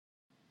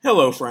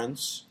Hello,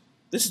 friends.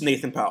 This is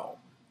Nathan Powell.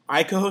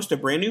 I co-host a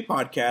brand new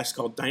podcast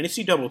called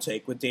Dynasty Double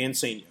Take with Dan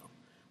Sainio.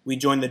 We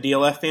join the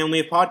DLF family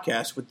of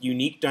podcasts with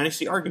unique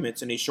Dynasty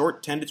arguments in a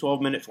short 10 to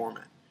 12 minute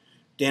format.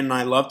 Dan and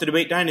I love to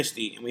debate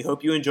Dynasty, and we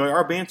hope you enjoy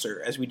our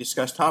banter as we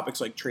discuss topics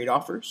like trade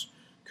offers,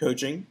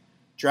 coaching,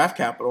 draft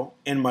capital,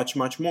 and much,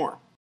 much more.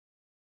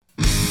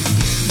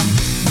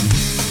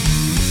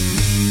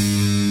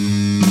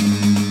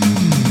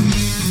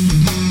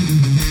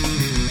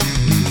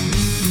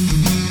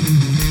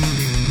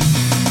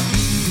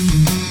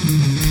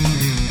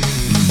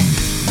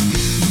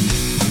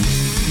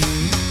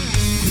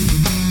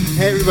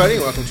 Hey everybody,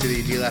 welcome to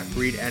the DLF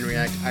Read and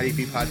React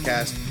IDP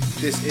podcast.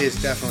 This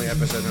is definitely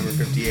episode number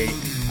 58.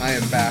 I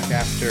am back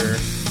after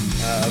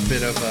a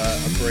bit of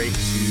a break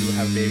to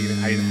have a baby.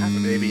 I didn't have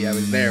a baby, I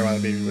was there while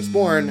the baby was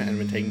born and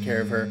been taking care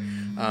of her.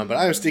 But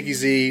I'm Sticky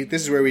Z.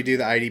 This is where we do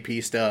the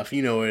IDP stuff.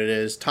 You know what it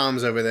is.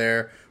 Tom's over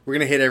there. We're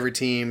going to hit every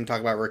team,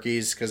 talk about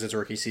rookies because it's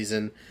rookie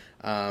season.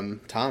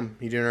 Tom,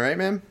 you doing all right,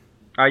 man?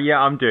 Yeah,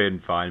 I'm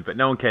doing fine, but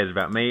no one cares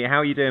about me. How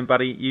are you doing,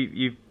 buddy?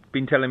 You've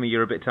been telling me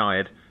you're a bit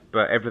tired.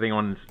 But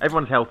everyone's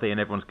healthy and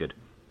everyone's good.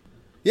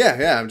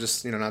 Yeah, I'm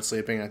just, not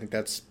sleeping. I think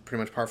that's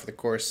pretty much par for the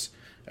course.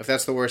 If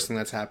that's the worst thing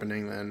that's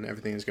happening, then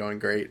everything is going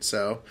great.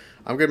 So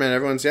I'm good, man.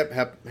 Everyone's,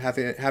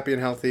 happy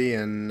and healthy,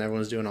 and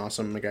everyone's doing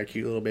awesome. I got a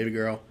cute little baby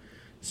girl.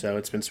 So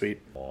it's been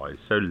sweet. Oh, it's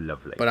so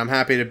lovely. But I'm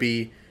happy to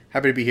be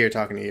here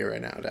talking to you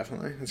right now,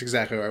 definitely. That's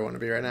exactly where I want to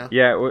be right now.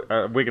 Yeah,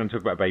 we're going to talk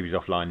about babies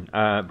offline.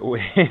 But we're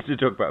here to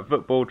talk about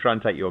football, try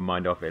and take your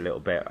mind off it a little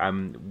bit.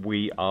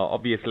 We are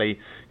obviously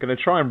going to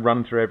try and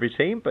run through every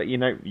team, but,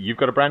 you've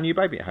got a brand new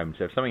baby at home,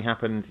 so if something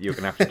happens, you're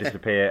going to have to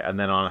disappear, and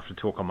then I'll have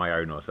to talk on my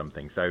own or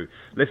something. So,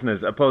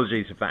 listeners,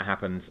 apologies if that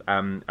happens.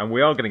 And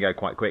we are going to go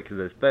quite quick, because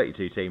there's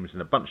 32 teams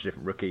and a bunch of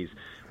different rookies.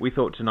 We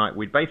thought tonight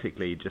we'd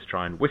basically just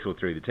try and whistle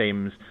through the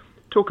teams,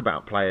 talk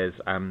about players,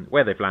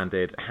 where they've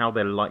landed, how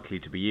they're likely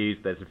to be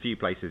used. There's a few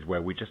places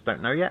where we just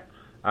don't know yet,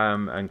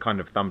 and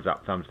kind of thumbs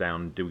up, thumbs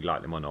down, do we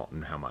like them or not,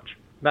 and how much.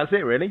 That's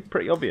it, really.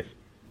 Pretty obvious.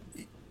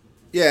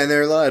 Yeah, and there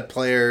are a lot of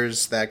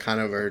players that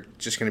kind of are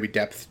just going to be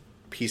depth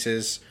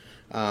pieces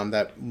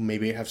that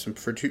maybe have some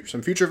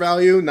future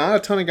value. Not a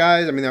ton of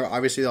guys. I mean, they're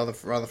obviously all the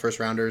first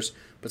rounders,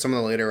 but some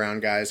of the later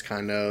round guys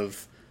kind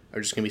of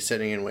are just going to be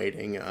sitting and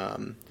waiting.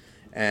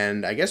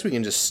 And I guess we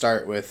can just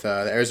start with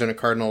the Arizona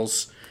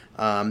Cardinals.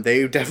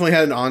 They definitely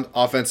had an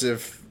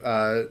offensive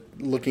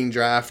looking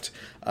draft.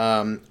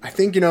 I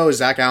think,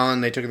 Zach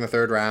Allen, they took in the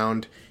third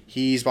round.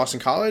 He's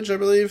Boston College, I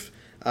believe.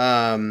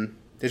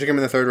 They took him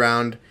in the third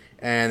round,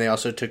 and they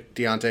also took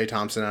Deontay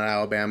Thompson out of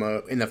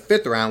Alabama in the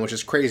fifth round, which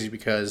is crazy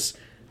because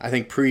I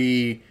think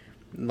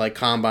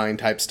combine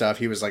type stuff,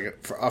 he was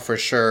like a for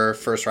sure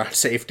first round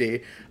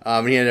safety.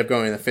 And he ended up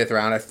going in the fifth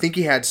round. I think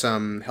he had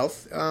some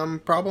health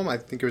problem. I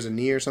think it was a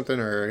knee or something,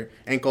 or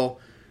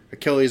ankle.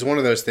 Achilles, one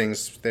of those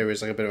things, there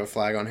was like a bit of a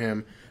flag on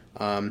him.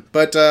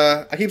 But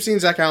I keep seeing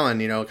Zach Allen,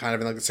 kind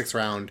of in like the sixth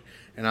round.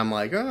 And I'm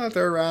like,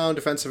 third round,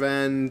 defensive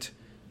end.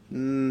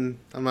 I'm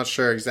not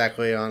sure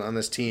exactly on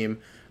this team.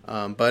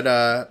 But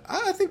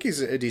I think he's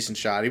a decent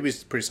shot. He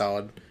was pretty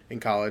solid in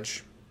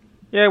college.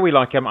 Yeah, we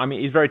like him. I mean,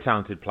 he's a very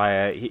talented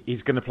player.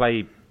 He's going to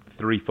play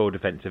 3-4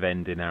 defensive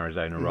end in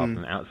Arizona rather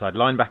than outside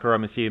linebacker,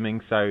 I'm assuming.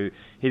 So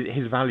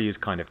his value is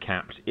kind of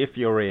capped. If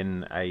you're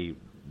in a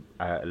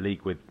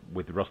league with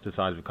the roster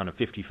size of kind of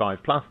 55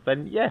 plus,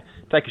 then yeah,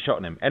 take a shot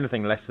on him.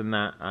 Anything less than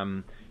that,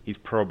 he's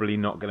probably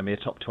not going to be a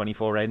top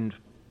 24 end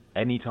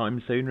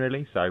anytime soon,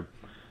 really. So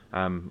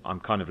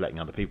I'm kind of letting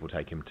other people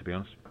take him, to be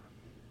honest.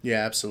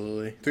 Yeah,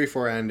 absolutely.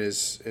 3-4 end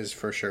is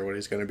for sure what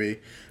he's going to be.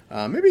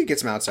 Maybe he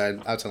gets some outside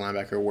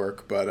linebacker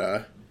work,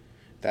 but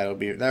that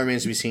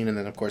remains to be seen. And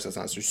then of course that's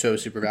not so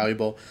super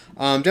valuable.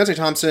 Deontay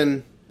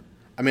Thompson,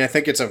 I mean, I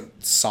think it's a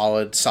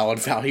solid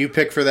value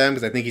pick for them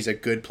because I think he's a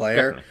good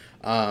player.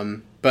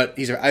 Definitely. But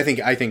I think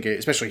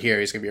especially here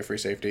he's gonna be a free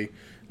safety,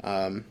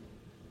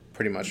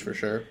 pretty much for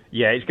sure.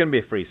 Yeah, he's gonna be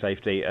a free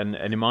safety, and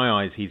in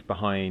my eyes he's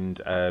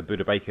behind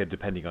Budda Baker,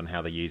 depending on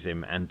how they use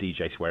him, and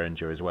DJ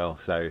Swearinger as well.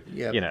 So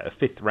yep. A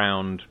fifth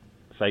round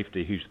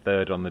safety who's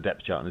third on the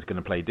depth chart and is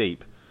going to play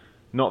deep,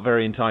 not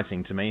very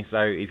enticing to me.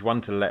 So he's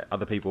one to let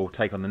other people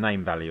take on the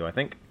name value, I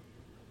think.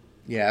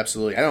 Yeah,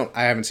 absolutely.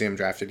 I haven't seen him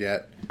drafted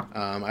yet.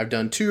 I've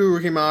done two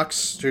rookie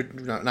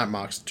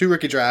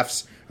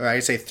drafts. Or I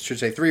should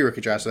say 3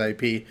 rookie drafts with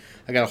IDP.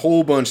 I got a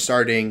whole bunch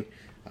starting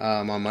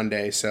on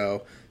Monday,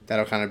 so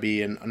that'll kind of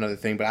be another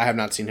thing. But I have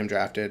not seen him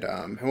drafted,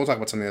 and we'll talk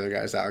about some of the other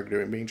guys that are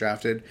being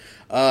drafted.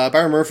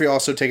 Byron Murphy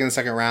also taken in the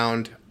second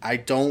round. I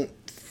don't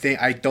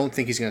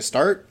think he's going to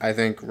start. I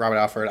think Robert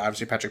Alford,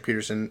 obviously Patrick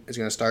Peterson is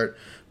going to start,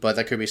 but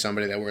that could be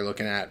somebody that we're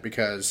looking at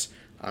because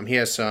he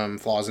has some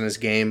flaws in his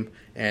game,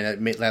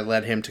 and that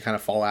led him to kind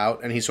of fall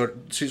out. And he's sort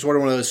of one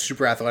of those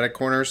super athletic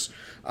corners.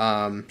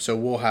 So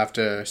we'll have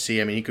to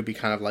see. I mean, he could be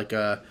kind of like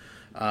a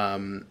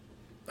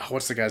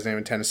what's the guy's name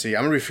in Tennessee?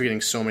 I'm gonna be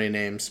forgetting so many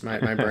names.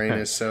 My brain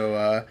is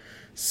so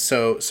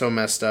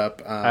messed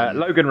up.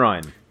 Logan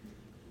Ryan.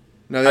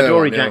 No, the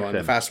Adoree Jackson,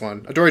 the fast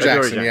one. Adoree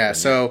Jackson. Yeah.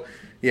 So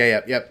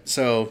Yep.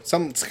 So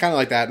it's kind of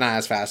like that, not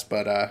as fast,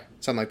 but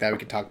something like that we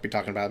could be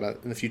talking about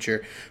in the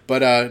future. But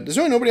there's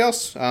really nobody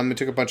else. It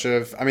took a bunch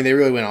of. I mean, they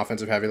really went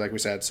offensive heavy, like we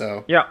said.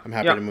 So I'm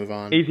happy to move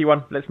on. Easy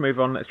one. Let's move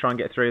on. Let's try and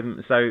get through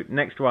them. So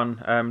next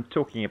one,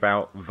 talking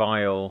about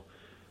vile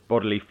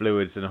bodily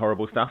fluids and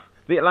horrible stuff.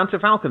 The Atlanta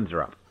Falcons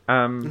are up.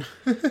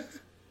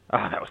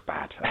 That was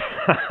bad.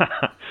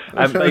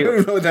 I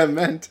don't know what that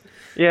meant.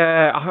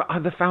 Yeah,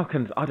 the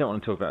Falcons, I don't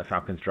want to talk about the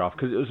Falcons draft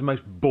because it was the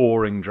most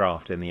boring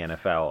draft in the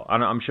NFL.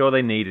 And I'm sure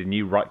they need a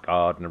new right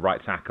guard and a right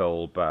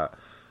tackle, but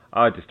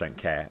I just don't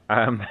care.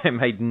 They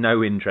made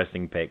no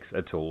interesting picks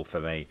at all for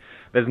me.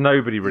 There's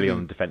nobody really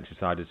on the defensive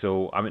side at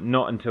all. I mean,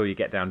 not until you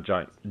get down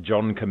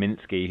John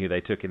Kaminsky, who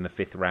they took in the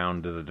 5th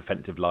round as a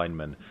defensive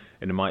lineman,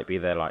 and it might be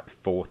their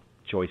 4th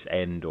choice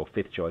end or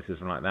 5th choice or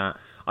something like that.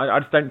 I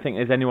just don't think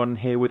there's anyone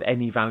here with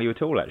any value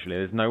at all, actually.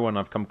 There's no one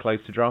I've come close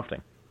to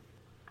drafting.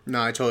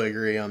 No, I totally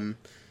agree.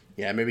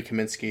 Maybe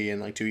Kaminsky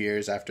in 2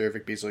 years after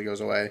Vic Beasley goes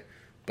away,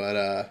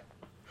 but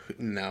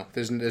no,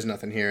 there's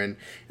nothing here. And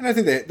I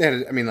think they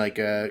had. I mean,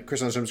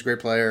 Chris Lindstrom's a great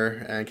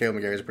player, and Caleb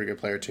McGarry's a pretty good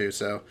player too.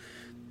 So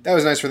that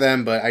was nice for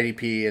them. But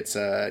IDP,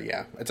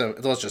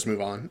 let's just move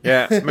on.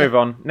 Yeah, move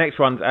on. Next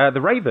one's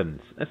the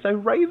Ravens. So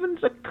Ravens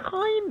are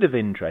kind of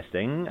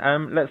interesting.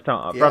 Let's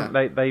start up front.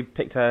 They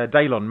picked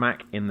Daylon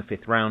Mack in the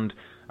 5th round.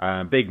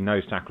 Big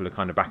nose tackle to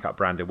kind of back up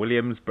Brandon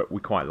Williams, but we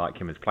quite like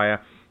him as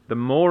player. The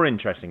more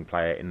interesting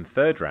player in the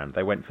 3rd round,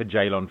 they went for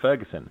Jalen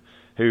Ferguson,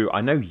 who I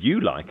know you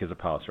like as a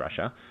pass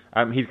rusher.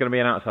 He's going to be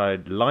an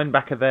outside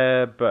linebacker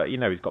there, but,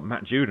 he's got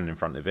Matt Judon in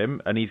front of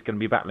him, and he's going to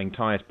be battling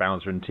Tyus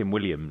Bowser and Tim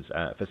Williams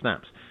for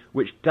snaps,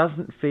 which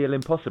doesn't feel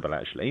impossible,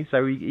 actually.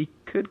 So he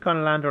could kind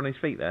of land on his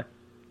feet there.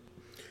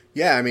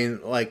 Yeah, I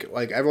mean, like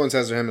everyone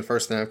says to him the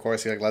first thing, of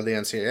course, he led the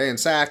NCAA in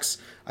sacks.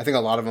 I think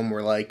a lot of them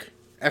were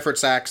effort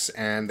sacks,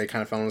 and they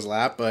kind of fell in his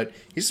lap, but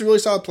he's a really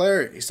solid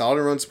player. He's solid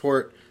in run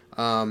support.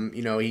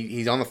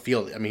 He's on the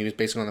field. I mean, he was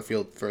basically on the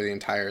field for his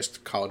entire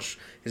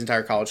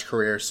college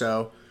career.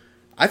 So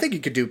I think he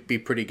could be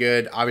pretty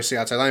good. Obviously,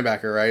 outside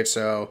linebacker, right?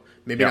 So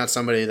maybe not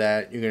somebody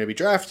that you're going to be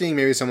drafting.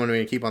 Maybe someone we're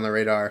going to keep on the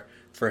radar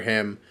for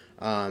him.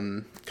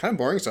 Kind of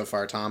boring so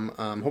far, Tom.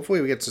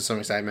 Hopefully we get to some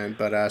excitement,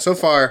 but so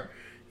far,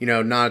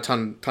 not a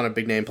ton of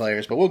big name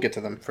players, but we'll get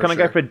to them. Can I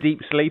go for a deep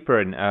sleeper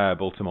in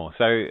Baltimore?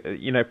 So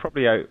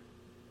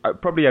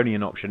probably only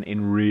an option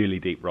in really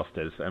deep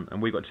rosters,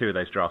 and we've got 2 of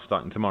those drafts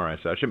starting tomorrow,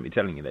 so I shouldn't be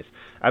telling you this.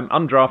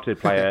 Undrafted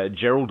player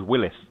Gerald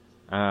Willis,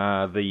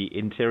 the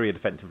interior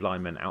defensive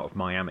lineman out of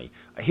Miami.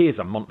 He is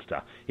a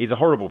monster. He's a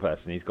horrible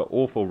person. He's got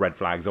awful red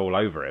flags all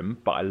over him,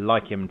 but I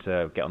like him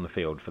to get on the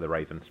field for the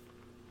Ravens.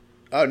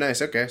 Oh,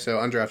 nice. Okay, so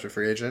undrafted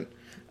free agent.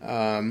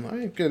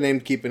 Good name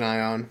to keep an eye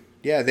on.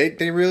 Yeah,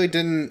 they really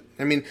didn't.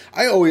 I mean,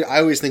 I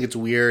always think it's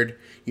weird,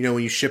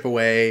 when you ship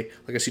away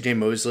like a CJ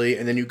Mosley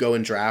and then you go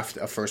and draft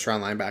a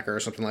 1st-round linebacker or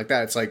something like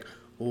that. It's like,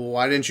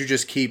 why didn't you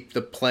just keep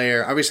the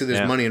player? Obviously,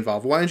 there's money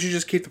involved. Why didn't you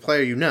just keep the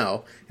player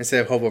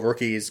instead of hope of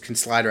rookies can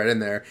slide right in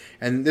there?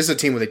 And this is a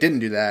team where they didn't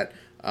do that.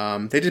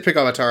 They did pick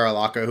up Atara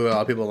Alaka, who a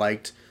lot of people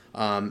liked.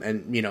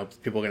 And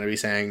people are going to be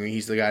saying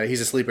he's the guy,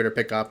 he's a sleeper to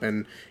pick up,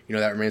 and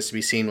that remains to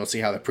be seen. We'll see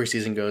how the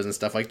preseason goes and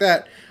stuff like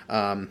that.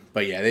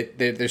 But yeah,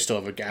 they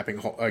still have a gaping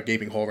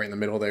hole right in the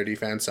middle of their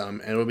defense.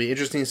 And it'll be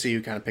interesting to see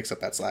who kind of picks up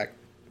that slack.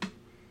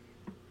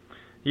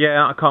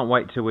 Yeah, I can't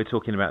wait till we're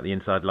talking about the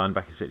inside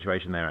linebacker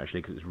situation there,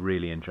 actually, because it's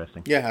really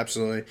interesting. Yeah,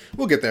 absolutely.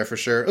 We'll get there for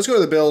sure. Let's go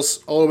to the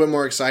Bills. A little bit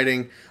more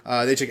exciting.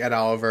 They took Ed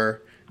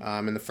Oliver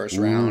in the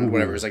 1st round,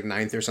 whatever, it was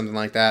 9th or something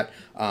like that.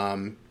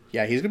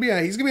 Yeah, he's gonna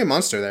be a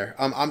monster there.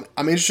 I'm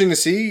interested to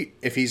see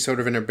if he's sort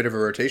of in a bit of a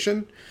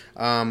rotation.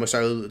 With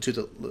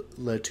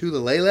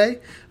Lele.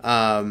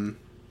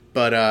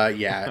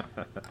 Yeah,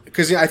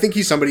 because I think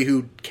he's somebody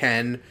who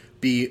can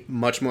be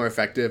much more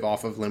effective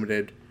off of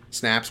limited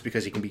snaps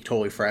because he can be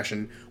totally fresh,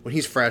 and when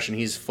he's fresh and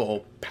he's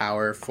full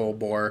power, full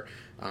bore,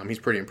 he's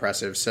pretty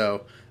impressive.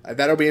 So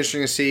that'll be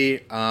interesting to see.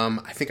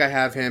 I think I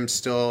have him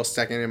still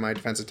 2nd in my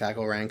defensive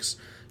tackle ranks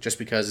just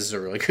because this is a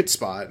really good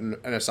spot and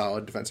a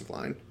solid defensive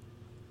line.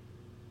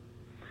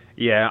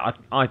 Yeah,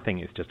 I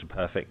think it's just a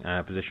perfect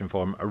position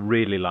for him. I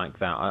really like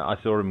that. I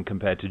saw him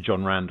compared to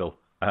John Randall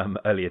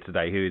earlier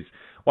today, who's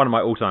one of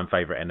my all-time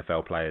favourite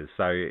NFL players.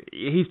 So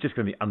he's just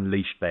going to be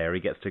unleashed there.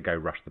 He gets to go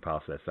rush the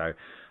passer. So,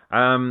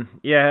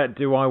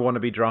 do I want to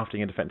be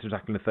drafting a defensive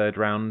tackle in the 3rd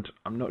round?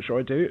 I'm not sure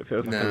I do. It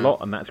feels like a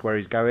lot, and that's where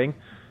he's going.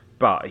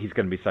 But he's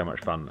going to be so much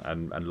fun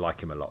and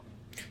like him a lot.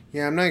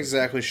 Yeah, I'm not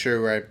exactly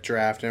sure where I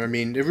draft him. I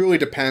mean, it really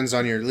depends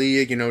on your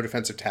league,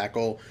 defensive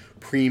tackle,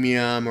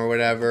 premium or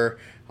whatever.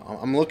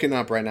 I'm looking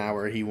up right now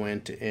where he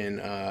went in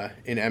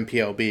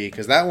MPLB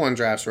because that one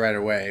drafts right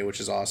away, which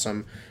is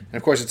awesome. And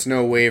of course, it's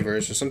no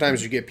waivers, so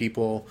sometimes you get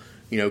people,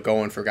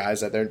 going for guys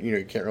that they're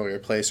you can't really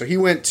replace. So he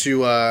went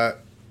to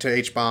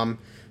H-Bomb.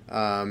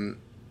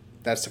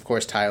 That's of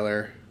course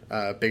Tyler,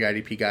 big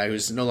IDP guy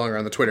who's no longer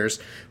on the Twitters,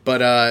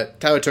 but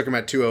Tyler took him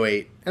at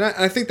 208, and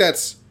I think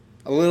that's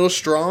a little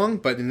strong,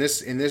 but in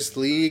this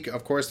league,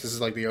 of course, this is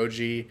like the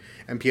OG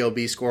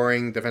MPLB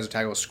scoring. Defensive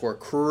tackles score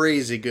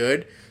crazy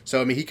good.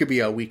 So, I mean, he could be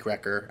a week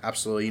wrecker.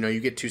 Absolutely. You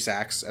get 2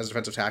 sacks as a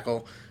defensive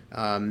tackle,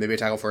 maybe a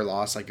tackle for a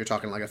loss. Like, you're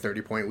talking like a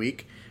 30-point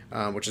week,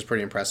 which is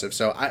pretty impressive.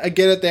 So, I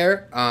get it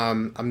there.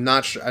 I'm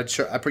not sure.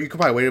 You could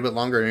probably wait a bit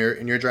longer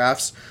in your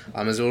drafts.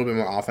 There's a little bit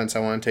more offense I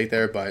want to take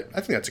there, but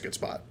I think that's a good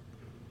spot.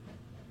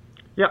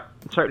 Yeah,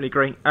 totally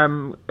agree.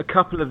 A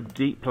couple of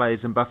deep players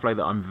in Buffalo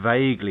that I'm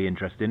vaguely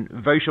interested in.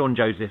 Voshon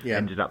Joseph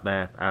ended up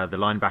there, the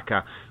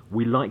linebacker.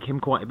 We like him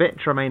quite a bit.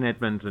 Tremaine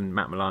Edmonds and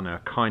Matt Milano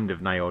are kind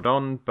of nailed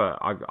on, but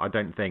I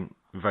don't think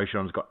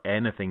Voshon's got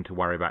anything to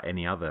worry about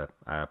any other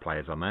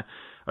players on there.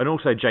 And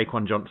also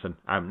Jaquan Johnson,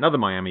 another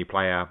Miami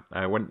player,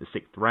 went in the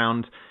 6th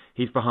round.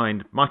 He's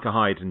behind Micah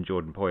Hyde and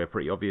Jordan Poyer,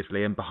 pretty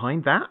obviously. And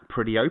behind that,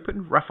 pretty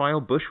open,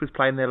 Raphael Bush was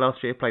playing there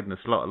last year, played in the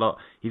slot a lot.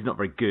 He's not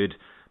very good.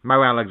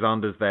 Mo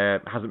Alexander's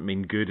there, hasn't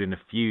been good in a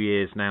few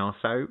years now,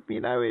 so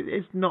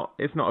it's not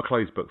a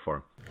closed book for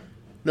him.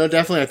 No,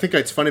 definitely. I think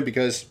it's funny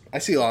because I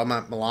see a lot of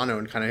Matt Milano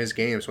in kind of his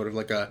game, sort of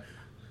like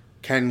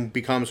can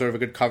become sort of a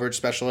good coverage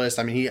specialist.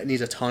 I mean, he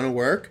needs a ton of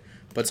work,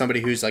 but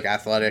somebody who's like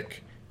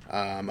athletic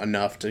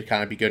enough to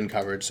kind of be good in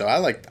coverage. So I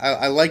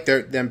like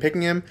them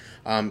picking him.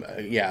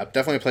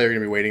 Definitely a player you're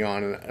gonna be waiting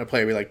on, and a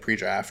player we like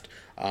pre-draft.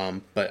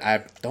 But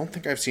I don't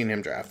think I've seen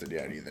him drafted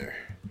yet either.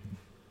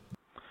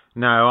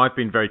 No, I've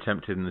been very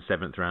tempted in the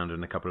 7th round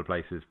in a couple of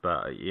places,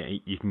 but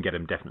you can get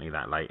him definitely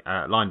that late.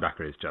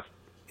 Linebacker is just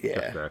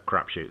a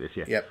crapshoot this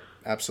year. Yep,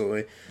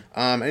 absolutely.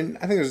 And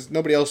I think there's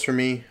nobody else for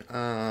me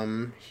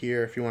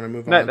here. If you want to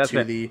move on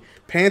to the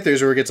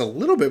Panthers, where it gets a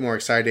little bit more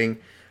exciting.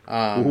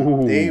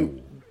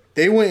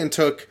 They went and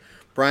took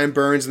Brian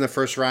Burns in the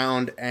 1st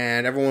round,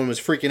 and everyone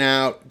was freaking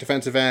out,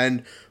 defensive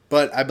end.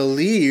 But I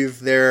believe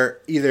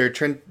they're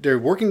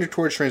working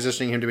towards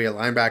transitioning him to be a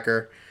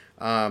linebacker.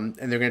 And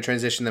they're going to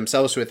transition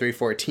themselves to a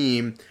 3-4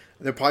 team.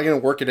 They're probably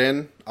going to work it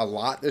in a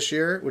lot this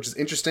year, which is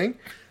interesting.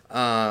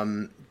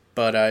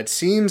 But it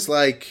seems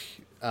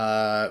like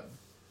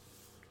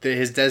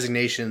his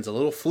designation's a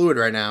little fluid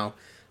right now.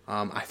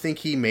 I think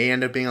he may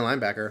end up being a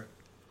linebacker.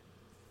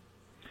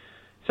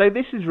 So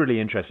this is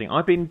really interesting.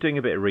 I've been doing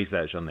a bit of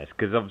research on this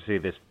because obviously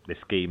this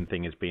scheme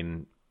thing has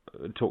been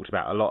talked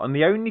about a lot. And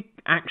the only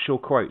actual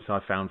quotes I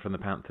found from the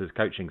Panthers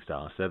coaching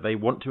staff said they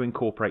want to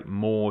incorporate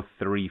more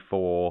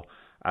 3-4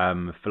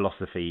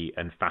 philosophy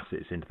and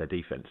facets into their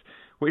defense,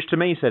 which to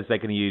me says they're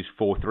going to use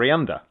 4-3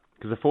 under,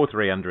 because a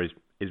 4-3 under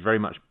is very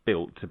much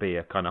built to be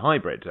a kind of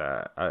hybrid.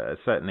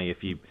 Certainly,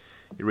 if you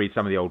read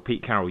some of the old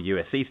Pete Carroll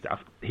USC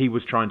stuff, he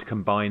was trying to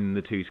combine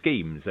the two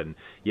schemes. And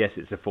yes,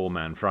 it's a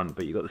 4-man front,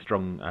 but you've got the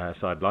strong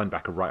side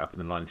linebacker right up in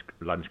the line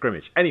of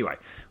scrimmage. Anyway,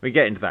 we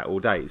get into that all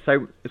day.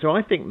 So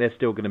I think they're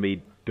still going to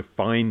be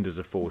defined as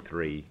a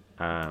 4-3,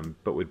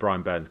 but with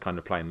Brian Burns kind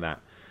of playing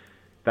that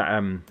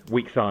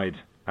weak side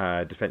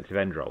defensive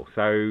end role.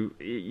 So,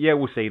 yeah,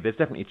 we'll see. There's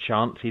definitely a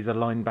chance he's a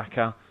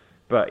linebacker,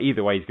 but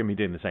either way, he's going to be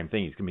doing the same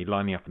thing. He's going to be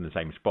lining up in the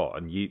same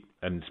spot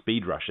and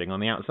speed rushing on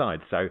the outside.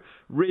 So,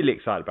 really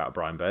excited about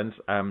Brian Burns.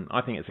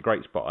 I think it's a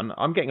great spot. And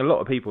I'm getting a lot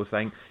of people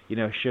saying,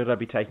 should I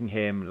be taking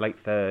him late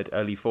 3rd,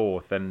 early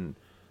 4th? And,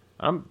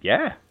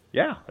 yeah,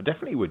 I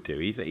definitely would do.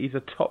 He's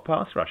a top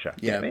pass rusher.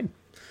 Yeah. Get him in.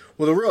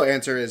 Well, the real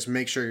answer is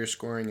make sure your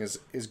scoring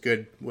is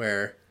good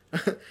where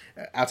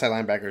outside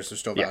linebackers are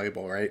still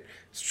valuable, right?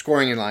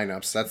 Scoring in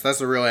lineups. That's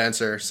the real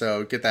answer.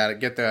 So get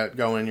that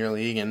going in your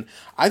league, and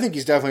I think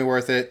he's definitely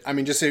worth it. I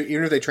mean, just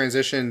even if they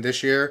transition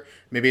this year,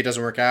 maybe it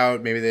doesn't work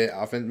out. Maybe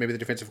the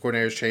defensive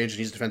coordinator's changed and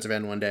he's a defensive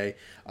end one day.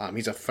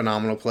 He's a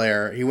phenomenal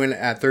player. He went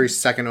at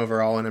 32nd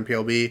overall in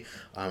MPLB.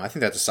 I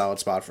think that's a solid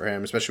spot for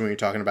him, especially when you're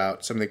talking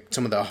about some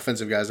of the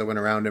offensive guys that went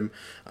around him.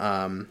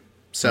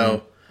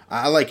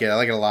 I like it. I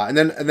like it a lot. And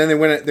then they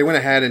went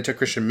ahead and took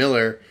Christian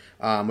Miller,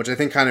 which I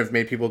think kind of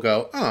made people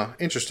go, oh,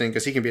 interesting,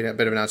 because he can be a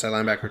bit of an outside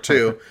linebacker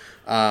too.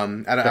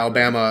 Out of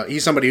Alabama,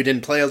 he's somebody who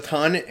didn't play a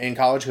ton in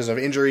college because of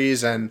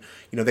injuries, and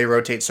they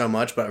rotate so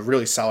much, but a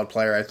really solid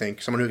player, I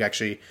think. Someone who could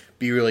actually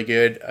be really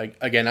good.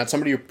 Again, not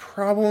somebody you're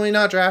probably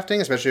not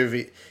drafting, especially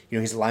if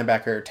he's a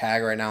linebacker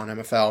tag right now in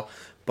MFL,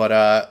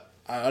 but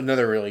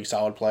another really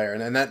solid player,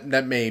 and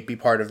that may be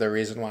part of the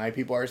reason why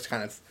people are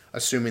kind of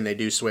assuming they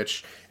do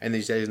switch and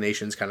these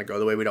designations kind of go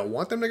the way we don't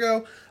want them to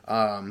go.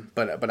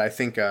 But I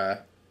think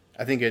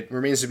it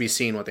remains to be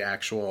seen what the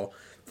actual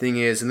thing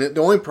is. And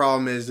the only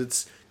problem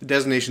is the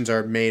designations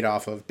are made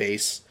off of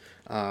base.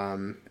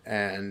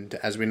 And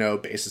as we know,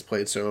 base is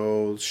played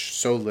so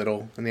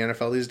little in the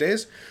NFL these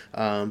days.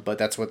 But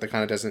that's what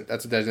that's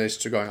the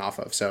designations are going off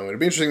of. So it'll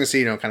be interesting to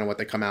see, kind of what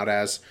they come out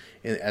as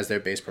their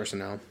base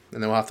personnel.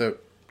 And then we'll have to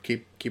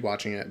keep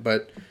watching it.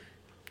 But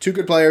two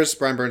good players.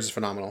 Brian Burns is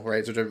phenomenal,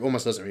 right? So it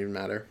almost doesn't even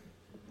matter.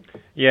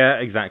 Yeah,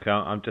 exactly.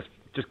 I'm just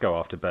go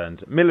after Burns.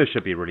 Miller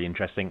should be really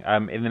interesting.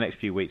 In the next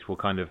few weeks, we'll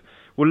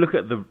look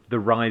at the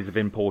rise of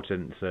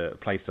importance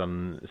placed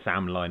on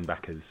Sam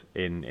linebackers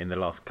in the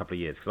last couple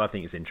of years, because I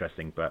think it's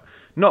interesting, but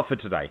not for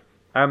today.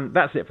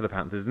 That's it for the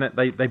Panthers, isn't it?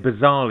 They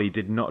bizarrely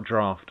did not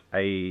draft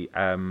a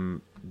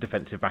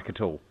defensive back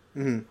at all.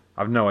 Mm-hmm.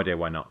 I've no idea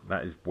why not.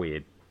 That is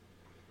weird.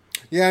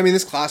 Yeah, I mean,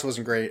 this class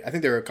wasn't great. I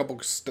think there were a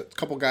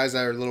couple guys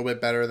that are a little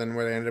bit better than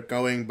where they ended up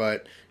going,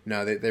 but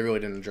no, they really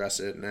didn't address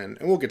it. And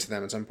we'll get to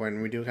them at some point,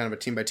 and we do kind of a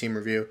team-by-team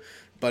review.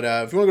 But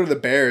if you want to go to the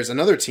Bears,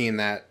 another team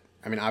that,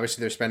 I mean,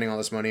 obviously they're spending all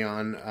this money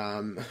on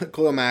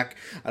Khalil Mack.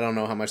 I don't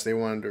know how much they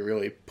wanted to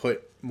really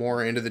put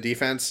more into the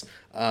defense,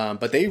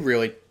 but they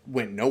really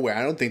went nowhere.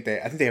 I think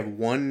they have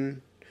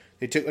one.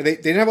 They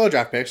didn't have all the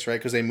draft picks, right,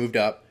 because they moved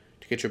up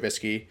to get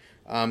Trubisky.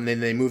 Then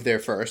they moved there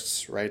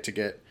first, right, to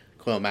get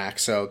Khalil Mack.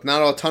 So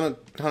not a ton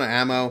of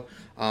ammo.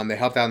 They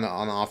helped out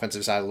on the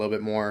offensive side a little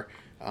bit more.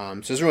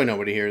 So there's really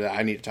nobody here that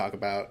I need to talk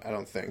about, I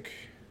don't think.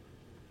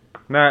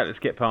 No, let's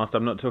get past.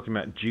 I'm not talking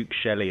about Duke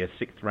Shelley, a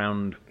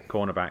 6th-round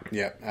cornerback.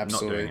 Yeah,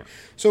 absolutely. Not doing it.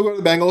 So we'll go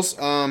to the Bengals.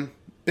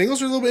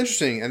 Bengals are a little bit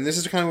interesting, and this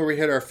is kind of where we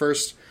hit our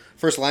first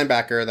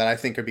linebacker that I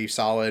think could be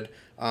solid.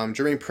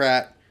 Jermaine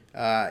Pratt,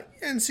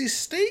 NC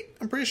State,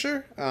 I'm pretty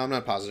sure. I'm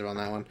not positive on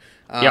that one.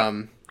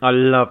 Yep. I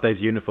love those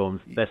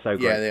uniforms. They're so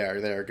great. Yeah,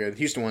 they are good.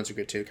 Houston ones are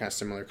good too, kind of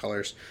similar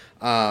colors.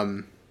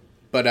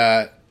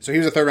 But so he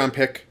was a 3rd-round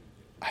pick.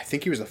 I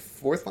think he was the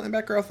 4th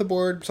linebacker off the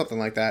board, something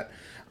like that.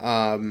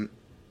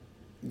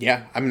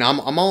 Yeah, I mean, I'm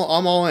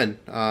all in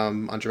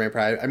on Jermaine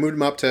Pratt. I moved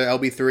him up to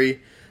LB3.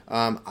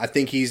 I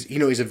think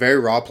he's a very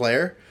raw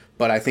player,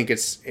 but I think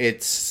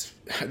it's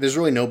there's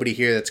really nobody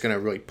here that's going to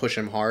really push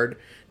him hard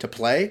to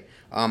play.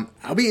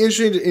 I'll be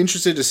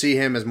interested to see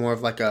him as more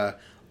of like a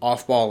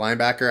off-ball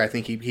linebacker. I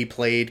think he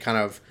played kind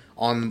of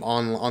on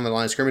the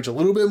line of scrimmage a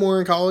little bit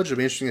more in college. It'll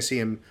be interesting to see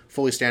him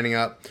fully standing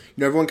up.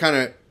 You know, everyone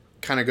kind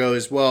of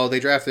goes, well, they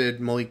drafted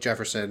Malik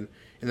Jefferson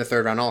in the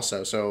 3rd round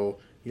also, so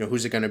you know,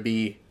 who's it going to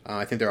be?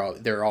 I think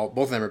they're all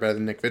both of them are better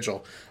than Nick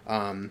Vigil,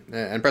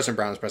 and Preston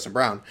Brown is Preston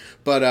Brown.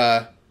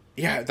 But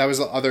yeah, that was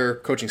the other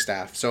coaching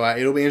staff. So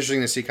it'll be interesting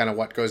to see kind of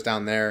what goes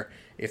down there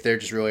if they're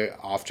just really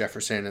off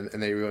Jefferson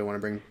and they really want to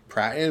bring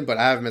Pratt in. But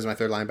I have him as my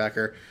 3rd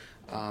linebacker,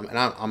 and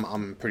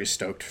I'm pretty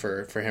stoked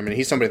for him. And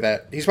he's somebody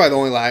that he's probably the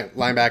only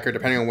linebacker,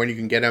 depending on when you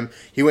can get him.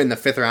 He went in the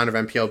 5th round of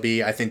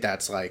MPLB. I think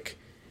that's like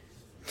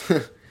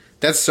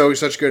that's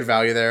such good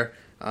value there.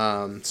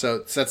 So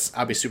that's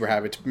I'll be super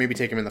happy to maybe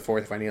take him in the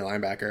 4th if I need a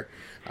linebacker.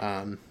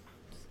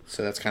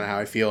 So that's kind of how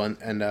I feel,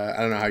 and I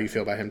don't know how you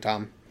feel about him,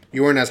 Tom.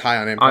 You weren't as high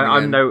on him.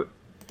 I'm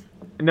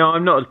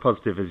not as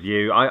positive as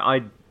you.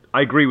 I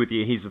agree with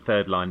you. He's the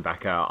 3rd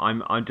linebacker.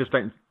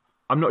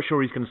 I'm not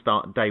sure he's going to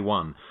start day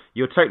one.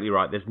 You're totally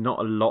right. There's not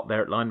a lot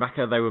there at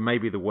linebacker. They were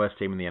maybe the worst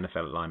team in the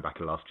NFL at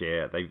linebacker last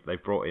year. They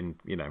brought in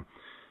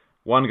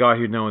one guy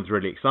who no one's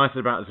really excited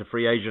about as a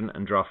free agent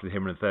and drafted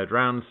him in the 3rd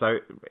round. So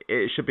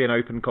it should be an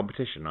open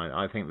competition.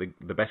 I think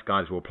the best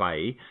guys will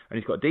play, and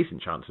he's got a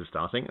decent chance of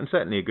starting, and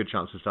certainly a good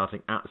chance of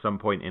starting at some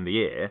point in the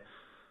year.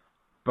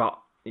 But,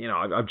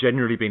 I've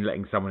generally been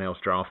letting someone else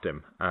draft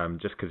him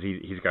just because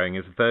he's going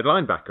as a 3rd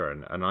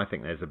linebacker, and I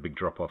think there's a big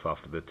drop-off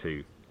after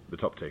the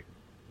top 2.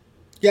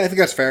 Yeah, I think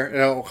that's fair.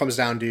 It all comes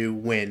down to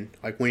when.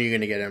 Like, when are you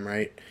going to get him,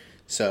 right?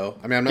 So,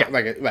 I mean, I'm not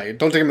like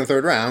don't take him in the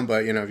 3rd round,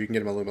 but, if you can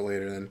get him a little bit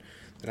later, then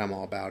I'm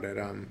all about it.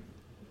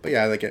 But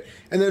yeah, I like it.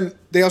 And then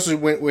they also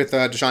went with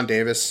Deshaun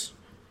Davis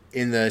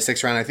in the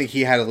 6th round. I think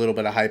he had a little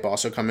bit of hype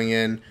also coming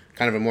in,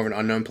 kind of more of an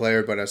unknown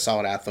player, but a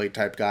solid athlete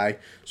type guy.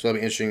 So that'll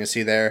be interesting to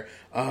see there.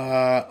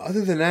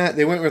 Other than that,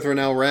 they went with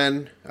Ronell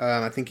Wren.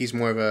 I think he's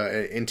more of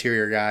an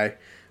interior guy,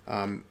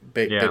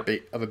 bit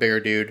of a bigger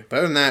dude. But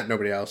other than that,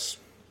 nobody else.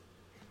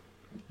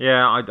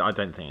 Yeah, I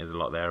don't think there's a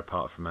lot there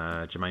apart from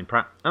Jermaine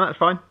Pratt. And that's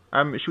fine.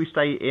 Should we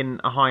stay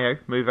in Ohio,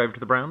 move over to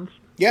the Browns?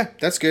 Yeah,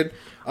 that's good.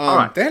 All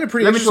right. They had a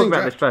pretty Let me interesting talk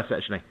about draft. this first,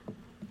 actually.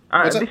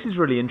 This is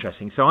really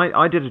interesting. So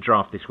I did a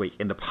draft this week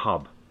in the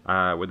pub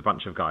with a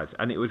bunch of guys,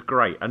 and it was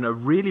great. And a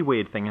really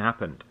weird thing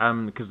happened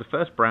because the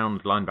first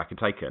Browns linebacker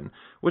taken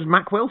was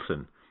Mack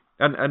Wilson.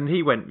 And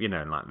he went, in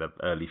like the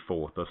early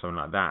 4th or something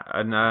like that.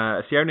 And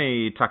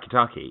Sione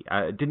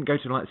Takitaki didn't go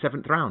to like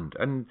 7th round.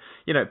 And,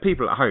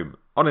 people at home,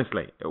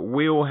 honestly,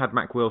 we all had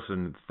Mack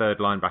Wilson 3rd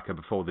linebacker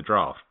before the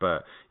draft.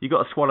 But you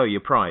got to swallow your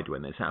pride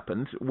when this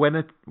happens. When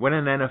an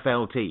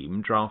NFL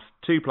team drafts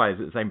 2 players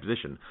at the same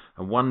position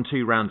and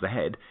 1-2 rounds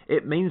ahead,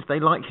 it means they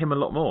like him a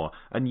lot more.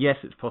 And yes,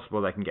 it's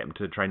possible they can get him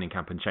to training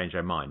camp and change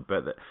their mind.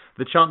 But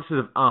the chances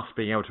of us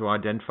being able to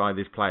identify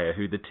this player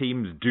who the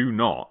teams do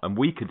not, and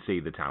we could see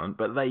the talent,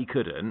 but they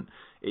couldn't,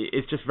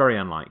 it's just very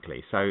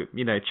unlikely. So,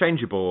 change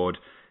your board.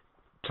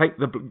 Take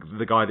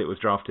the guy that was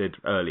drafted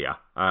earlier,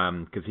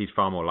 because he's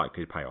far more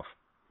likely to pay off.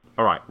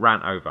 All right,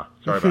 rant over.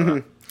 Sorry about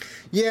that.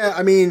 Yeah,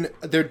 I mean,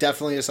 there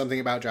definitely is something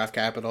about draft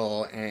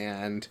capital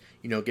and,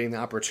 getting the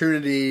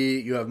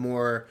opportunity. You have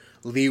more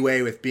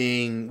leeway with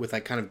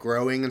like kind of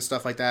growing and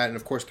stuff like that. And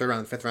of course, 3rd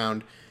round, 5th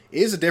round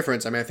is a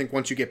difference. I mean, I think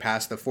once you get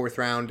past the 4th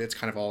round, it's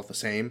kind of all the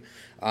same.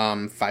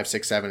 5,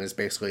 6, 7 is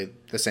basically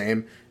the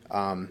same.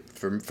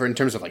 For in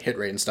terms of like hit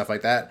rate and stuff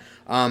like that.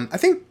 I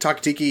think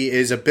Takitaki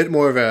is a bit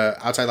more of a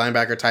outside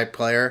linebacker type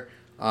player.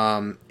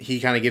 He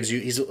kind of gives you,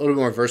 he's a little bit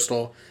more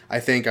versatile, I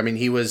think. I mean,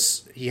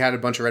 he had a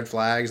bunch of red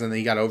flags and then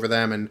he got over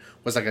them and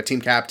was like a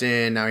team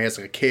captain. Now he has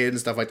like a kid and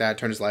stuff like that,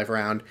 turned his life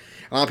around.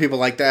 A lot of people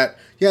like that.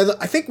 Yeah,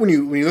 I think when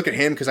you look at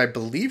him, because I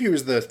believe he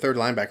was the third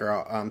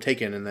linebacker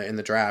taken in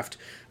the draft,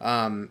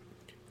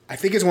 I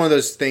think it's one of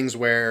those things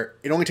where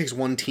it only takes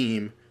one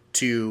team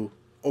to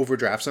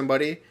overdraft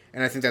somebody,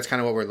 and I think that's kind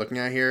of what we're looking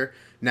at here.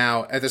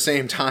 Now, at the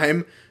same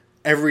time,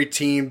 every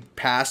team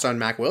passed on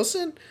Mack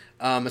Wilson,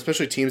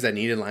 especially teams that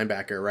needed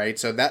linebacker, right?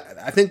 So that,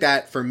 I think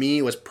that for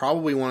me was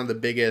probably one of the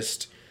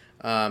biggest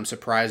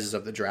surprises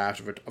of the draft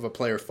of a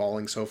player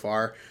falling so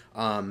far.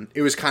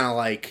 It was kind of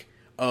like,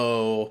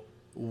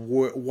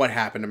 what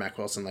happened to Mack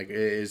Wilson? Like,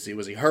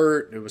 was he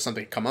hurt? It was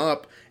something come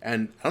up,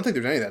 and I don't think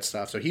there's any of that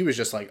stuff. So he was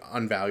just like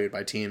unvalued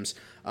by teams.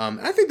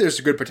 I think there's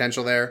good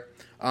potential there.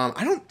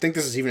 I don't think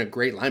this is even a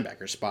great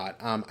linebacker spot.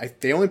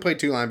 They only played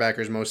 2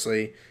 linebackers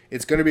mostly.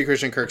 It's going to be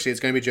Christian Kirksey. It's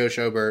going to be Joe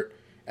Schobert,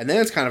 and then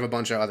it's kind of a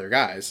bunch of other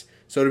guys.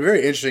 So it'll be very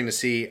interesting to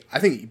see. I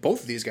think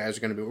both of these guys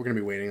we're going to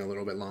be waiting a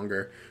little bit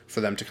longer for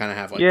them to kind of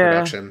have like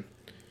production.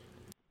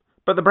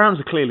 But the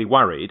Browns are clearly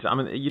worried. I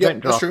mean, you don't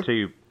draft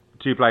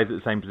two players at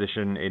the same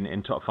position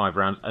in top 5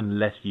 rounds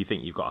unless you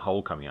think you've got a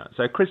hole coming out.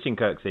 So Christian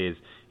Kirksey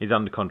is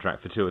under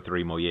contract for 2 or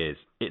 3 more years.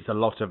 It's a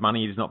lot of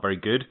money. He's not very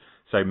good.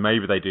 So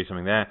maybe they do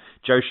something there.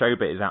 Joe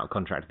Schobert is out of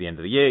contract at the end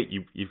of the year.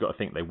 You've got to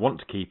think they want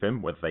to keep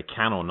him, whether they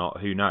can or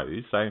not, who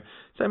knows. So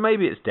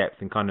maybe it's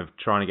depth and kind of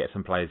trying to get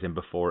some players in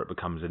before it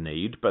becomes a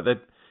need. But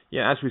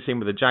as we've seen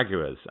with the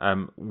Jaguars,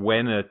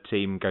 when a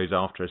team goes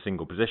after a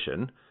single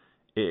position,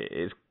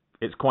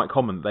 it's quite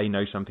common they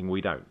know something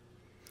we don't.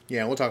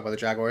 Yeah, we'll talk about the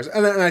Jaguars.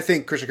 And I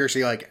think Christian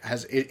Kirksey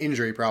has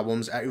injury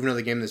problems. Even though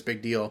they gave him this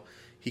big deal,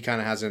 he kind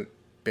of hasn't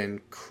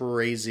been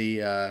crazy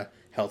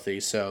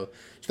healthy. So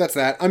that's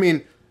that. I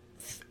mean,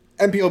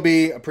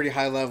 MPLB, a pretty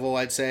high level,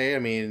 I'd say. I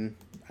mean,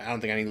 I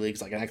don't think any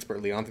league's like an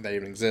expert league. I don't think that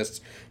even exists.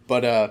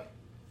 But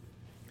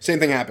same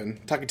thing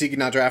happened. Takatiki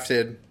not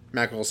drafted.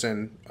 Mack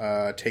Wilson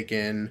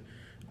taken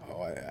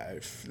in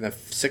the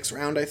 6th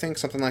round, I think,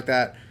 something like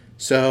that.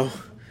 So,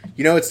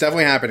 it's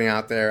definitely happening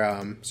out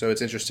there. So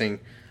it's interesting.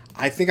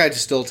 I think I'd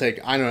still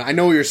take. I don't know. I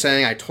know what you're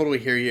saying. I totally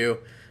hear you.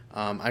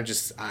 I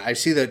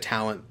see the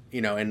talent,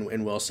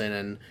 in Wilson,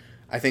 and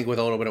I think with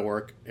a little bit of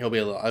work, he'll be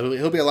a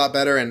lot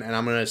better. And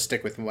I'm gonna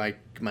stick with my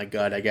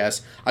gut, I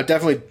guess. I've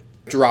definitely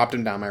dropped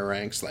him down my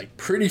ranks like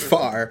pretty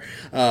far.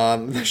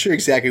 I'm not sure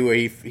exactly where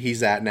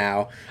he's at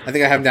now. I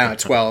think I have him down at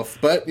 12th,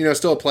 but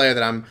still a player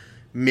that I'm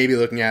maybe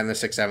looking at in the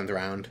 6th, 7th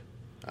round.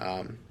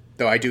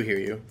 Though I do hear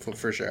you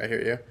for sure. I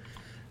hear you.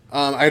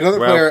 Another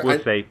player.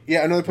 We'll see.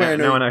 Yeah, another player.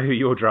 Now I know who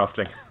you're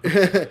drafting.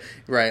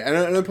 Right.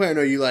 Another player I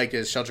know you like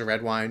is Shelter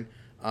Redwine,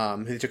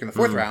 who they took in the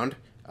 4th round.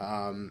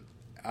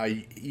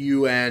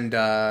 You and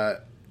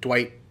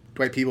Dwight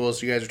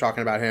Peebles, you guys are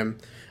talking about him.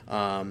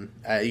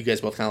 You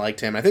guys both kind of liked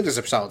him. I think there's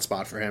a solid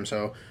spot for him.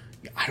 So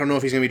I don't know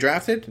if he's going to be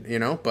drafted,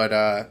 but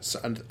a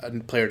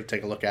player to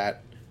take a look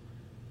at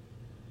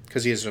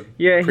because he is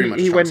pretty much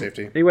a strong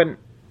safety. He went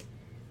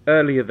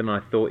earlier than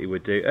I thought he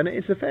would do, and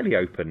it's a fairly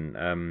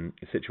open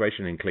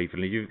situation in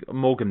Cleveland. You've got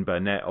Morgan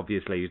Burnett,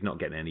 obviously, who's not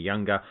getting any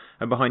younger,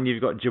 and behind you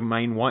you've got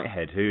Jermaine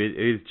Whitehead, who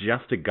is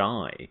just a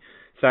guy.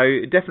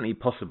 So definitely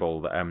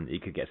possible that he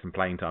could get some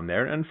playing time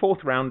there, and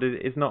 4th round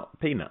is not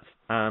peanuts.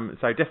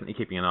 So definitely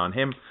keeping an eye on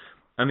him.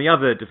 And the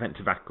other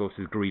defensive back, of course,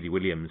 is Greedy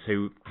Williams,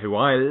 who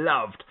I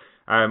loved.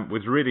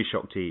 Was really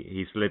shocked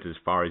he slid as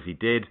far as he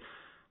did.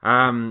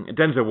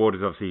 Denzel Ward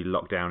is obviously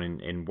locked down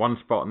in one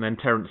spot, and then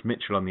Terrence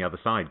Mitchell on the other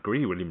side.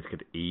 Greedy Williams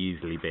could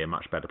easily be a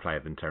much better player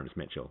than Terrence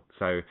Mitchell.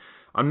 So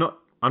I'm not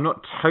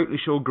totally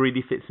sure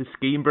Greedy fits the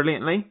scheme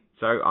brilliantly.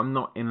 So I'm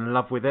not in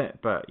love with it.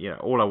 But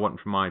all I want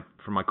from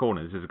my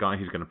corners is a guy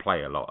who's going to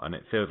play a lot, and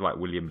it feels like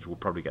Williams will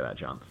probably get that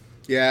chance.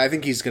 Yeah, I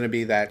think he's going to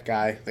be that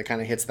guy that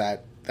kind of hits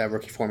that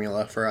rookie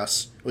formula for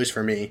us, at least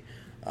for me.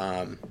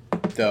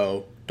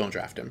 Though don't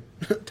draft him,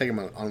 take him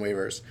on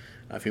waivers.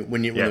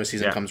 When the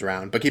season comes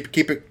around, but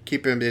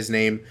keep him his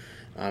name,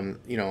 on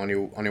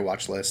your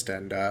watch list.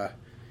 And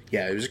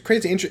it was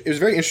crazy. It was a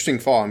very interesting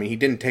fall. I mean, he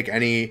didn't take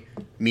any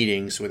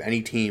meetings with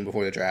any team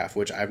before the draft,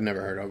 which I've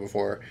never heard of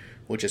before,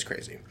 which is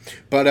crazy.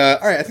 But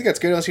all right, I think that's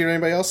good. Unless you hear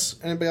anybody else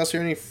here? I don't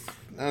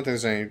think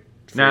there's any.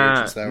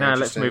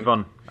 Let's move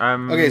on.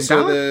 Okay,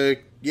 so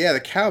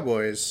the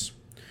Cowboys.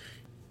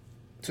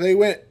 So they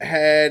went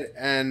ahead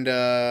and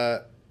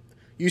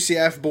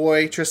UCF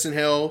boy Tristan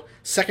Hill,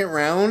 2nd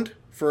round.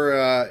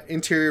 For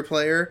interior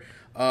player.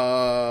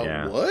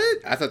 What?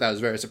 I thought that was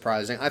very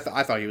surprising. I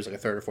thought he was like a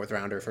 3rd or 4th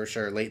rounder for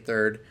sure. Late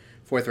 3rd,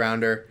 4th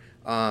rounder.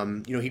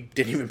 He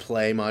didn't even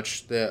play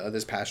much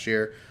this past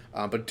year.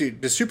 But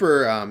dude, the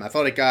super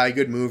athletic guy,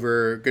 good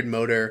mover, good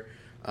motor.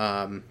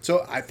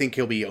 So I think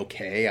he'll be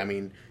okay. I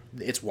mean,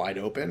 it's wide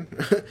open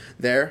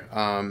there.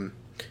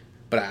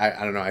 But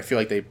I don't know. I feel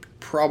like they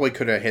probably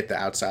could have hit the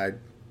outside,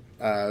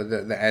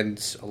 the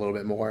ends a little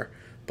bit more.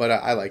 But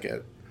I like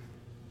it.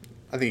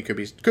 I think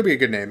it could be a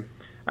good name.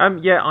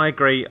 I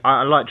agree.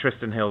 I like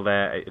Tristan Hill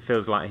there. It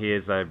feels like he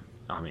is a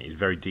he's a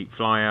very deep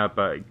flyer,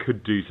 but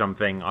could do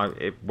something.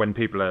 When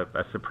people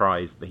are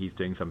surprised that he's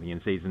doing something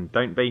in season,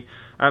 don't be.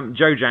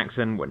 Joe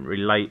Jackson went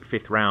really late,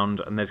 5th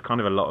round, and there's kind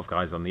of a lot of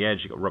guys on the edge.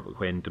 You've got Robert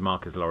Quinn,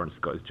 DeMarcus Lawrence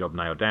got his job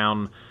nailed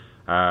down,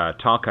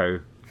 Taco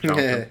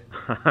Charlton,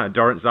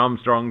 Dorrance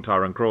Armstrong,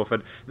 Tyron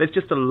Crawford. There's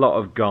just a lot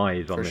of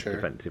guys on this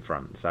defensive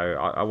front, so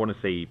I want to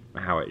see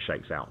how it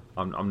shakes out.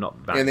 I'm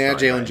not that. And they had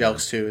Jalen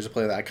Jelks too, as a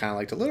player that I kind of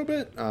liked a little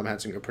bit.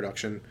 Had some good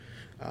production,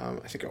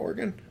 I think at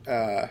Oregon.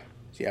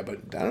 Yeah, but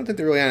I don't think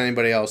they really had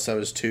anybody else. That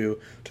was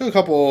took a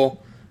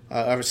couple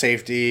of a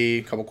safety,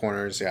 a couple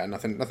corners. Yeah,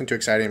 nothing too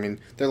exciting. I mean,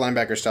 their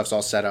linebacker stuff's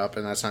all set up,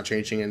 and that's not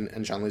changing.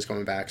 And John Lee's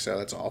coming back, so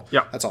that's all.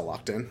 Yep. That's all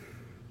locked in.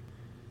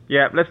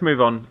 Yeah, let's move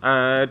on.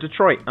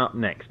 Detroit up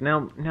next.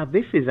 Now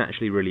this is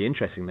actually really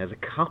interesting. There's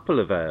a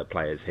couple of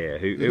players here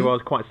who I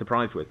was quite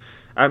surprised with.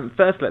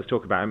 First, let's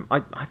talk about him.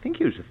 I think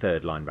he was the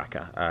 3rd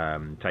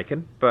linebacker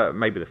taken, but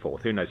maybe the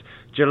 4th. Who knows?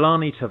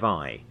 Jelani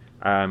Tavai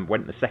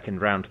went in the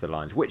 2nd round to the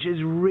Lions, which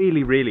is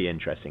really, really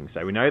interesting.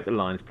 So we know that the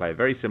Lions play a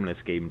very similar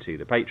scheme to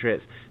the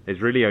Patriots.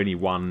 There's really only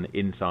one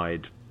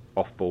inside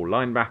off-ball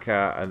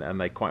linebacker, and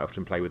they quite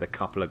often play with a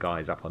couple of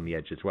guys up on the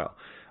edge as well.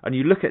 And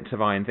you look at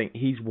Tavai and think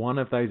he's one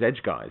of those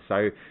edge guys.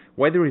 So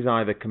whether he's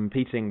either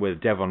competing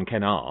with Devon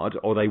Kennard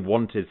or they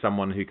wanted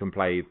someone who can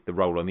play the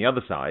role on the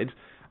other side,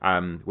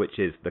 which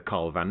is the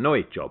Carl Van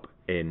Noy job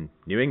in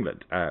New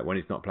England when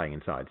he's not playing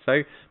inside.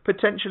 So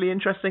potentially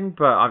interesting,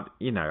 but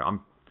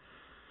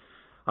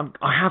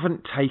I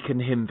haven't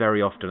taken him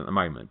very often at the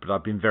moment, but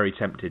I've been very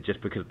tempted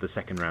just because of the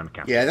 2nd round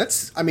captain. Yeah,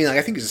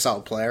 I think he's a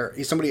solid player.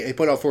 He's somebody, he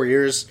played all 4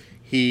 years.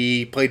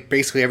 He played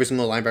basically every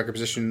single linebacker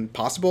position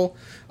possible.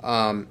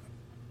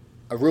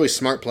 A really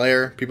smart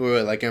player. People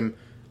really like him.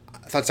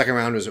 I thought 2nd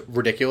round was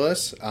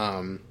ridiculous.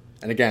 And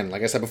again,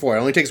 like I said before,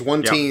 it only takes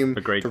one team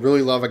to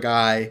really love a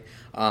guy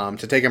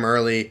to take him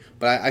early.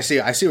 But I see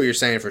what you're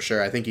saying for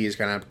sure. I think he's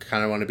kind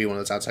of want to be one of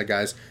those outside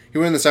guys. He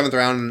went in the 7th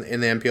round in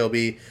the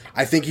MPLB.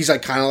 I think he's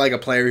kind of like a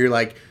player who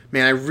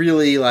man, I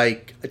really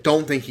I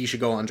don't think he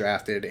should go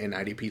undrafted in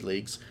IDP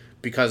leagues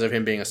because of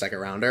him being a 2nd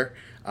rounder.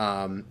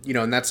 And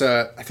that's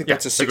I think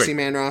that's a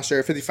 60-man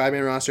roster,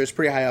 55-man roster. It's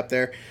pretty high up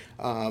there.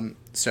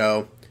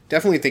 So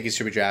definitely think he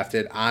should be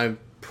drafted. I'm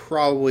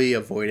probably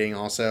avoiding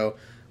also,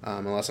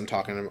 unless I'm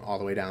talking him all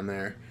the way down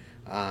there.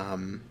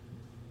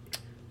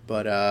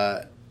 But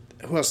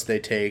who else did they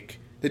take?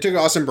 They took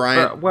Austin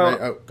Bryant. Well,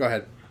 right? Oh, go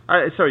ahead.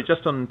 Sorry,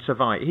 just on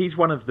Tavai. He's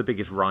one of the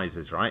biggest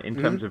risers, right? In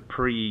terms of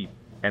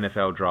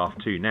pre-NFL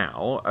draft to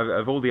now,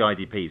 of all the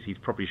IDPs, he's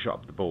probably shot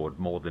up the board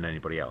more than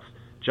anybody else,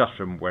 just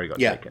from where he got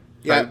taken.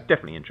 So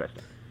definitely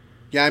interesting.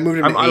 Yeah, I moved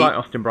him to 8. I like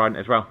Austin Bryant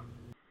as well.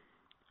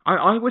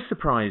 I was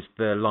surprised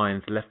the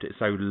Lions left it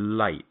so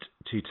late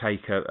to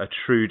take a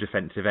true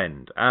defensive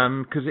end,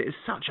 because it is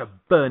such a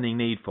burning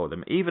need for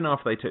them, even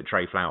after they took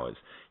Trey Flowers.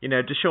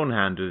 Deshaun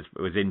Hand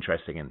was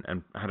interesting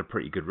and had a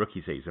pretty good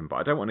rookie season, but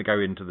I don't want to go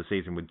into the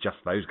season with just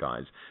those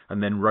guys,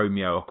 and then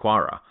Romeo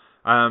Okwara.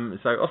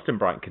 So Austin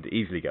Bryant could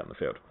easily get on the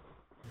field.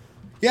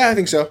 Yeah, I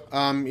think so.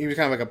 He was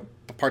kind of like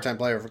a part-time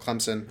player for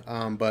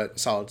Clemson, but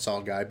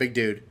solid guy. Big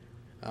dude.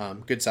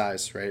 Good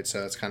size, right?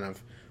 So that's kind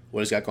of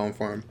what he's got going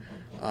for him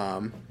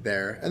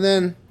there. And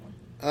then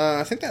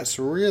I think that's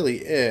really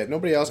it.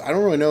 Nobody else. I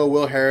don't really know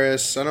Will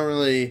Harris. I don't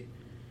really...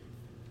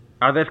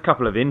 There's a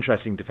couple of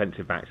interesting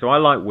defensive backs. So I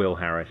like Will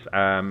Harris.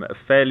 A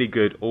fairly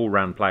good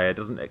all-round player.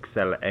 Doesn't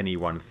excel at any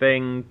one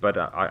thing, but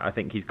I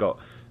think he's got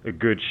a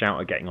good shout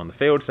at getting on the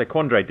field. So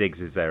Quandre Diggs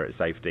is there at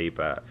safety,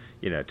 but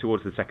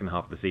towards the second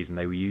half of the season,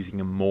 they were using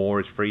him more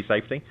as free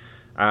safety.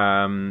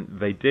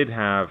 They did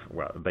have,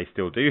 they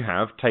still do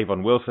have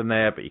Tavon Wilson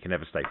there, but you can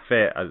never stay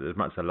fit. As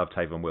much as I love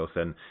Tavon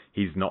Wilson,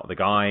 he's not the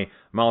guy.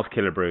 Miles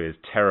Killebrew is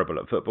terrible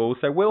at football,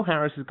 so Will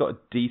Harris has got a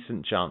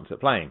decent chance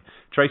at playing.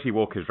 Tracy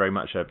Walker is very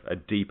much a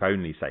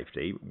deep-only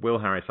safety. Will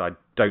Harris I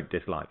don't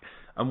dislike.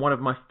 And one of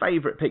my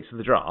favourite picks of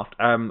the draft,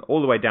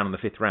 all the way down in the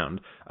 5th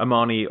round,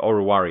 Amani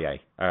Oruwariye,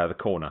 the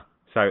corner.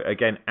 So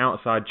again,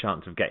 outside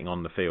chance of getting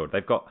on the field.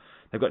 They've got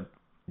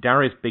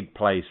Darius Big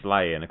Play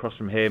Slay, and across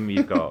from him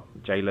you've got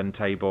Jalen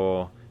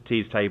Tabor,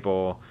 Tease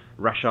Tabor,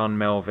 Rashawn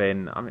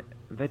Melvin. I mean,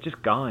 they're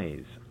just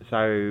guys.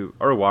 So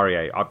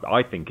Oruwariye,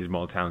 I think, is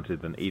more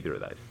talented than either of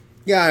those.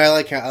 Yeah, I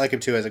like him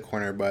too as a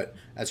corner, but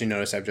as you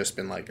notice, I've just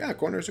been like,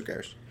 corners, who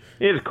cares?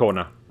 It is a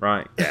corner,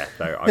 right? Yeah,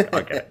 so I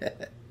get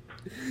it.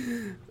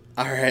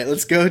 All right,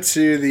 let's go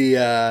to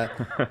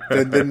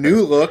the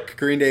new look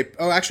Green Day.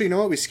 Oh, actually, you know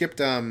what? We skipped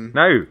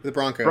the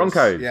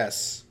Broncos.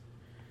 Yes.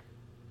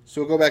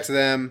 So we'll go back to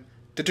them.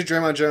 To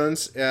Draymond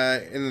Jones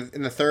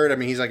in the 3rd. I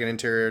mean, he's like an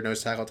interior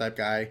nose tackle type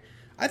guy.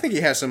 I think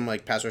he has some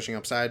pass rushing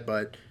upside,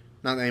 but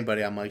not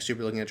anybody I'm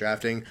super looking at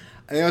drafting.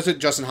 I think I was at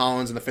Justin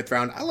Hollins in the 5th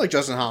round. I like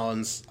Justin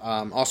Hollins,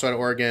 also out of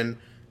Oregon.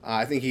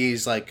 I think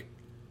he's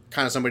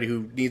kind of somebody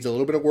who needs a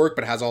little bit of work,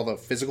 but has all the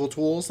physical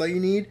tools that you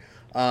need.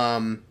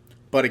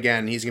 But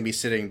again, he's going to be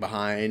sitting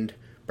behind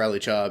Bradley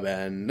Chubb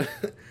and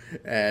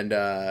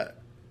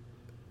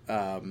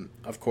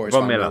of course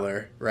Von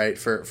Miller, right,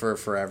 for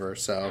forever.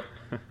 So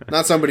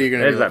not somebody you're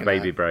going to. There's that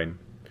baby brain,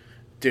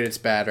 dude. It's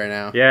bad right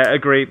now. Yeah,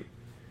 agreed.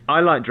 I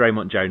like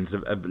Draymond Jones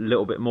a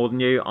little bit more than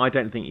you. I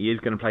don't think he is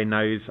going to play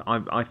nose.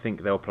 I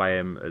think they'll play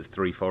him as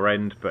 3-4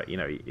 end, but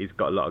he's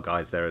got a lot of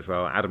guys there as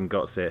well. Adam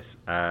Gotsis,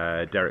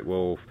 Derek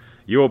Wolfe,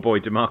 your boy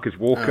DeMarcus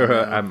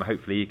Walker.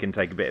 Hopefully he can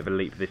take a bit of a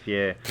leap this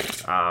year.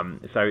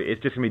 So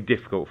it's just going to be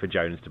difficult for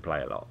Jones to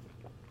play a lot.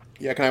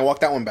 Yeah, can I walk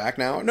that one back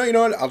now? No, you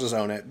know what? I'll just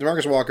own it.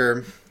 DeMarcus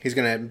Walker, he's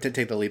going to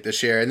take the leap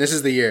this year, and this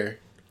is the year.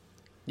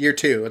 Year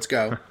 2, let's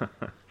go.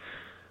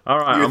 All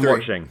right, Year I'm 3.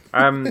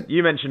 watching.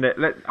 You mentioned it.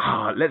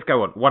 Let's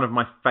go on. One of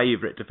my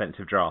favourite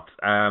defensive drafts.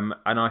 And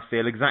I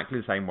feel exactly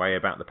the same way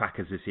about the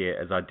Packers this year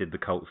as I did the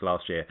Colts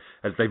last year,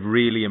 as they've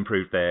really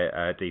improved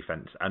their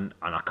defence. And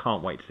I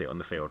can't wait to see it on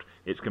the field.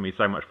 It's going to be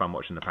so much fun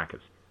watching the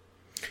Packers.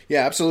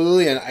 Yeah,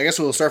 absolutely. And I guess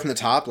we'll start from the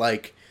top.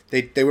 Like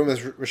they went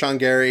with Rashawn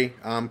Gary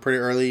pretty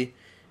early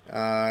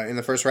in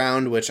the first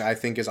round, which I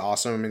think is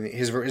awesome. I mean,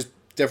 his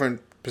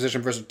different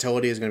position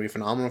versatility is going to be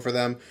phenomenal for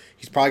them.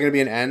 He's probably going to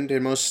be an end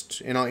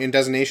in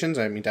designations.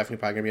 I mean, definitely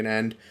probably going to be an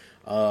end.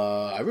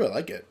 I really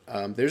like it.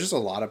 There's just a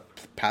lot of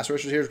pass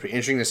rushers here. It's pretty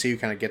interesting to see who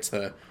kind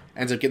of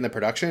ends up getting the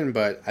production,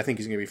 but I think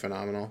he's going to be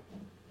phenomenal.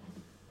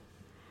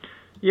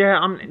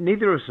 Yeah,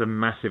 neither of us are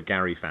massive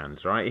Gary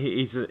fans, right?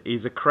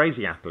 He's a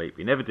crazy athlete.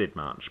 He never did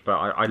much, but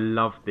I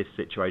love this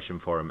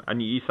situation for him.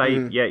 And you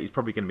say, yeah, he's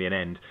probably going to be an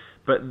end,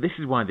 but this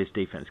is why this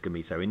defense can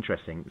be so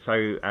interesting. So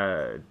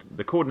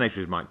the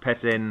coordinator is Mike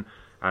Pettin,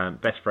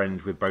 best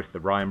friends with both the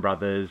Ryan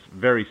brothers,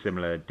 very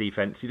similar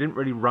defense. He didn't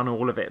really run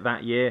all of it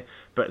that year,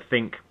 but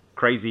think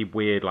crazy,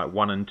 weird, like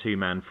 1- and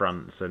 2-man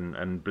fronts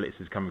and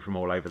blitzes coming from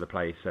all over the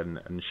place and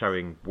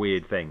showing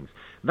weird things.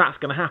 That's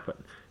going to happen.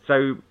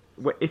 So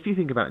if you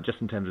think about it just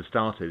in terms of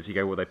starters, you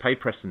go, well, they paid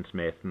Preston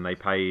Smith and they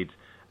paid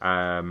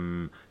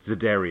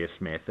Zadarius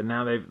Smith, and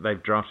now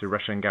they've drafted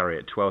Rashawn Gary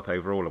at 12th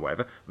overall or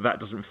whatever. That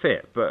doesn't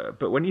fit.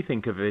 But when you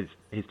think of his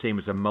team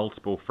as a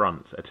multiple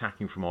fronts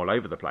attacking from all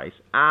over the place,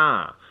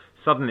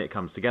 suddenly it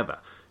comes together.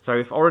 So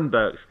if Oren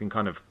Burks can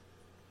kind of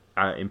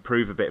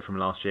improve a bit from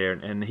last year,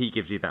 and he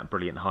gives you that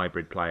brilliant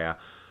hybrid player,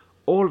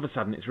 all of a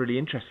sudden it's really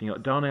interesting. You've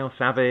got Darnell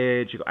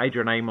Savage, you've got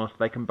Adrian Amos.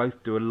 They can both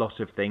do a lot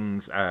of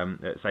things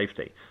at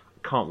safety.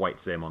 Can't wait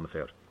to see him on the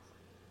field.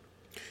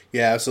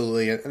 Yeah,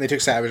 absolutely. And they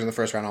took Savage in the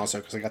first round also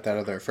because they got that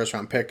other first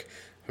round pick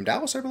from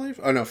Dallas, I believe.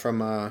 Oh, no,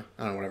 from, I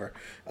don't know,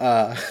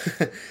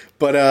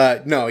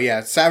 whatever. No,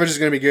 yeah, Savage is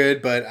going to be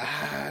good, but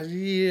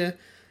yeah,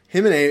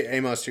 him and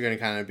Amos are going to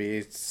kind of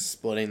be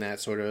splitting that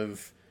sort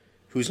of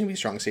who's going to be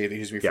strong safety,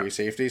 who's going to be free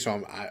safety.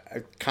 So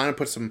I kind of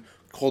put some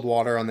cold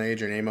water on the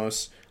Adrian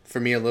Amos for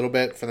me a little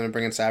bit for them to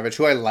bring in Savage,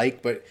 who I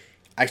like, but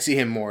I see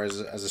him more as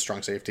a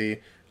strong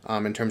safety.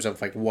 In terms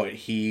of like what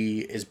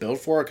he is built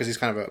for, because he's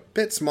kind of a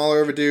bit smaller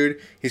of a dude.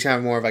 He's kind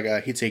of more of like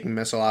a heat-seeking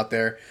missile out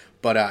there.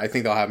 But I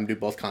think they'll have him do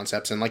both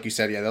concepts. And like you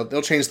said, yeah,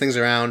 they'll change things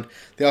around.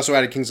 They also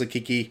added Kingsley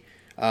Kiki,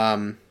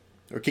 or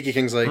Kiki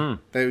Kingsley.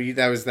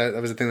 That was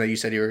the thing that you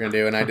said you were going to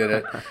do, and I did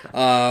it.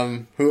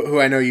 Who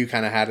I know you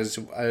kind of had as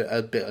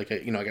a bit like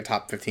a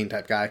top 15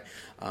 type guy.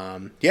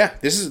 Yeah,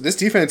 this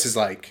defense is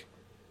like,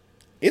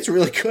 it's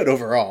really good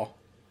overall.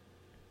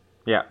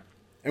 Yeah.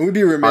 And we'd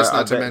be remiss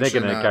not to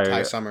mention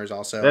Ty Summers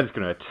also. They're just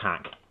going to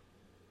attack.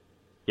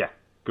 Yeah,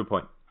 good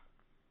point.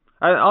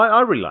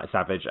 I really like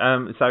Savage.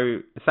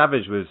 So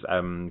Savage was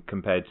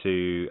compared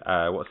to,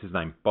 what's his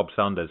name? Bob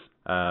Sanders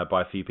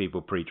by a few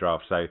people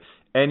pre-draft. So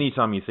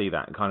anytime you see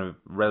that kind of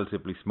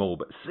relatively small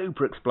but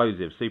super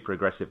explosive, super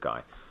aggressive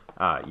guy,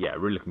 yeah,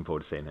 really looking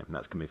forward to seeing him.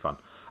 That's going to be fun.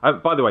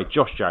 By the way,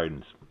 Josh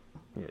Jones.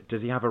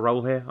 Does he have a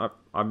role here?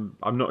 I'm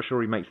not sure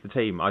he makes the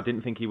team. I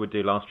didn't think he would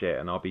do last year,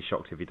 and I'll be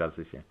shocked if he does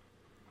this year.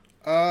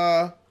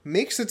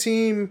 Makes the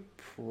team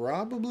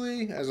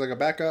probably as like a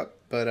backup,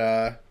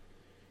 but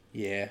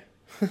yeah.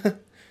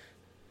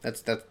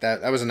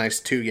 that was a nice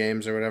 2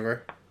 games or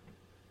whatever.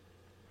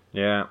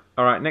 Yeah.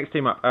 All right, next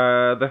team up,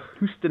 the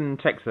Houston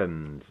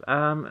Texans.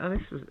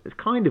 And it's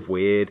kind of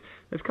weird.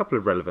 There's a couple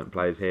of relevant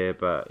players here,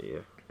 but yeah,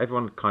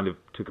 everyone kind of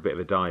took a bit of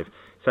a dive.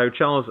 So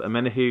Charles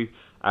Omenihu,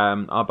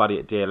 our buddy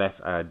at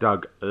DLF,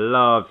 Doug,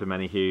 loves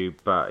Omenihu,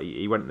 but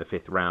he went in the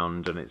 5th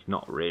round, and it's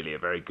not really a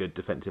very good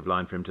defensive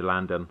line for him to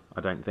land on,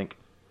 I don't think.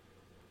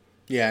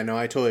 Yeah, no,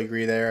 I totally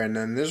agree there. And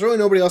then there's really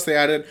nobody else they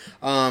added.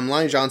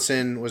 Lonnie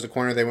Johnson was the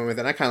corner they went with,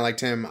 and I kind of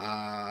liked him.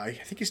 I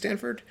think he's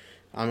Stanford.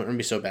 I'm going to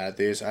be so bad at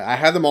these. I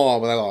had them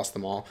all, but I lost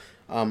them all.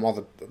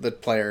 All the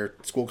player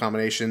school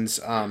combinations.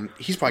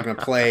 He's probably going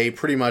to play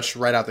pretty much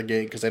right out the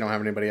gate because they don't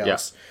have anybody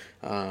else.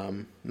 Yeah.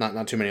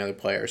 Not too many other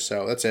players.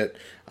 So that's it.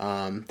 They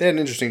had an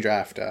interesting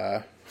draft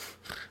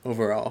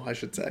overall, I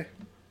should say.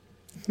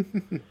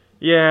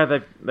 Yeah,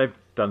 they've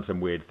done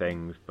some weird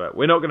things, but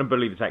we're not going to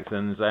bully the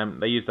Texans.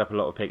 They used up a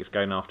lot of picks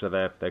going after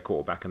their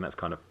quarterback, and that's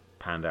kind of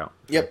panned out.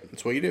 Yep,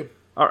 that's what you do.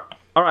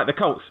 All right, the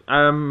Colts.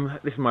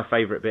 This is my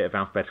favourite bit of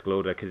alphabetical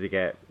order because you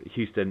get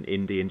Houston,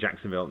 Indy, and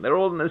Jacksonville. They're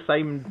all in the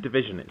same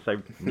division. It's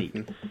so neat.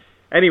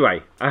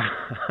 Anyway,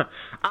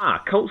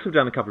 Colts have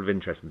done a couple of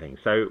interesting things.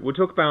 So we'll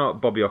talk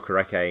about Bobby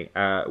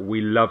Okereke.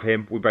 We love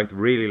him. We both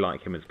really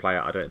like him as a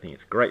player. I don't think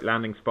it's a great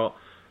landing spot.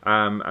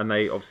 And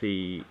they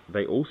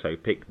also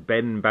picked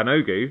Ben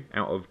Banogu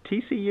out of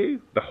TCU,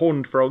 the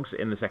Horned Frogs,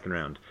 in the second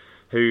round,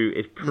 who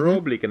is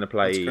probably going to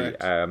play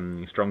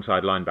strong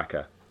side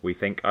linebacker, we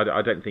think.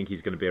 I don't think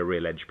he's going to be a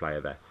real edge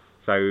player there.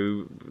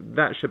 So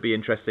that should be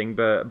interesting.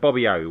 But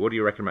Bobby O, what do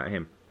you reckon about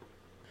him?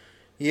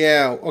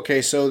 Yeah,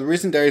 okay, so the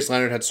reason Darius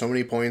Leonard had so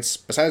many points,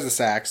 besides the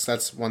sacks,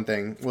 that's one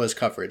thing, was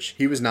coverage.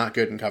 He was not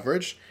good in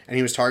coverage, and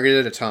he was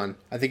targeted a ton.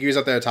 I think he was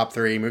up there top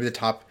 3, maybe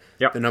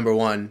the number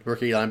 1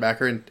 rookie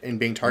linebacker in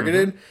being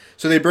targeted. Mm-hmm.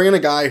 So they bring in a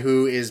guy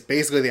who is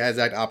basically the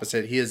exact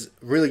opposite. He is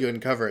really good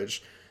in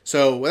coverage.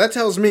 So what that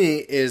tells me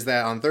is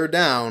that on third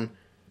down,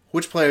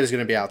 which player is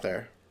going to be out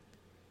there?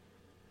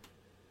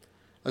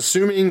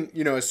 Assuming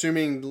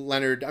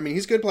Leonard, I mean,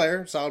 he's a good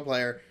player, solid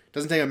player,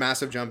 doesn't take a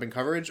massive jump in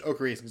coverage,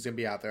 Okereke is going to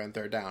be out there on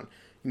third down,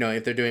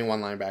 if they're doing one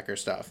linebacker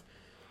stuff.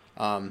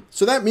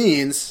 So that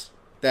means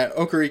that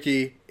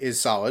Okereke is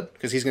solid,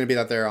 because he's going to be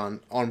out there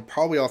on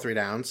probably all 3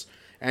 downs,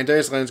 and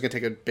Darius Leonard's going to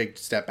take a big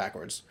step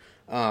backwards.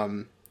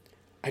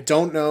 I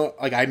don't know,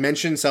 I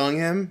mentioned selling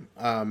him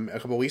a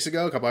couple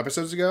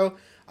episodes ago.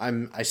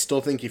 I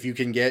still think if you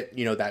can get,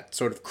 that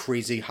sort of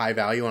crazy high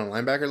value on a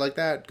linebacker like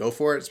that, go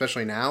for it,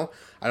 especially now.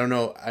 I don't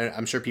know.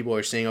 I'm sure people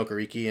are seeing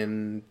Okereke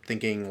and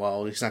thinking,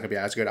 well, he's not going to be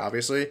as good,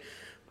 obviously.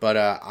 But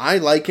I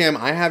like him.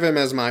 I have him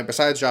as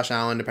besides Josh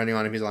Allen, depending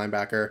on if he's a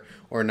linebacker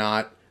or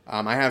not,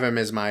 I have him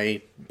as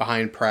my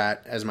behind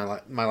Pratt as my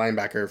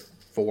linebacker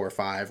 4 or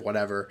 5,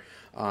 whatever.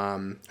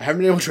 I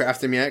haven't been able to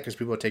draft him yet because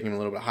people are taking him a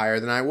little bit higher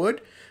than I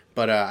would.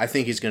 But I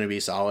think he's going to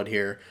be solid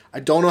here. I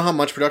don't know how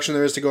much production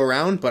there is to go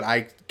around, but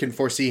I can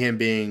foresee him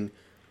being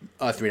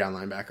a 3-down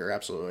linebacker,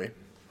 absolutely.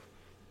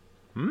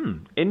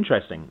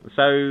 Interesting.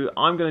 So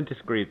I'm going to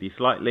disagree with you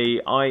slightly.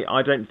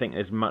 I don't think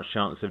there's much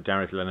chance of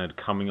Darius Leonard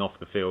coming off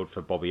the field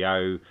for Bobby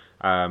O.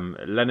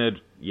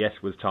 Leonard, yes,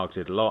 was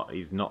targeted a lot.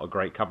 He's not a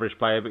great coverage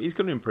player, but he's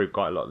going to improve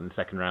quite a lot in the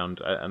second round,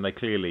 and they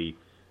clearly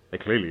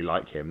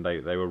like him.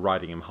 They were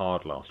riding him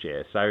hard last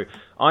year. So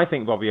I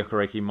think Bobby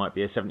Okereke might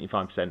be a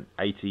 75%,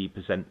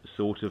 80%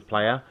 sort of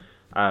player.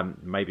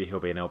 Maybe he'll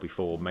be an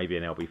LB4, maybe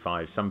an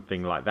LB5,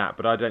 something like that.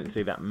 But I don't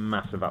see that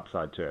massive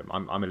upside to him.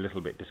 I'm a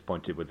little bit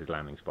disappointed with his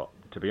landing spot,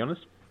 to be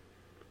honest.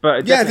 But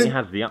it definitely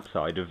has the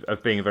upside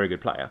of being a very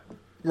good player.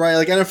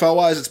 Right,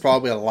 NFL-wise, it's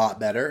probably a lot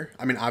better.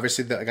 I mean,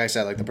 obviously, like I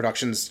said, the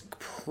production's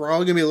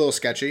probably going to be a little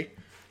sketchy.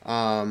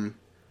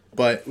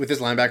 But with this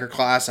linebacker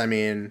class, I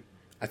mean,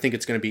 I think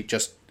it's going to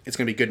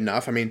be good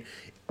enough. I mean,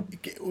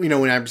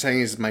 when I'm saying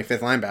he's my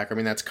 5th linebacker, I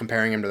mean, that's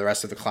comparing him to the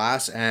rest of the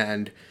class,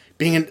 and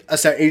being a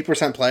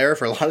 80% player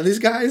for a lot of these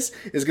guys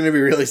is going to be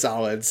really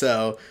solid.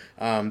 So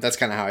that's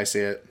kind of how I see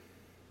it.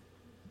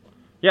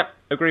 Yeah,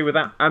 agree with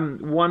that.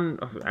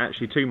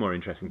 Two more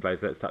interesting players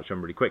let's touch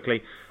on really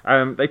quickly.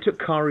 They took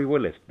Kari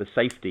Willis, the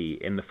safety,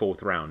 in the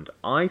 4th round.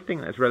 I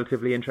think that's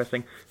relatively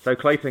interesting. So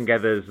Clayton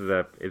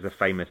Geathers is a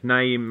famous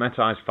name.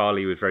 Matthias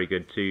Farley was very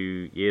good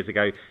 2 years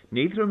ago.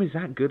 Neither of them is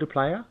that good a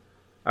player.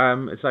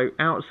 So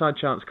outside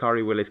chance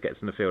Kari Willis gets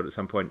in the field at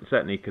some point,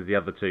 certainly because the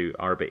other 2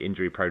 are a bit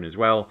injury prone as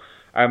well.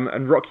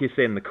 And Rock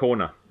Ya-Sin, the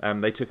corner,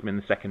 they took him in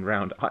the 2nd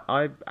round.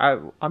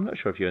 I'm not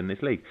sure if you're in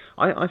this league.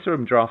 I saw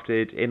him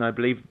drafted in, I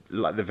believe,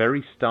 the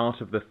very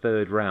start of the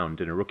 3rd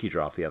round in a rookie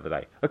draft the other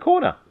day. A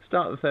corner,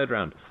 start of the 3rd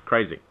round.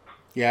 Crazy.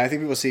 Yeah, I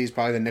think people see he's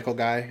probably the nickel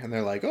guy, and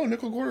they're like, oh,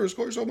 nickel corner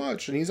scores so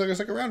much, and he's like a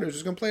 2nd rounder, he's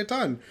just going to play a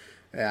ton.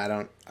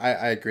 Yeah,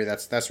 I agree,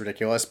 that's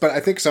ridiculous. But I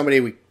think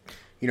somebody,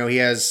 he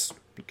has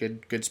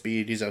good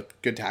speed, he's a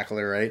good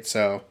tackler, right?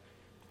 So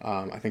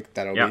I think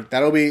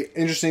that'll be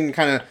interesting to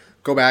kind of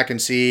go back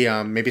and see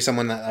maybe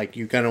someone that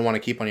you're gonna want to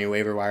keep on your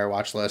waiver wire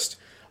watch list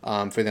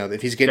for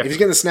if he's getting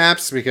the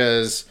snaps,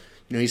 because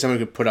he's someone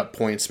who could put up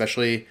points,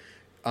 especially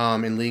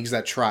in leagues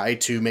that try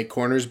to make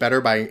corners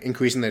better by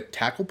increasing the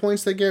tackle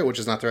points they get, which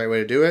is not the right way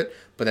to do it,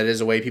 but that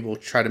is a way people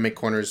try to make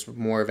corners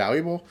more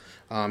valuable.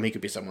 He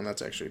could be someone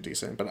that's actually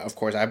decent, but of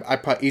course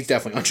he's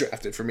definitely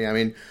undrafted for me. I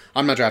mean,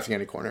 I'm not drafting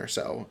any corner,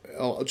 so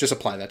I'll just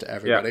apply that to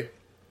everybody.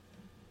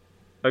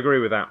 Yeah. Agree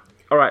with that.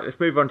 All right, let's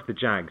move on to the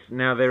Jags.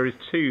 Now, there is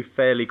 2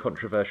 fairly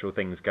controversial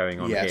things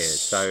going on here.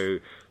 So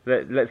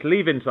let's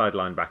leave inside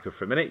linebacker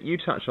for a minute. You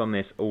touched on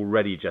this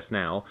already just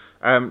now.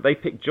 They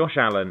picked Josh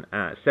Allen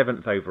at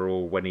 7th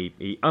overall when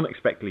he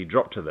unexpectedly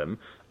dropped to them.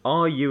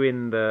 Are you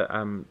in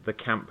the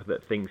camp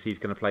that thinks he's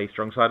going to play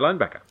strong side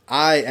linebacker?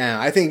 I am.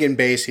 I think in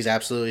base he's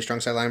absolutely strong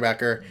side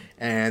linebacker,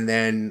 and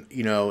then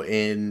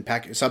in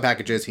sub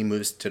packages he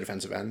moves to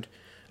defensive end,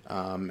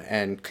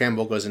 and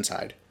Campbell goes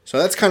inside. So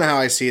that's kind of how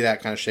I see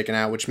that kind of shaking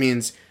out, which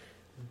means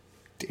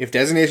if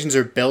designations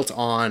are built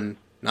on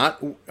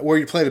not where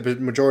you play the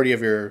majority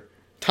of your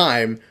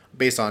time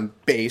based on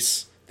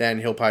base, then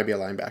he'll probably be a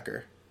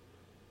linebacker.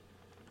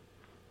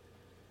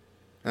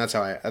 That's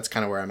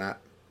kind of where I'm at.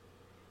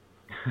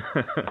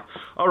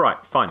 All right,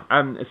 fine.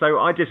 So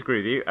I disagree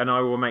with you, and I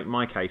will make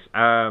my case.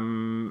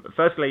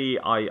 Firstly,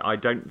 I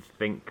don't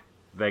think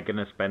they're going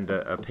to spend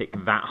a pick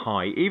that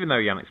high, even though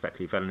he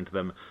unexpectedly fell into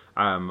them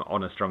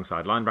on a strong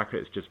side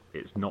linebacker.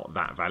 It's not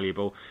that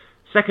valuable.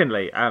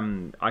 Secondly,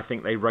 I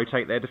think they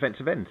rotate their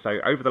defensive end. So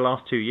over the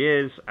last 2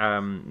 years,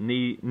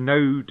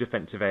 no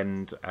defensive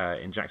end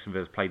in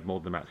Jacksonville has played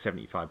more than about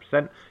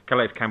 75%.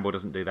 Calais Campbell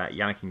doesn't do that.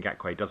 Yannick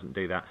Ngakoue doesn't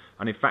do that.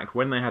 And in fact,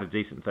 when they had a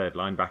decent third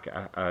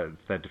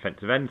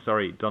defensive end,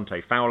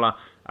 Dante Fowler,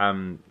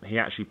 he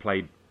actually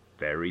played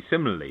very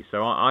similarly.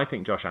 So I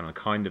think Josh Allen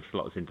kind of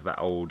slots into that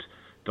old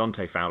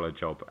Dante Fowler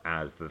job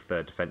as the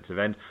third defensive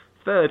end.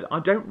 Third, I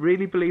don't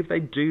really believe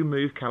they do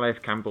move Calais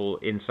Campbell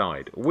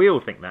inside. We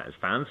all think that as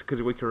fans,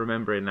 because we can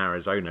remember in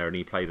Arizona, and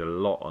he played a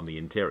lot on the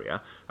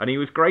interior, and he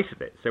was great at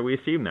it, so we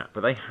assume that.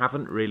 But they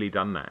haven't really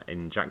done that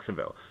in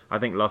Jacksonville. I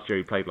think last year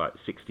he played like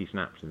 60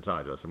 snaps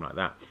inside or something like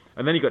that.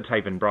 And then you got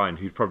Taven Bryan,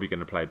 who's probably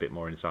going to play a bit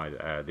more inside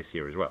this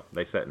year as well.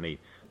 They've said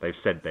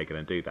they're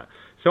going to do that.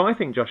 So I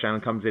think Josh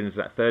Allen comes in as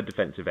that third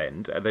defensive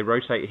end. They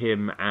rotate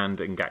him and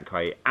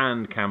Ngakoue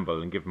and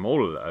Campbell and give them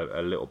all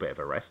a little bit of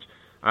a rest.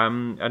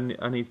 And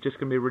he's just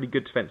going to be a really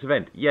good defensive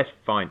end. Yes,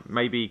 fine.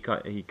 Maybe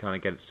he kind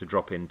of gets to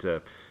drop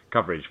into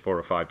coverage 4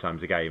 or 5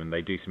 times a game, and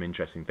they do some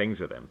interesting things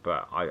with him.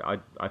 But I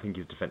think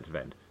he's defensive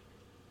end.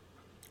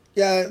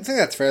 Yeah, I think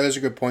that's fair. Those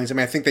are good points. I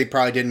mean, I think they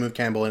probably didn't move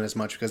Campbell in as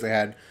much because they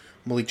had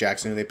Malik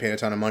Jackson, who they paid a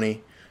ton of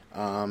money,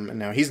 and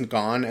now he's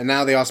gone. And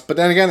now they also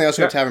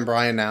have Taven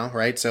Bryan now,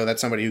 right? So that's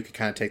somebody who could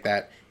kind of take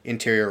that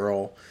interior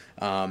role.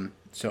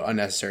 So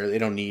unnecessarily, they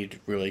don't need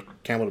really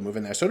Campbell to move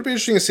in there. So it'll be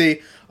interesting to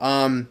see.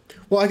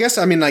 Well, I guess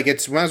might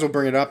as well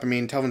bring it up. I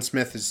mean, Telvin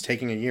Smith is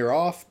taking a year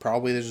off.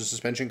 Probably there's a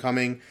suspension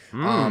coming,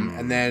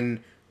 and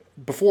then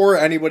before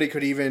anybody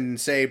could even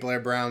say Blair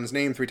Brown's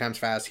name 3 times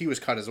fast, he was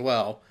cut as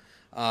well.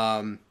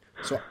 So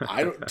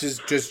I don't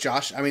just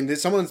Josh. I mean,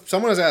 someone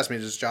has asked me,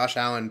 does Josh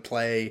Allen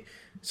play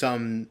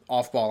some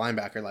off-ball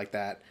linebacker like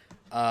that?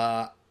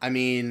 I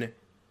mean,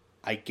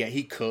 I get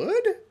he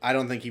could. I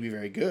don't think he'd be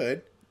very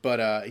good.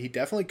 But he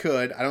definitely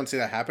could. I don't see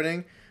that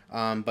happening.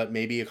 But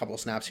maybe a couple of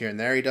snaps here and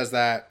there he does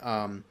that.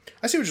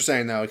 I see what you're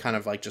saying, though. Kind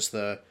of like just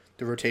the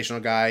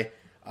rotational guy.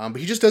 But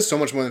he just does so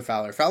much more than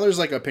Fowler. Fowler's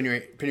like a pin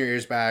your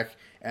ears back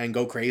and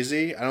go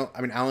crazy.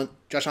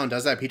 Josh Allen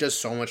does that. But he does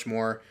so much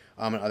more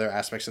in other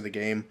aspects of the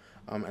game.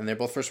 And they're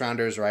both first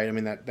rounders, right? I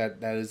mean, that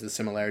is the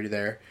similarity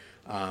there.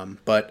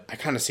 But I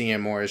kind of see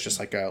him more as just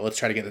like let's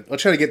try to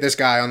get this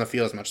guy on the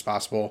field as much as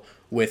possible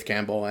with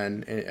Campbell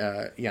and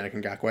Yannick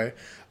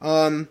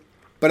Ngakoue.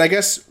 But I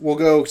guess we'll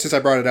go, since I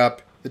brought it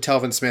up, the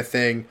Telvin Smith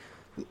thing.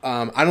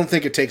 I don't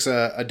think it takes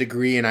a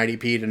degree in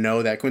IDP to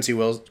know that Quincy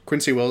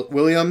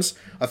Williams,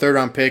 a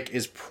third-round pick,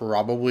 is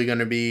probably going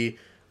to be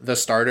the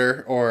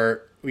starter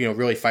or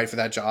really fight for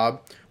that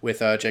job with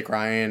Jake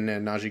Ryan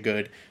and Najee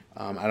Good.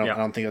 I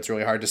don't think that's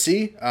really hard to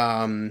see.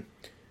 If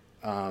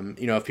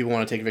people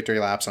want to take victory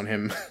laps on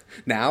him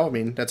now, I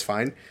mean, that's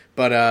fine.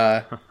 But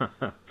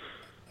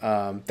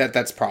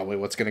that's probably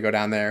what's going to go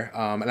down there.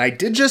 And I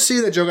did just see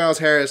that Joe Giles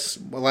Harris, a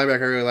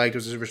linebacker I really liked,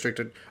 was a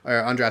restricted or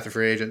undrafted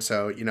free agent.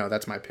 So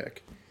that's my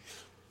pick.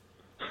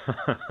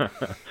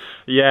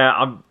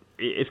 Yeah,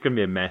 it's going to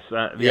be a mess.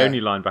 The only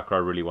linebacker I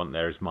really want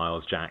there is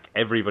Miles Jack.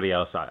 Everybody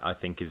else, I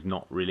think, is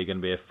not really going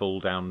to be a full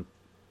down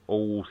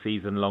all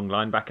season long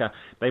linebacker.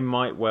 They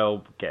might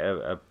well get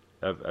a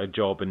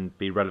job and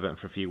be relevant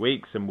for a few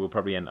weeks, and we'll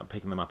probably end up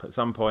picking them up at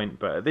some point.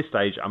 But at this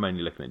stage, I'm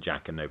only looking at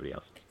Jack and nobody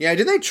else. Yeah,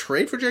 did they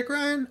trade for Jake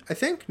Ryan? I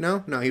think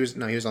no, he was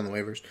on the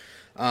waivers.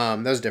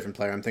 That was a different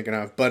player I'm thinking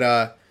of.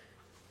 But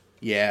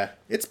yeah,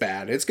 it's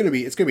bad. It's gonna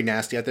be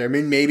nasty out there. I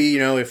mean, maybe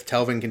if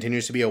Telvin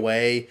continues to be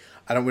away,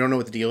 we don't know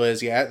what the deal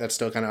is yet. That's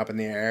still kind of up in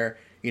the air.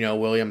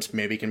 Williams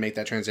maybe can make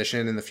that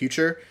transition in the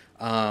future.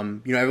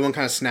 Everyone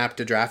kind of snapped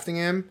to drafting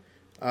him.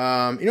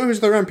 Who's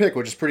the third round pick,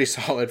 which is pretty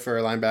solid for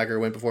a linebacker.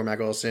 Went before Mack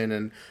Wilson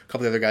and a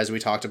couple of the other guys we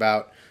talked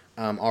about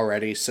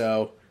already.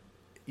 So,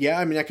 yeah,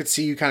 I mean, I could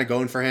see you kind of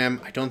going for him.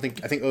 I think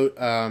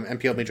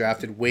MPLB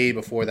drafted way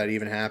before that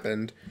even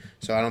happened,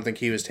 so I don't think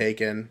he was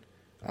taken.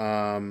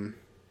 No,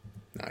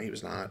 he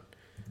was not.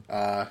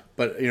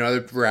 But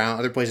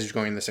other places are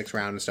going in the 6th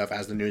round and stuff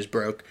as the news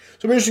broke.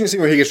 So it'll be interesting to see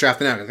where he gets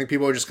drafted out. I think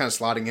people are just kind of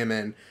slotting him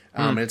in.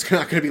 And it's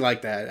not going to be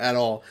like that at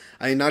all.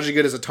 I mean, Najee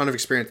Good has a ton of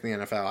experience in the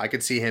NFL. I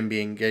could see him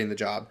getting the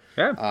job.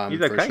 Yeah, he's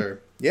okay. For sure.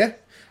 Yeah.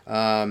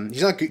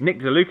 He's not good. Nick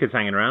DeLuca's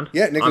hanging around.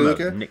 Yeah, Nick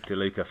DeLuca. I'm a Nick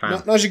DeLuca fan.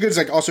 Najee Good's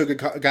also a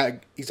good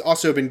guy. He's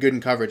also been good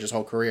in coverage his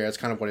whole career. That's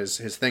kind of what his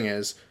thing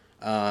is.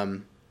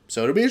 So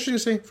it'll be interesting to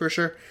see for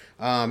sure.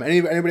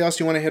 Anybody else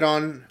you want to hit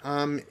on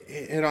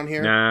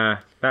here? Nah,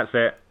 that's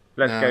it.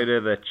 Let's go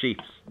to the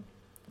Chiefs.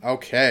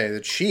 Okay,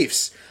 the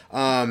Chiefs.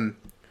 Juan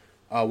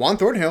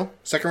Thornhill,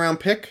 2nd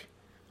round pick.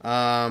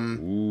 I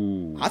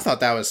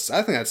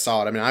think that's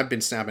solid. I mean, I've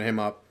been snapping him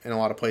up in a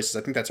lot of places.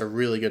 I think that's a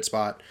really good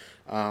spot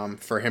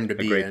for him to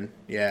be in.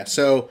 Yeah.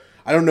 So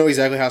I don't know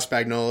exactly how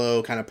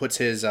Spagnuolo kind of puts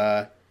his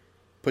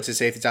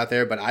safeties out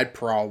there, but I'd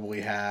probably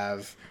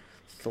have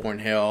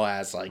Thornhill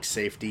as like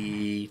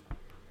safety.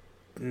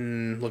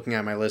 Looking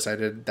at my list, I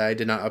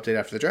did not update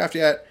after the draft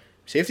yet.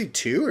 Safety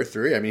 2 or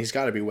 3? I mean, he's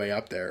got to be way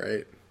up there,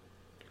 right?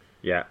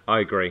 Yeah, I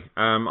agree.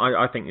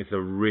 I think it's a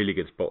really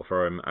good spot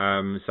for him.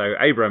 So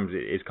Abrams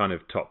is kind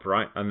of top,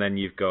 right? And then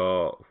you've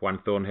got Juan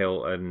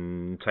Thornhill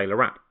and Taylor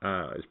Rapp.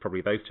 It's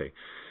probably those two.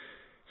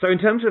 So in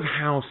terms of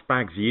how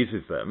Spags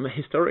uses them,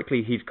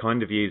 historically he's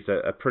kind of used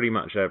a pretty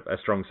much a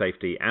strong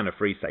safety and a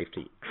free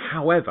safety.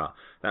 However,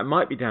 that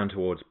might be down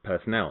towards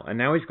personnel. And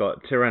now he's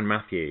got Tyrann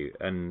Mathieu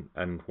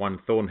and Juan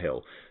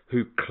Thornhill,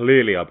 who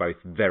clearly are both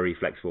very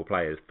flexible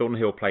players.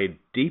 Thornhill played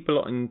deep a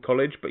lot in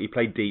college, but he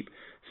played deep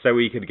so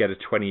he could get a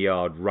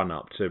 20-yard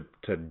run-up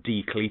to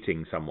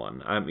decleating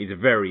someone. He's a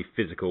very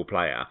physical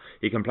player.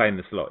 He can play in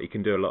the slot. He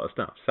can do a lot of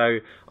stuff. So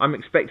I'm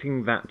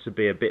expecting that to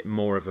be a bit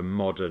more of a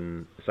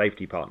modern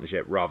safety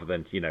partnership rather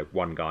than,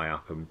 one guy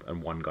up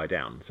and one guy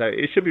down. So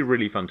it should be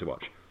really fun to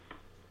watch.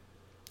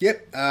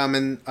 Yep,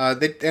 and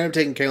they ended up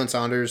taking Kalen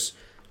Saunders,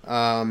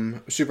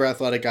 super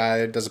athletic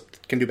guy,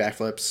 can do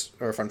backflips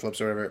or front flips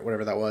or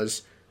whatever that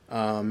was,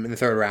 in the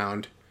third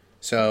round.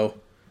 So,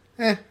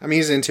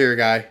 he's an interior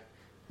guy,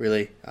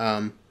 really.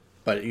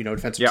 But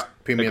defensive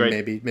premium,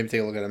 maybe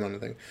take a look at him on the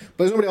thing.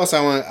 But there's nobody else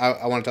I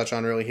want to touch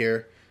on really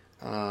here.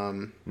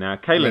 Now,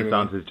 Kalen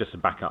Saunders is just a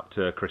backup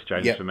to Chris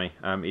Jones for me.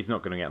 He's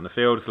not going to get on the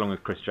field as long as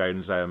Chris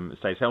Jones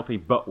stays healthy,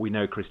 but we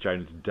know Chris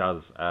Jones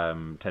does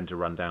tend to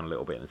run down a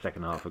little bit in the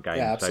second half of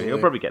games, so he'll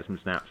probably get some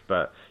snaps,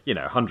 but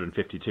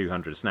 150,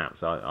 200 snaps,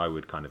 I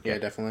would kind of get. Yeah,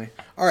 definitely.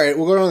 All right,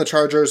 we'll go on the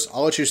Chargers.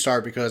 I'll let you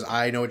start because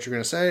I know what you're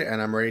going to say,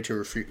 and I'm ready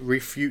to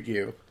refute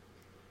you.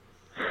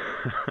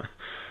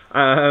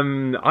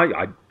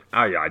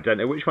 I don't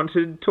know which one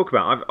to talk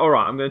about.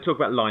 I'm going to talk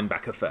about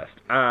linebacker first.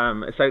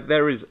 So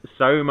there is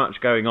so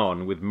much going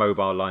on with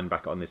mobile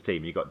linebacker on this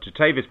team. You've got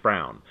Jatavis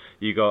Brown,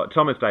 you've got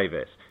Thomas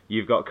Davis,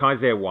 you've got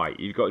Kaiser White,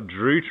 you've got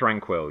Drew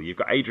Tranquill, you've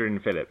got Adrian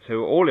Phillips,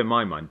 who are all, in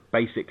my mind,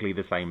 basically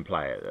the same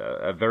player.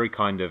 A very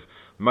kind of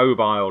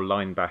mobile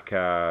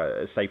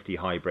linebacker, safety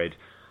hybrid.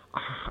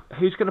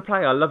 Who's going to play?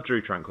 I love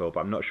Drew Tranquill,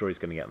 but I'm not sure he's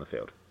going to get on the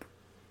field.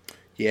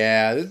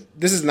 Yeah,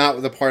 this is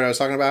not the part I was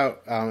talking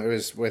about. It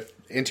was with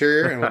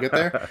interior, and we'll get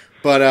there.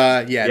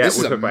 But this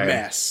is a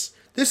mess.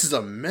 This is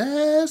a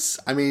mess.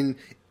 I mean,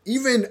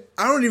 I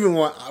don't even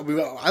want.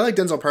 I like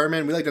Denzel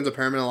Perriman. We like Denzel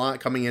Perriman a lot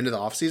coming into the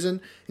offseason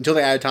until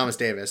they added Thomas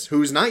Davis,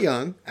 who's not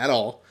young at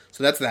all.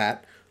 So that's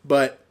that.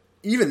 But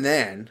even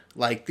then,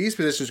 these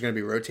positions are going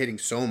to be rotating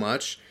so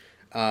much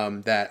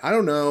that I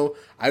don't know.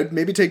 I would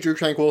maybe take Drew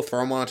Tranquill,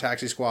 throw him on a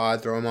taxi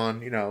squad, throw him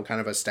on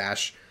kind of a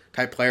stash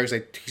type players.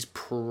 He's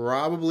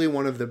probably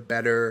one of the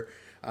better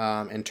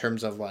in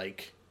terms of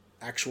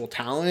actual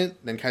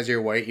talent than Kaiser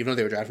White, even though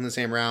they were drafted in the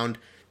same round.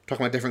 We're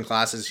talking about different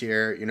classes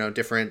here,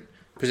 different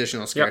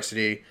positional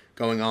scarcity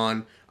going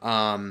on.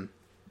 All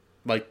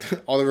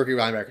the rookie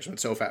linebackers went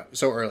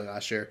so early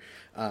last year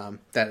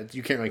that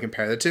you can't really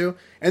compare the two.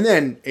 And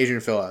then Adrian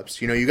Phillips,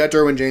 you got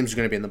Derwin James who's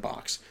going to be in the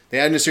box. They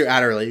added Nasir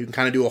Adderley. You can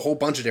kind of do a whole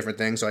bunch of different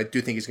things. So I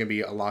do think he's going to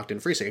be a locked-in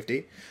free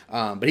safety.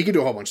 But he can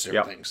do a whole bunch of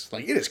different things.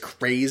 It is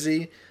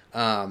crazy.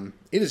 It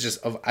is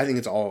just, I think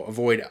it's all a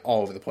void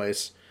all over the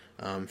place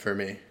for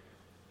me.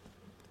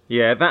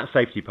 Yeah, that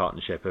safety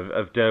partnership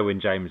of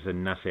Derwin James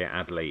and Nasir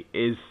Adderley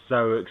is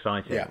so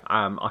exciting. Yeah.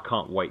 I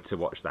can't wait to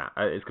watch that.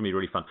 It's going to be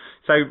really fun.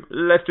 So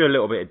let's do a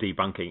little bit of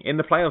debunking. In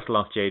the playoffs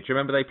last year, do you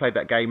remember they played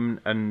that game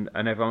and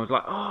everyone was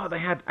like, oh, they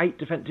had 8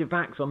 defensive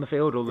backs on the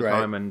field all the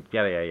time and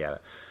yeah.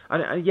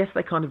 And yes,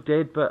 they kind of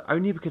did, but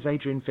only because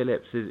Adrian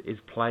Phillips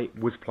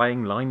was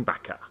playing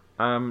linebacker.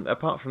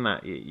 Apart from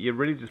that, you're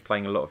really just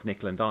playing a lot of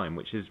nickel and dime,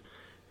 which is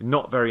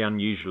not very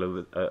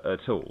unusual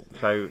at all.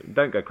 So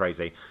don't go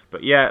crazy.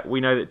 But yeah, we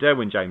know that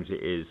Derwin James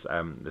is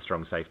the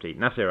strong safety.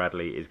 Nasir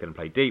Adderley is going to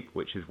play deep,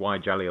 which is why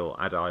Jaleel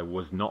Adai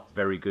was not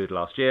very good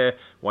last year,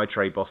 why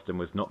Trey Boston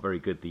was not very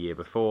good the year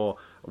before.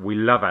 We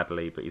love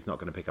Adderley, but he's not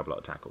going to pick up a lot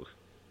of tackles.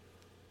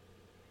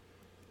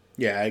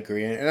 Yeah, I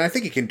agree. And I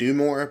think he can do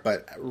more,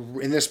 but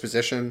in this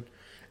position,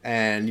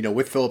 and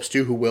with Phillips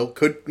too, you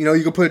could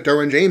put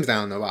Derwin James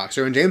down in the box.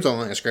 Derwin James on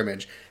the line of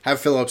scrimmage. Have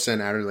Phillips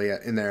and Adderley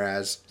in there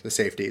as the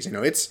safeties.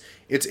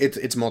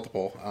 It's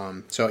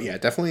multiple. So yeah,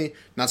 definitely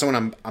not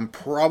someone I'm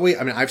probably.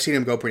 I mean, I've seen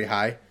him go pretty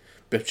high,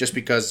 but just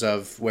because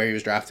of where he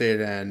was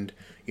drafted and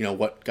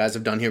what guys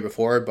have done here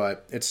before.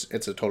 But it's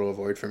a total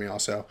avoid for me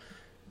also.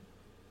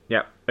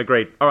 Yeah,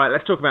 agreed. All right,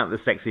 let's talk about the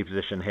sexy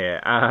position here.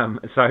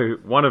 So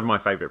one of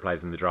my favourite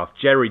players in the draft,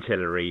 Jerry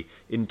Tillery,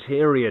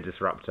 interior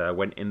disruptor,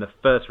 went in the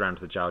first round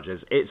to the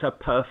Chargers. It's a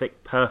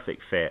perfect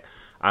fit.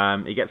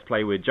 He gets to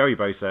play with Joey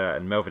Bosa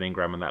and Melvin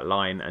Ingram on that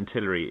line, and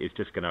Tillery is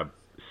just going to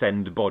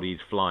send bodies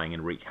flying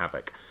and wreak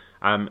havoc.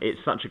 It's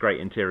such a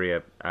great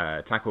interior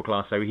tackle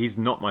class, so he's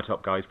not my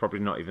top guy. He's probably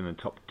not even the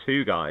top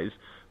 2 guys,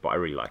 but I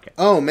really like it.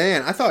 Oh,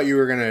 man, I thought you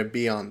were going to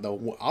be on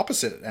the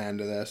opposite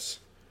end of this.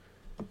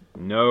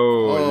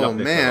 No. Oh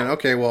man.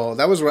 Okay. Well,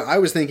 that was what I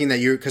was thinking, that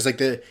because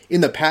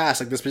in the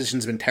past, this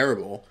position's been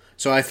terrible.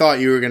 So I thought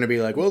you were going to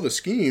be like, well, the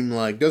scheme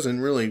doesn't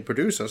really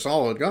produce a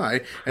solid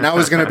guy, and I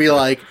was going to be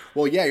like,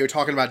 well, yeah, you're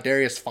talking about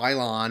Darius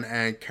Philon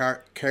and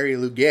Kerry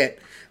Luggett,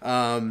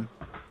 and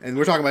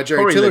we're talking about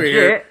Jerry Tillery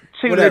here.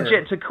 Too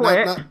legit to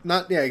quit.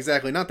 Not yeah,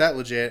 exactly. Not that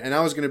legit. And I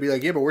was going to be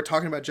like, yeah, but we're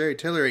talking about Jerry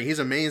Tillery. He's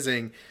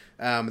amazing.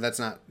 But that's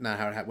not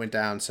how it went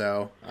down.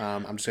 So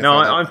I'm just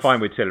I'm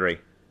fine with Tillery.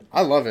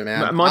 I love it,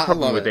 man. My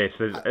problem with this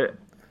is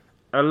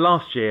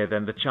last year,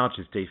 then the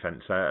Chargers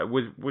defense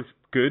was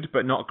good,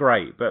 but not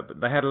great.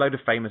 But they had a load of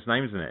famous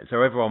names in it,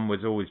 so everyone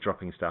was always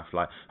dropping stuff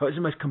like, "Oh, it's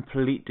the most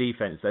complete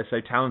defense. They're so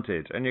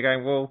talented." And you're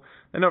going, "Well,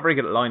 they're not very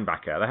good at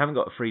linebacker. They haven't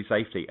got a free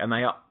safety, and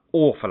they are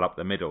awful up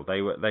the middle.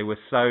 They were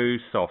so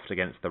soft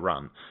against the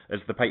run, as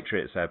the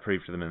Patriots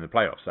proved to them in the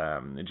playoffs.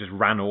 It just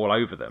ran all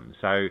over them.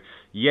 So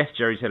yes,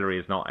 Jerry Tillery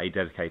is not a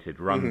dedicated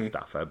run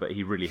stuffer, but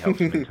he really helps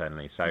them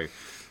internally. So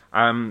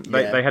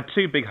they had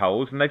two big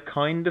holes, and they've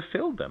kind of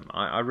filled them.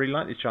 I really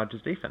like this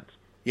Chargers defense.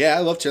 Yeah, I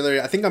love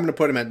Tillery. I think I'm going to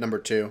put him at number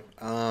 2,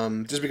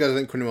 just because I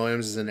think Quinn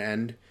Williams is an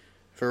end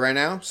for right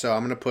now. So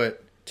I'm going to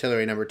put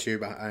Tillery number 2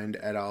 behind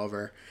Ed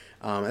Oliver.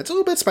 It's a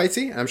little bit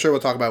spicy. I'm sure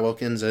we'll talk about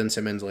Wilkins and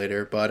Simmons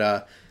later,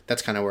 but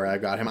that's kind of where I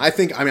got him.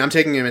 I'm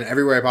taking him in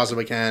everywhere I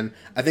possibly can.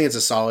 I think it's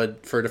a solid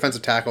for a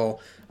defensive tackle.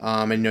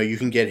 And you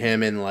can get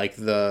him in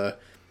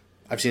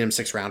I've seen him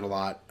 6th round a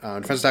lot.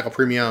 Defensive tackle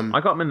premium. I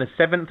got him in the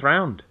 7th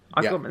round.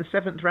 I got him in the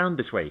 7th round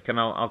this week, and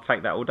I'll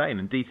take that all day.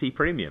 And DT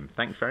premium.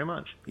 Thanks very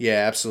much.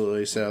 Yeah,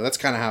 absolutely. So that's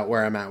kind of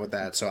where I'm at with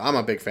that. So I'm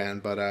a big fan.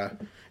 But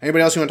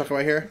anybody else you want to talk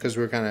about here? Because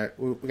we got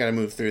to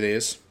move through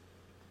these.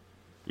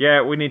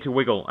 Yeah, we need to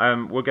wiggle.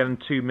 We're getting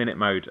 2-minute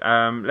mode.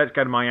 Let's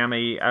go to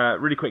Miami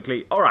really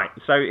quickly. All right,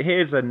 so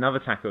here's another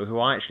tackle who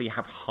I actually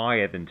have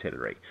higher than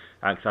Tillery,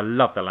 because I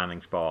love the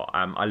landing spot.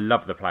 I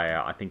love the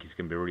player. I think he's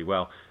going to be really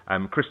well.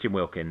 Christian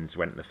Wilkins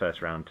went in the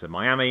 1st round to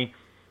Miami.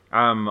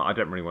 I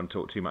don't really want to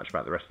talk too much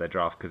about the rest of their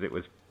draft because it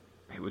was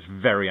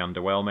very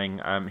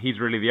underwhelming. He's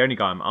really the only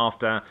guy I'm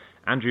after.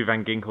 Andrew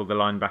Van Ginkel, the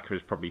linebacker,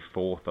 is probably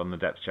 4th on the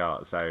depth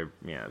chart, so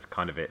yeah, that's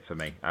kind of it for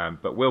me.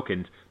 But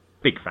Wilkins,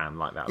 big fan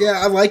like that. Yeah,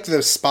 I like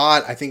the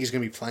spot. I think he's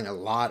going to be playing a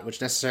lot,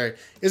 which necessarily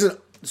isn't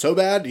so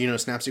bad.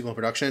 Snaps equal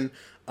production.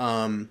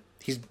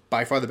 He's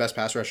by far the best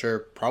pass rusher,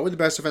 probably the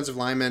best defensive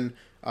lineman.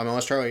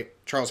 Unless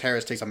Charles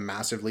Harris takes a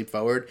massive leap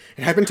forward,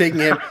 and I've been taking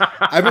him.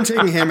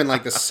 In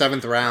like the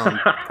 7th round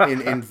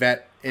in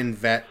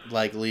vet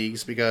like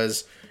leagues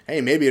because hey,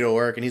 maybe it'll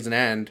work, and he's an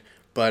end.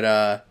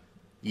 But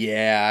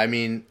yeah, I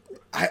mean,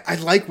 I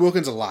like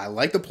Wilkins a lot. I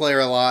like the player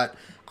a lot.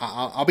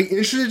 I'll be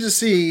interested to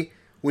see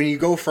when you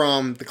go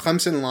from the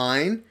Clemson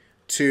line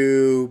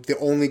to the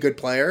only good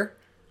player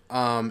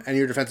and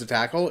your defensive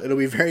tackle. It'll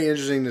be very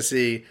interesting to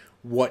see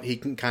what he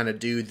can kind of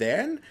do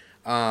then.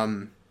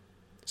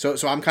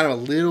 So I'm kind of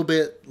a little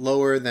bit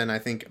lower than I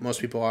think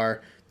most people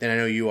are, than I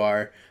know you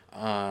are.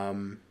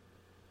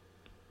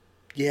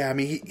 Yeah, I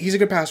mean, he's a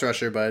good pass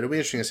rusher, but it'll be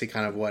interesting to see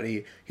kind of what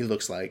he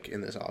looks like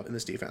in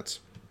this defense.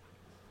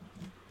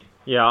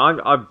 Yeah,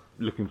 I'm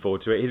looking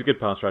forward to it. He's a good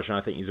pass rusher,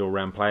 and I think he's an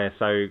all-round player.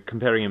 So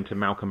comparing him to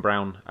Malcolm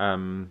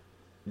Brown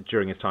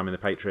during his time in the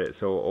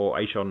Patriots or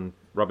Ashawn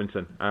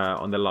Robinson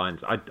on the Lions,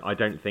 I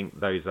don't think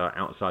those are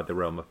outside the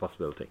realm of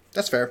possibility.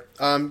 That's fair.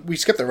 We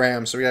skipped the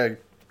Rams, so we got to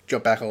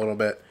jump back a little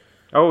bit.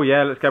 Oh,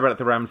 yeah, let's go back to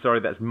the Rams. Sorry,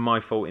 that's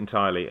my fault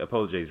entirely.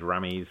 Apologies,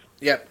 Rammies.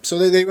 Yep, so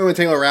they went with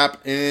Taylor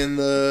Rapp in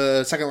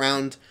the 2nd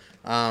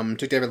round.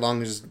 Took David Long,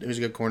 who's a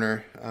good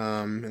corner,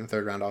 in the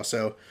 3rd round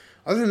also.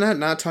 Other than that,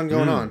 not a ton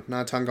going on.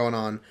 Not a ton going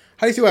on.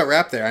 How do you feel about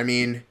Rapp there? I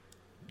mean,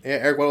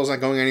 Eric Weddle's not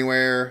going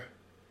anywhere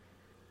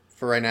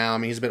for right now. I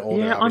mean, he's a bit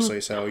older,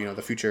 obviously, so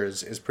the future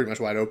is pretty much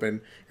wide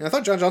open. And I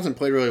thought John Johnson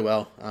played really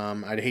well.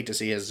 I'd hate to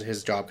see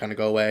his job kind of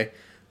go away,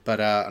 but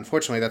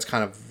unfortunately, that's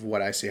kind of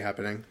what I see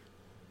happening.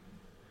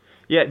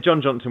 Yeah,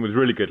 John Johnson was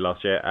really good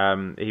last year.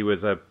 He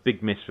was a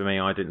big miss for me.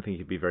 I didn't think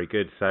he'd be very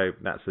good, so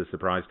that's a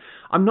surprise.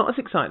 I'm not as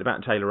excited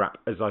about Taylor Rapp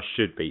as I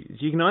should be.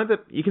 You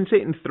can see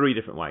it in 3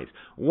 different ways.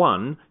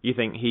 One, you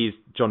think he's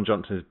John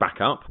Johnson's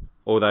backup,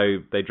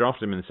 although they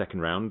drafted him in the 2nd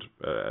round.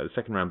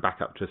 2nd round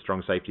backup to a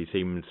strong safety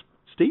seems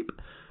steep.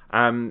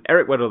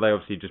 Eric Weddle, they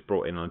obviously just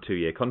brought in on a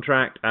 2-year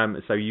contract,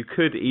 so you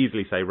could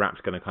easily say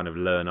Rapp's going to kind of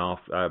learn off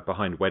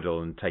behind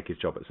Weddle and take his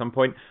job at some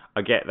point.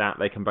 I get that.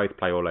 They can both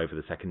play all over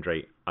the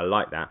secondary. I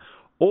like that.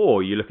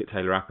 Or you look at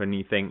Taylor Rapp and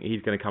you think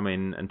he's going to come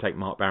in and take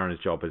Mark Barron's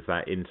job as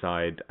that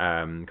inside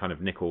kind of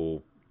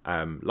nickel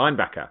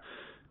linebacker.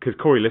 Because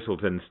Corey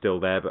Littleton's still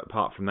there, but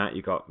apart from that,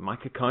 you've got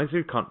Micah Kaiser,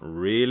 who can't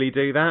really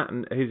do that.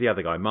 And who's the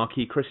other guy?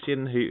 Marquis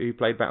Christian, who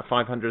played about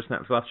 500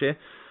 snaps last year.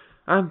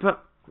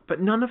 But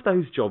none of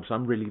those jobs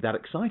I'm really that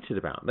excited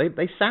about.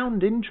 They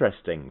sound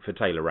interesting for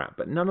Taylor Rapp,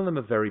 but none of them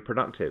are very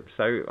productive.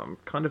 So I'm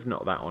kind of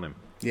not that on him.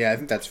 Yeah, I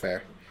think that's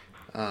fair.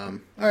 All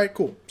right,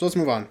 cool. So let's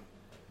move on.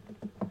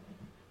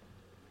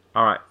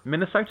 All right,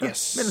 Minnesota?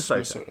 Yes,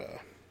 Minnesota.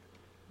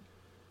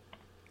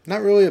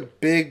 Not really a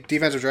big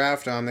defensive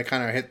draft. They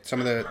kind of hit some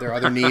of their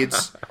other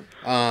needs.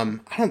 I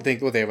don't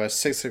think they have a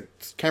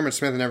 6th. Cameron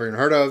Smith I've never even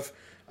heard of.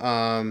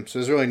 So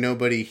there's really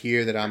nobody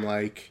here that I'm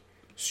like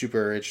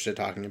super interested in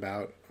talking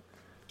about.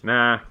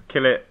 Nah,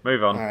 kill it.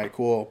 Move on. All right,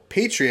 cool.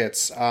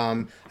 Patriots.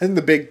 I think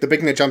the big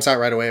thing that jumps out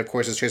right away, of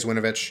course, is Chase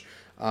Winovich.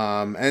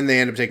 And they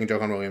end up taking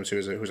Johan Williams,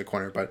 who's a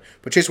corner. But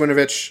Chase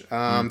Winovich,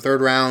 3rd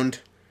round.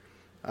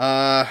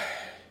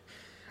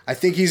 I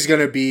think he's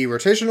going to be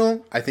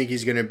rotational. I think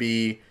he's going to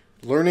be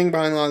learning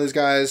behind a lot of these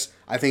guys.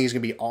 I think he's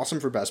going to be awesome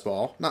for best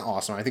ball. Not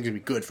awesome. I think he's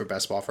going to be good for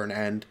best ball for an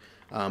end.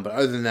 But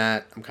other than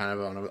that, I'm kind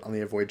of on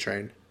the avoid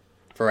train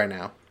for right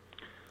now.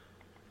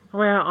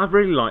 Well, I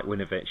really like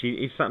Winovich.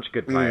 He's such a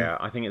good player.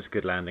 I think it's a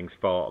good landing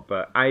spot.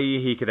 But A,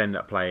 he could end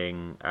up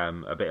playing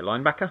a bit of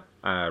linebacker.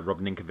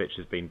 Rob Ninkovich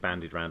has been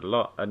bandied around a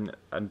lot. And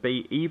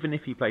B, even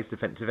if he plays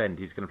defensive end,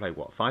 he's going to play,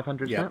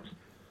 500 snaps?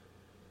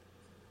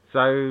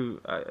 So,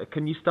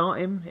 can you start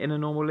him in a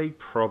normal league?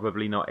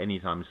 Probably not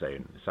anytime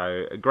soon.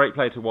 So, a great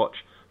player to watch.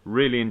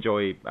 Really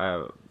enjoy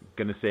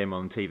going to see him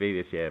on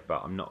TV this year,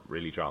 but I'm not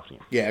really drafting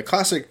him. Yeah,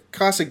 classic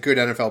good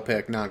NFL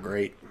pick. Not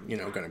great,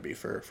 going to be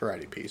for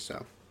IDP.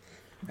 So,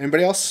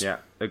 anybody else? Yeah,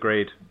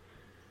 agreed.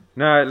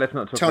 No, let's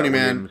not talk Tony, about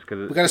man,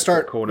 Williams, we got to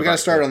start. We got to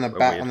start on the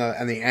back on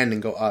the end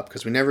and go up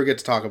because we never get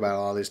to talk about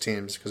all these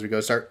teams because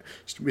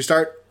we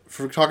start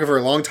talking for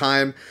a long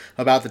time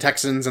about the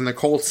Texans and the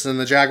Colts and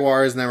the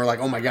Jaguars, and then we're like,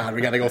 oh my god,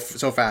 we got to go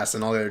so fast,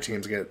 and all the other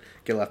teams get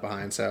left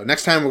behind. So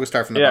next time we'll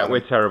start from the bottom. Yeah,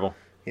 we're terrible.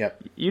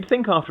 Yep. You'd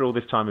think after all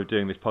this time of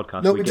doing this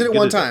podcast, no, we did it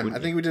one time. I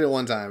think we did it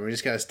one time. We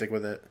just got to stick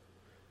with it.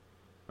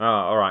 Oh,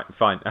 all right,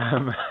 fine.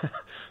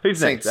 Who's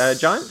Saints. next?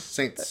 Giants?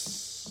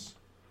 Saints.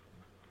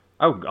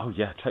 Oh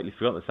yeah, totally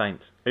forgot the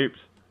Saints. Oops.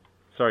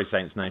 Sorry,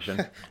 Saints Nation.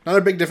 Not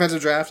a big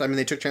defensive draft. I mean,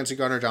 they took Chauncey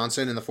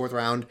Gardner-Johnson in the 4th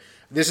round.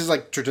 This is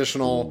like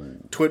traditional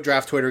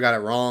draft. Twitter got it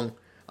wrong.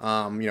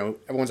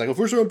 Everyone's like, "Oh,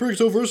 first round pick,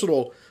 so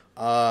versatile."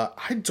 I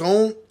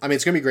mean,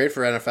 it's gonna be great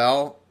for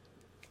NFL.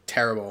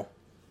 Terrible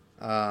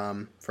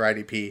for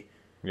IDP.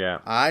 Yeah.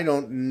 I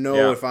don't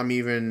know if I'm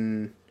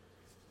even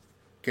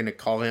gonna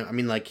call him. I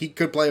mean, like he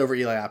could play over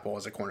Eli Apple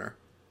as a corner.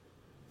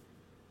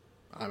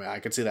 I mean, I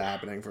could see that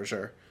happening for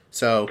sure.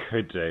 So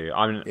could do.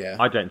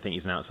 I don't think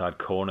he's an outside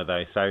corner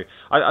though. So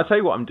I'll tell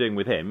you what I'm doing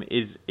with him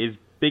is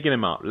bigging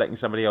him up, letting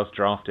somebody else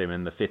draft him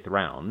in the 5th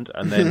round,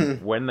 and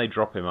then when they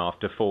drop him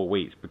after 4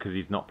 weeks because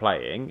he's not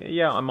playing,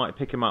 I might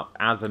pick him up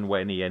as and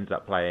when he ends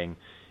up playing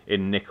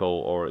in nickel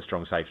or at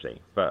strong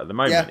safety. But at the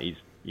moment,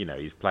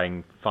 he's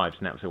playing 5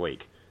 snaps a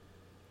week.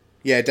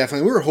 Yeah,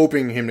 definitely. We were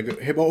hoping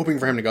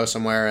for him to go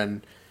somewhere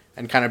and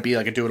kind of be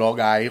like a do-it-all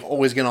guy,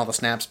 always getting all the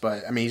snaps.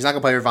 But, I mean, he's not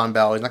going to play over Von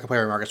Bell. He's not going to play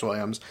over Marcus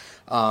Williams.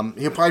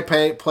 He'll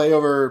probably play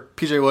over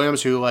P.J.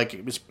 Williams, who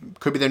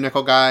could be their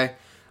nickel guy.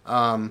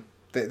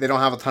 They don't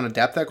have a ton of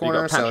depth at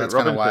corner, so that's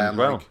kind of why I'm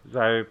like...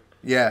 So,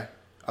 yeah.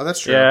 Oh, that's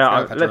true.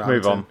 Yeah, let's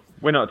move on.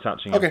 We're not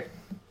touching him. Okay.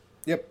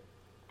 Yep.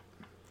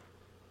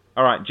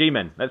 All right,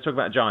 G-Men. Let's talk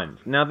about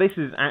Giants. Now, this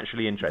is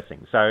actually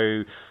interesting.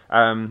 So,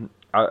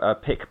 a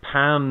pick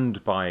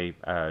panned by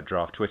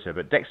Draft Twitter,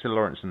 but Dexter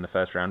Lawrence in the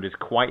 1st round is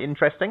quite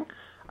interesting.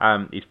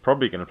 He's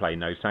probably going to play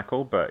nose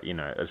tackle, but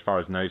as far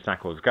as nose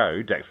tackles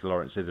go, Dexter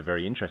Lawrence is a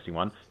very interesting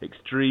one.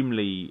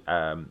 Extremely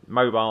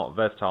mobile,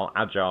 versatile,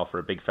 agile for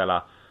a big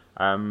fella.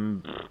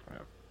 In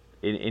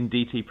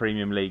DT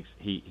premium leagues,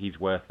 he's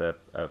worth a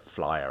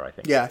flyer, I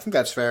think. Yeah, I think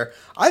that's fair.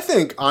 I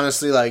think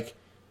honestly, like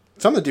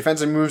some of the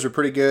defensive moves are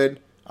pretty good.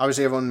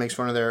 Obviously, everyone makes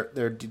fun of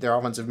their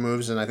offensive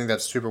moves, and I think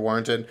that's super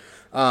warranted.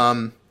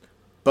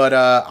 But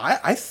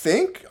I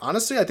think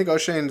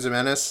O'Shane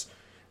Ximines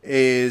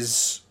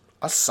is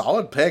a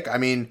solid pick. I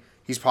mean,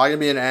 he's probably gonna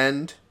be an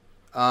end.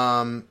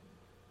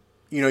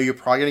 You're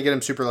probably gonna get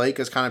him super late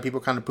because people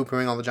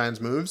poo-pooing all the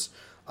Giants' moves.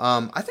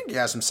 I think he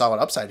has some solid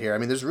upside here. I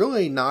mean, there's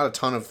really not a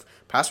ton of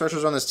pass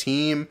rushers on this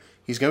team.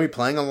 He's going to be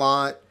playing a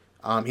lot.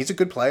 He's a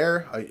good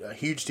player, a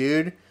huge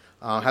dude,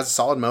 has a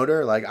solid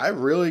motor. Like, I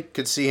really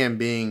could see him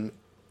being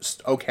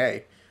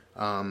okay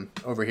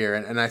over here.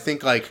 And I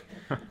think, like,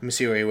 let me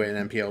see where he went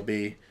in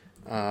MPLB.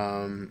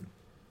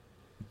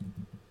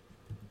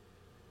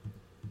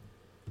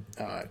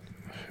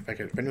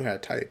 If I knew how to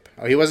type.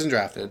 Oh, he wasn't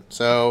drafted.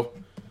 So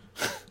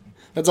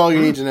that's all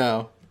you need to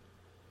know.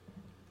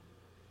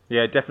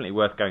 Yeah, definitely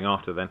worth going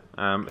after then.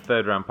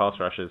 3rd round pass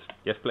rushers.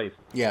 Yes, please.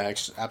 Yeah,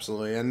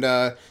 absolutely. And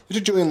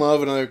there's Julian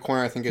Love, another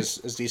corner I think is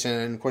decent.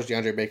 And, of course,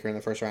 DeAndre Baker in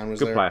the 1st round was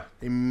good there. Player.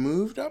 He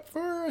moved up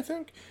for, I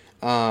think.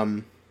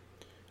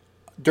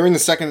 During the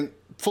second,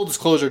 full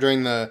disclosure,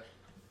 during the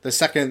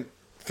 2nd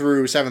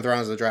through 7th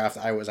rounds of the draft,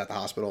 I was at the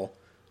hospital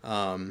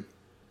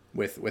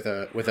with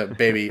a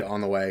baby on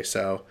the way.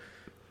 So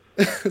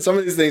some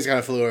of these things kind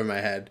of flew over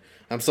my head.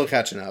 I'm still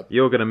catching up.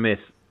 You're going to miss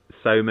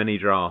so many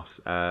drafts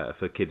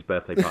for kids'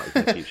 birthday parties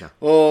in the future.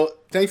 Well,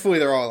 thankfully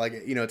they're all like,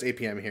 it's 8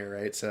 p.m. here,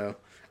 right? So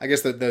I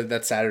guess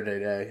that Saturday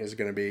day is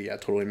going to be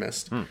totally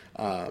missed.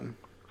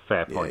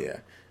 Fair point. Yeah.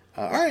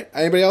 All right.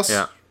 Anybody else?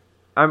 Yeah.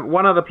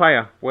 One other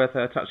player worth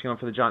touching on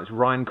for the Giants,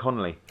 Ryan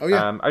Connolly. Oh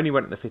yeah. Only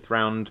went in the 5th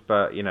round,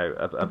 but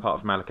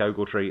apart from Alec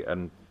Ogletree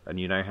and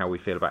you know how we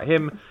feel about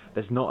him,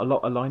 there's not a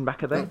lot of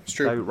linebacker there. No, it's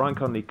true. So Ryan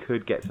Connolly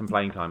could get some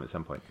playing time at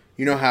some point.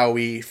 You know how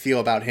we feel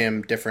about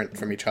him different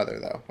from each other,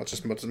 though. Let's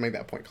just make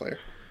that point clear.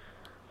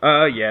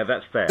 Yeah,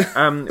 that's fair.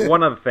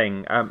 One other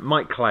thing,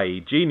 Mike Clay,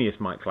 genius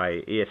Mike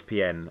Clay,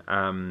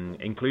 ESPN,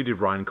 included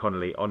Ryan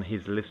Connolly on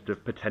his list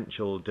of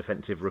potential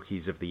defensive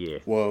rookies of the year.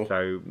 Whoa.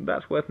 So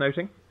that's worth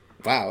noting.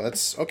 Wow,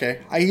 that's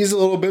okay. He's a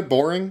little bit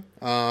boring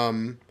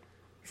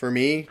for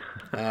me,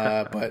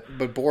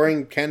 but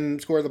boring can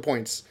score the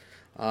points.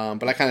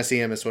 But I kind of see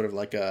him as sort of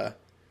like a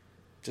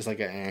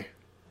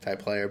type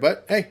player.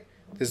 But hey,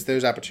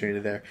 there's opportunity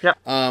there.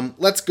 Yep.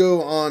 Let's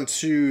go on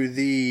to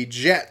the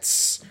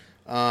Jets.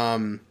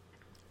 All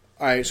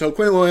right, so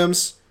Quinn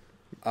Williams.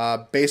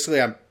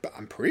 Basically, I'm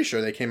pretty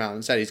sure they came out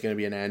and said he's going to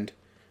be an end.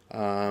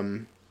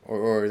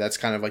 Or that's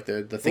kind of like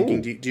the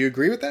thinking. Do you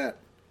agree with that?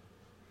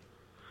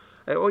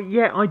 Well,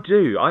 yeah, I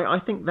do. I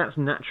think that's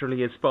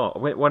naturally a spot.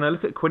 When I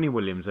look at Quinny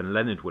Williams and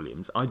Leonard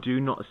Williams, I do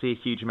not see a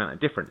huge amount of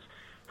difference.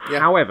 Yeah.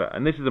 However,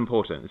 and this is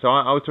important, so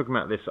I was talking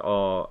about this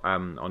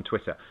on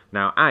Twitter.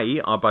 Now,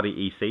 our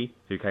buddy EC,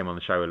 who came on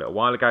the show a little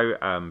while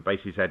ago,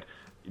 basically said,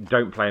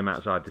 don't play him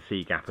outside the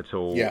C gap at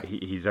all. Yeah.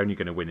 He's only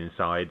going to win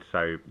inside,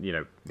 so,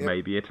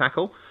 maybe a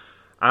tackle.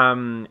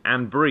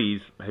 And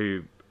Breeze,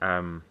 who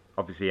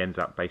obviously ends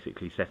up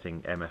basically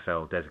setting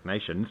MFL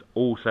designations,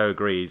 also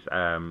agrees,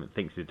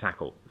 thinks he's a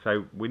tackle.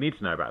 So we need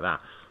to know about that.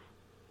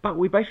 But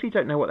we basically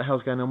don't know what the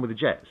hell's going on with the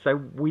Jets. So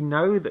we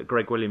know that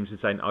Greg Williams is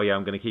saying, oh yeah,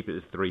 I'm going to keep it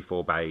as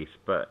 3-4 base.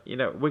 But,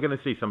 we're going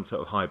to see some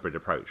sort of hybrid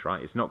approach,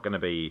 right? It's not going to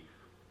be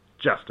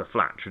just a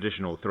flat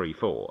traditional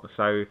 3-4.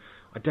 So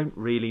I don't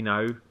really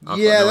know.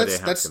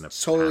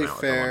 That's totally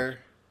fair.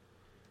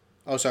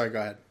 Oh, sorry, go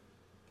ahead.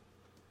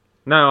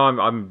 No,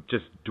 I'm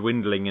just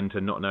dwindling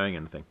into not knowing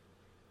anything.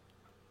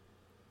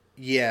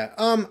 Yeah,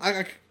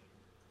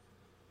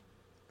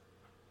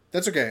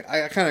 that's okay.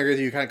 I kind of agree with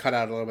you. You kind of cut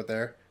out a little bit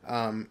there. So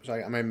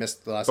I might have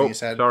missed the last thing you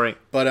said. Sorry.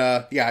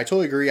 But yeah, I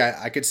totally agree.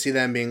 I could see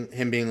him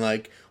being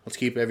like, let's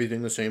keep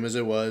everything the same as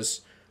it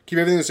was. Keep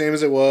everything the same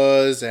as it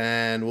was,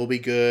 and we'll be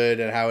good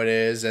at how it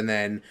is. And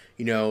then,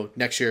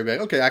 next year, be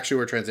like, okay, actually,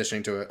 we're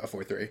transitioning to a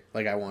 4-3,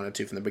 like I wanted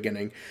to from the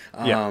beginning.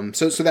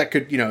 So that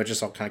could,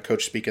 just all kind of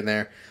coach speak in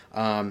there.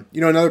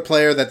 Another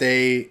player that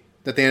they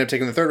ended up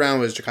taking in the third round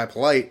was Ja'Kai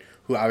Polite,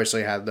 who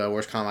obviously had the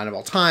worst combine of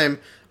all time.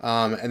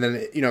 And then,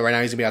 right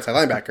now he's going to be outside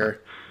linebacker.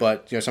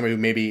 But, somebody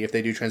who maybe, if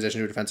they do transition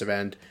to a defensive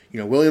end,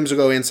 Williams will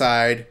go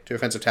inside to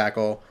defensive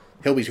tackle.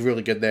 He'll be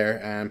really good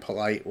there. And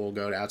Polite will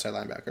go to outside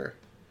linebacker.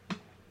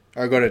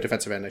 Or go to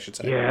defensive end, I should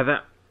say. Yeah,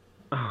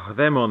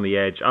 them on the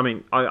edge. I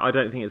mean, I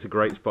don't think it's a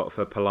great spot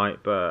for Polite,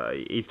 but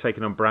he's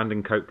taken on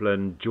Brandon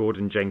Copeland,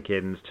 Jordan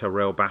Jenkins,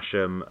 Terrell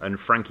Basham, and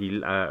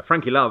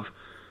Frankie Love.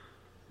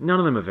 None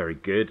of them are very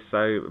good,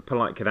 so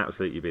Polite could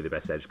absolutely be the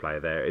best edge player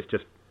there. It's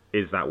just,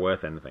 is that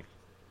worth anything?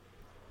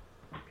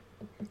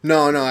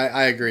 No,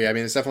 I agree. I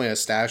mean, it's definitely a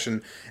stash,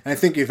 and I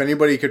think if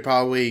anybody could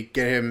probably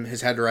get him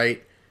his head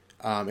right,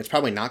 it's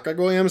probably not Greg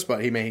Williams,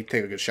 but he may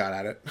take a good shot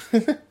at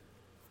it.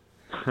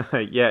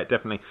 Yeah,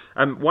 definitely.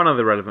 One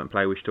other relevant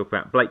player we should talk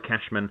about, Blake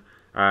Cashman,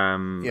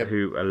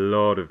 who a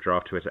lot of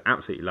draft Twitter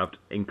absolutely loved,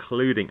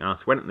 including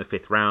us. Went in the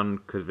 5th round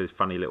because of his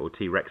funny little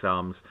T-Rex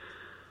arms.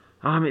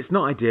 It's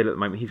not ideal at the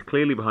moment. He's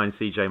clearly behind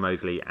CJ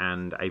Mosley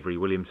and Avery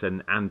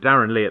Williamson and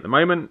Darren Lee at the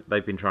moment.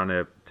 They've been trying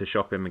to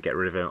shop him and get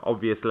rid of him,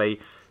 obviously.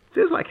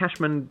 Feels like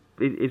Cashman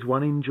is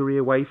one injury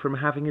away from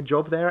having a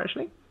job there,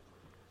 actually.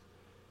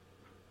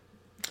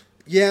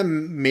 Yeah,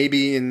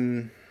 maybe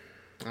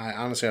I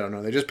honestly don't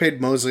know. They just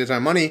paid Mosley a ton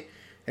of money.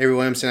 Avery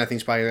Williamson, I think,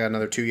 has probably got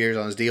another 2 years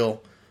on his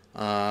deal.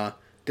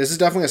 This is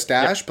definitely a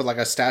stash, but like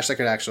a stash that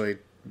could actually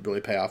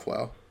really pay off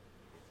well.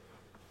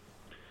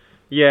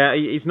 Yeah,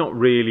 he's not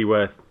really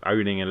worth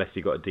owning unless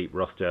you've got a deep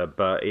roster,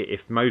 but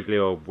if Mosley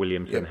or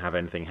Williamson have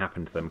anything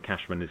happen to them,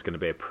 Cashman is going to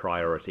be a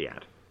priority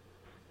ad.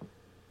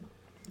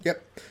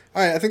 Yep.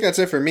 All right, I think that's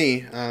it for me.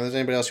 If there's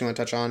anybody else you want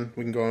to touch on,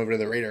 we can go over to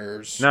the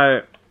Raiders.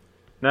 No,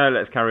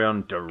 let's carry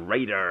on. The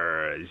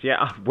Raiders.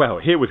 Yeah, well,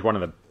 here was one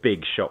of the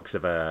big shocks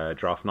of a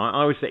draft night.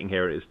 I was sitting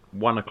here, it was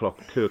 1 o'clock,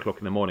 2 o'clock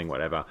in the morning,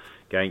 whatever,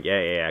 going,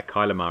 yeah,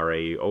 Kyler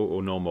Murray,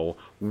 all normal.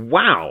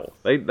 Wow!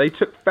 They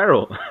took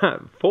Ferrell.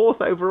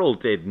 4th overall,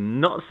 did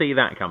not see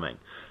that coming.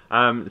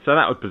 So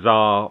that was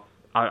bizarre.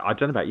 I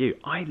don't know about you.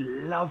 I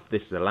love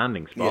this as a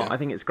landing spot. Yeah. I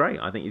think it's great.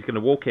 I think he's going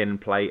to walk in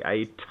and play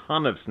a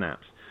ton of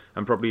snaps.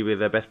 And probably with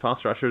their best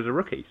pass rusher as a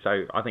rookie.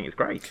 So I think it's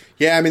great.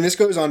 Yeah, I mean, this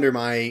goes under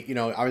my,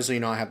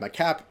 obviously, I have my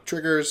cap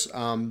triggers.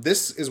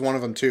 This is one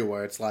of them, too,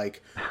 where it's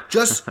like,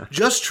 just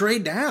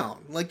trade down.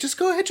 Like, just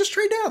go ahead, just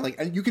trade down. Like,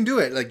 and you can do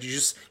it. Like,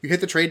 you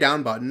hit the trade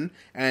down button,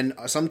 and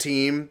some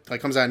team, like,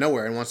 comes out of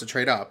nowhere and wants to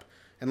trade up.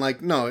 And,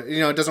 like, no,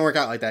 it doesn't work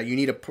out like that. You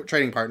need a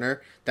trading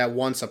partner that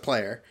wants a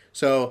player.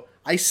 So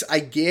I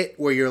get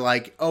where you're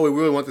like, oh, we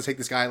really want to take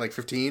this guy at, like,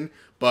 15,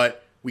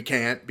 but we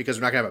can't because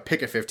we're not going to have a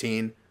pick at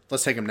 15.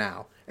 Let's take him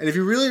now. And if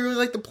you really, really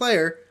like the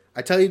player,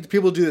 I tell you,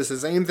 people do this, the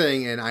same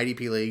thing in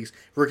IDP leagues,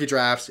 rookie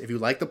drafts. If you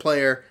like the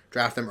player,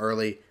 draft them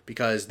early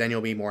because then you'll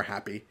be more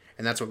happy.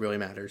 And that's what really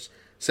matters.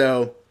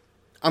 So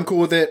I'm cool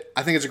with it.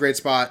 I think it's a great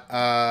spot.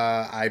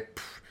 I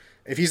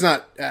believe he's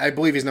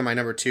not my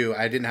number 2.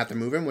 I didn't have to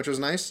move him, which was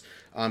nice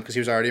because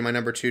he was already my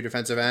number 2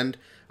 defensive end.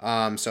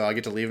 So I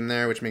get to leave him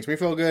there, which makes me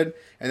feel good.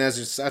 And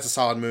that's a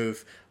solid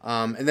move.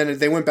 And then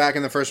they went back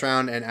in the first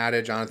round and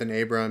added Jonathan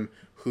Abram,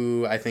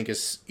 who I think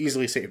is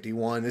easily safety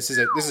 1. This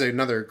is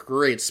another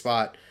great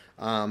spot.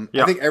 I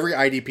think every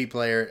IDP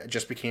player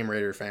just became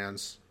Raider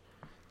fans.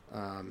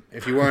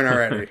 If you weren't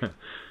already.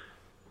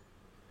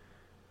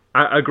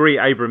 I agree,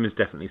 Abram is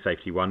definitely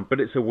safety one, but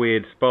it's a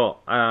weird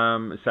spot.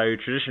 So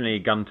traditionally,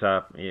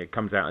 Gunter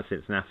comes out of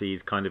Cincinnati.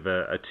 He's kind of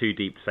a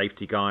two-deep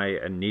safety guy,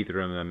 and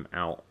neither of them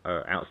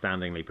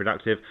outstandingly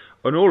productive.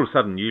 And all of a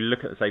sudden, you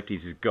look at the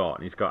safeties he's got,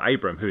 and he's got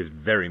Abram, who is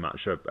very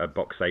much a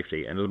box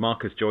safety, and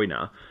LaMarcus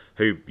Joyner,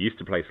 who used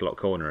to play slot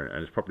corner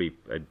and is probably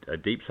a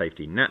deep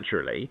safety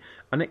naturally.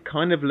 And it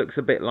kind of looks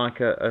a bit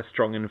like a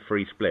strong and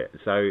free split.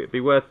 So it'd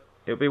be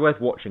worth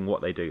watching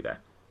what they do there.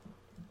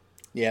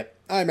 Yeah.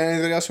 All right, man.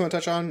 Anything else you want to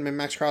touch on? I mean,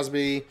 Max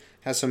Crosby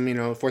has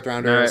some, fourth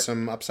rounder,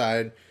 some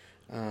upside.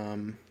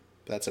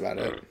 That's about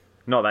it.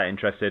 Not that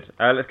interested.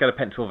 Let's go to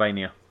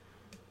Pennsylvania.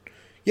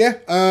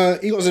 Yeah.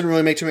 Eagles didn't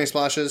really make too many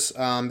splashes.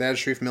 They had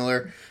Sharif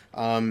Miller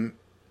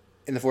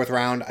in the fourth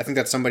round. I think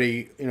that's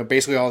somebody,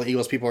 basically all the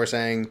Eagles people are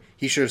saying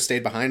he should have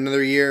stayed behind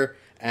another year,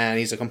 and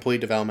he's a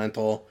complete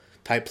developmental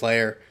type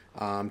player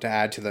to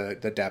add to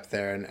the depth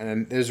there.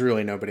 And there's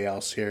really nobody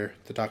else here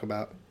to talk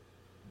about.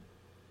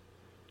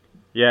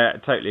 Yeah,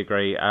 totally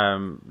agree.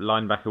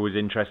 Linebacker was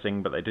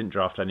interesting, but they didn't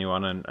draft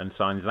anyone and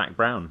signed Zach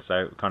Brown,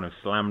 so kind of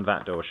slammed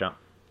that door shut.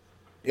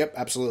 Yep,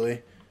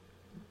 absolutely.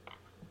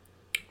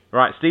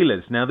 Right,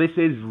 Steelers. Now, this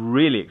is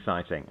really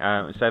exciting.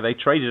 So they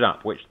traded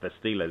up, which the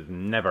Steelers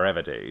never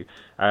ever do,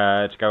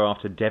 to go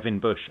after Devin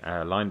Bush,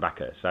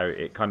 linebacker. So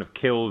it kind of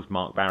kills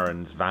Mark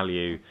Barron's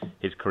value.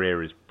 His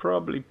career is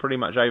probably pretty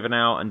much over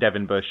now, and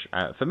Devin Bush,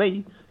 for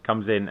me,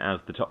 comes in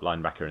as the top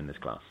linebacker in this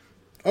class.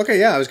 Okay,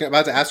 yeah, I was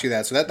about to ask you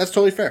that, so that's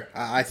totally fair.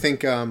 I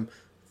think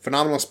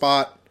phenomenal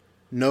spot.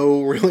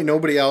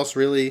 Nobody else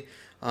really.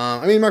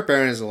 I mean, Mark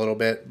Barron is a little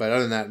bit, but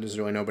other than that, there's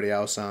really nobody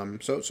else. So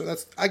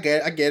that's I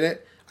get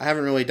it. I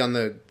haven't really done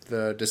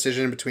the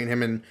decision between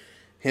him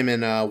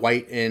and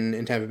White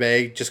in Tampa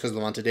Bay just because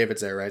Lavonte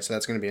David's there, right? So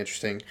that's going to be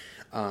interesting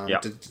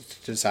to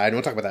decide. And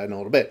we'll talk about that in a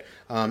little bit.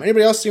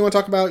 Anybody else you want to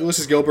talk about?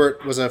 Ulysses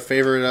Gilbert was a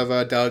favorite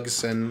of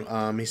Doug's,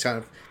 and he's kind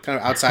of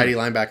outside-y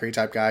linebacker-y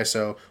type guy,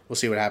 so we'll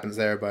see what happens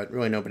there, but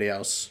really nobody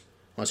else,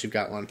 unless you've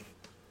got one.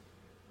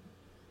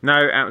 No,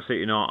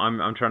 absolutely not.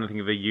 I'm trying to think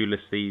of a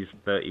Ulysses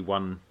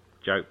 31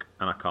 joke,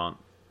 and I can't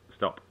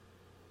stop.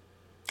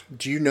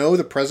 Do you know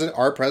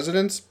our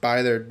presidents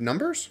by their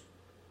numbers?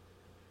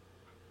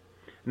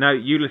 No,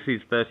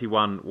 Ulysses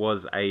 31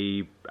 was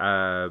a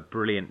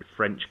brilliant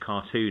French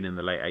cartoon in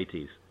the late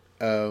 80s.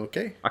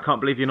 Okay. I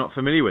can't believe you're not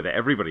familiar with it.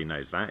 Everybody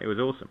knows that. It was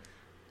awesome.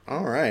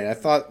 All right. I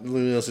thought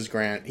Ulysses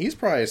Grant. He's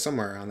probably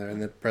somewhere around there in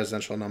the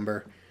presidential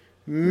number.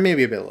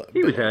 Maybe a bit low.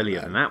 He was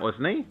earlier than that,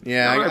 wasn't he?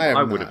 Yeah,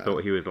 I would have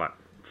thought he was like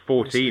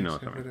 14 or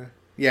something.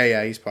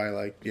 Yeah, he's probably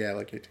like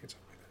 18.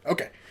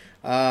 Okay.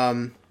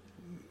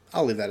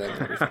 I'll leave that in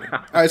there. All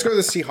right, let's go to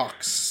the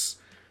Seahawks.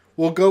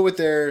 We'll go with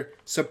their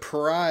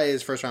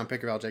surprise first-round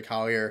pick of LJ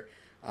Collier.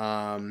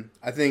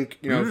 I think,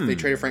 if they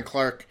traded Frank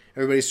Clark,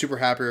 everybody's super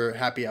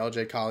happy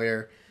LJ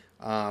Collier.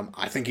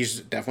 I think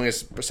he's definitely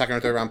a second or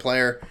third round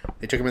player.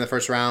 They took him in the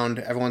first round.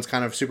 Everyone's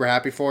kind of super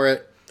happy for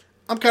it.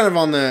 I'm kind of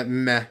on the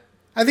meh.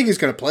 I think he's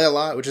going to play a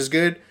lot, which is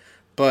good,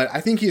 but I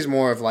think he's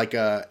more of like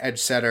a edge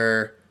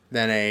setter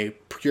than a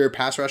pure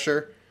pass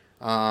rusher.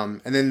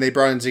 And then they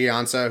brought in Ziggy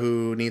Ansah,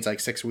 who needs like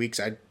 6 weeks.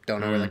 I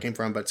don't know where that came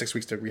from, but 6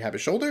 weeks to rehab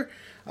his shoulder.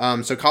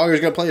 So Collier's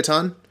going to play a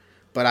ton,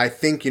 but I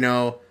think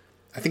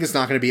it's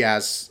not going to be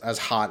as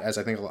hot as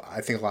I think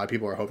a lot of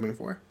people are hoping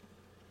for.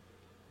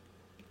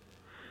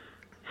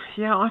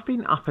 Yeah, I've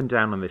been up and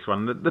down on this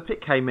one. The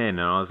pick came in,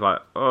 and I was like,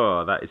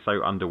 oh, that is so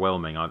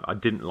underwhelming. I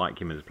didn't like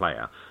him as a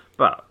player.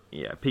 But,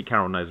 yeah, Pete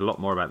Carroll knows a lot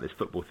more about this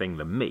football thing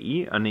than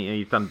me, and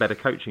he's done better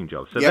coaching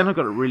jobs. So then I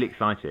got really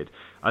excited.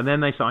 And then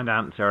they signed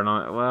Answer, and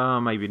I went,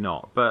 well, maybe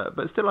not. But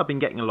still, I've been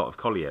getting a lot of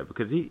Collier,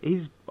 because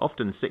he's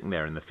often sitting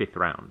there in the fifth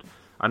round.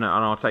 And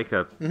I'll take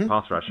a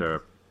pass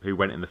rusher who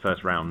went in the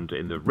first round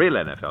in the real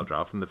NFL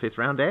draft in the fifth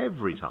round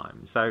every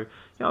time. So,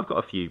 I've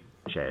got a few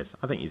shares.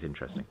 I think he's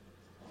interesting.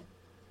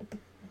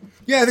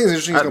 Yeah, I think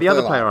it's interesting. The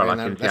other player I like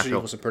in Seattle. That should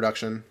equal some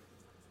production.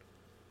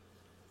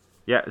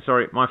 Yeah,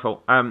 sorry, my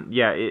fault.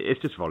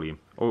 It's just volume.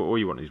 All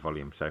you want is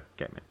volume, so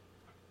get me.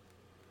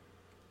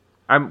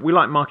 We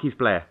like Marquise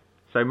Blair.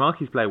 So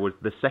Marquise Blair was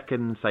the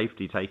second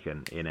safety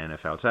taken in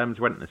NFL terms,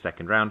 went in the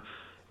second round.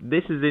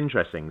 This is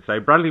interesting. So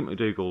Bradley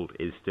McDougald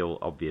is still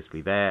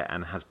obviously there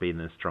and has been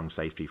a strong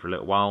safety for a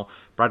little while.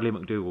 Bradley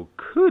McDougald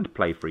could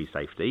play free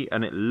safety,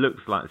 and it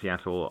looks like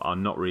Seattle are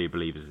not really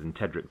believers in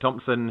Tedrick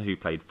Thompson, who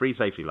played free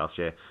safety last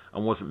year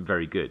and wasn't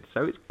very good.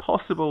 So it's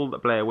possible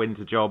that Blair wins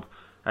a job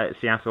at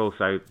Seattle,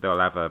 so they'll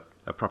have a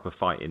proper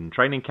fight in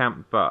training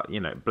camp. But,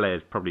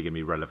 Blair's probably going to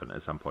be relevant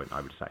at some point,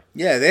 I would say.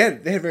 Yeah, they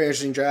had a very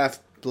interesting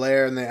draft,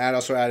 Blair, and they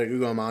also added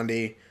Ugo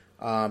Amandi.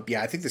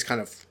 I think this kind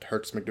of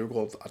hurts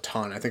McDougald a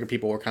ton. I think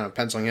people were kind of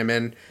penciling him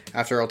in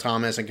after Earl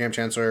Thomas and Cam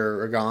Chancellor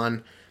are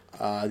gone.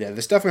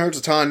 This definitely hurts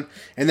a ton.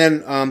 And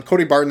then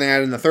Cody Barton they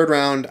added in the third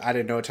round. I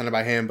didn't know a ton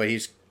about him, but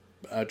he's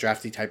a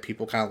drafty type.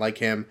 People kind of like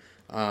him.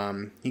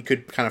 He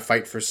could kind of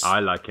fight for... I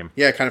like him.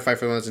 Yeah, kind of fight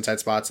for one of those inside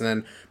spots. And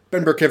then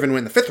Ben Burke-Kiven went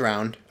in the fifth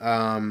round,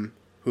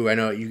 who I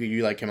know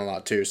you like him a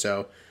lot too.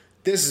 So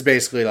this is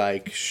basically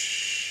like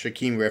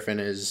Shaquem Griffin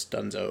is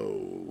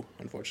Dunzo,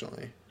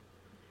 unfortunately.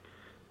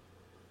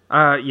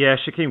 Yeah,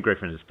 Shaquem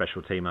Griffin is a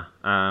special teamer.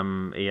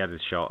 He had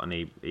his shot and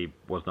he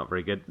was not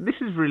very good. This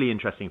is really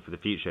interesting for the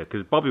future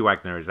because Bobby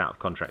Wagner is out of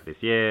contract this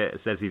year.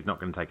 It says he's not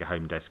going to take a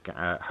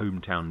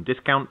hometown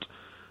discount,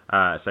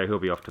 so he'll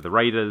be off to the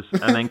Raiders.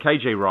 And then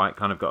KJ Wright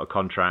kind of got a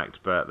contract,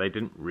 but they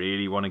didn't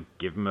really want to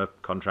give him a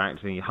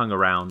contract, and he hung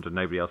around and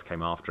nobody else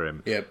came after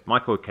him. Yep.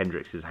 Michael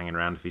Kendricks is hanging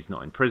around if he's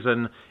not in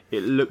prison.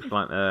 It looks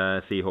like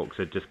the Seahawks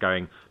are just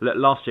going, look,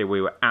 last year we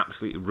were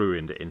absolutely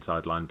ruined at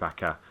inside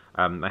linebacker.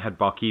 They had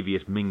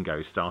Barkevious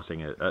Mingo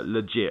starting a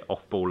legit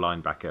off-ball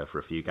linebacker for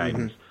a few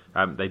games.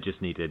 They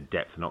just needed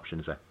depth and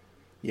options there.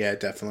 Yeah,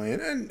 definitely.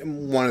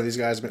 And one of these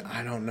guys, but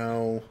I don't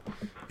know.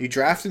 You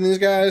drafting these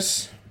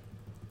guys?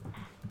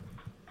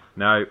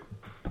 No.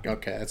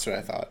 Okay, that's what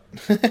I thought.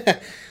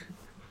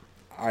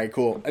 All right,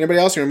 cool. Anybody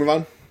else? You want to move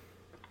on?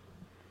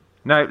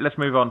 No, let's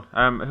move on.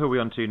 Who are we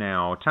on to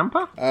now?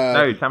 Tampa?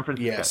 No, San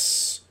Francisco.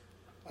 Yes.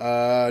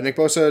 Nick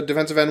Bosa,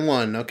 defensive end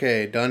 1.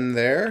 Okay, done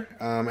there.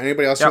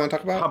 Anybody else you want to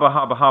talk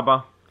about?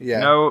 Hubba. Yeah.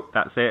 No,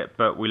 that's it.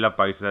 But we love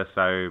Bosa,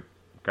 so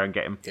go and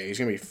get him. Yeah, he's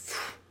gonna be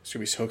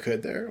so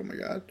good there. Oh my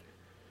god.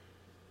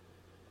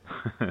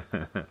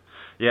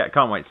 Yeah,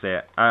 can't wait to see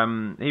it.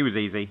 He was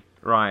easy.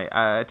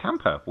 Right,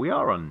 Tampa. We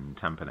are on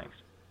Tampa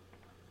next.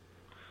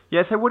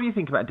 Yeah, so what do you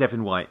think about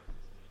Devin White?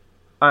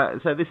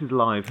 So this is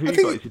live. Who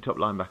you got as your top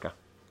linebacker?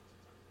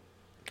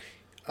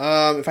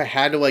 If I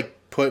had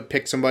to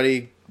pick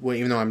somebody, well,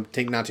 even though I'm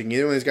not taking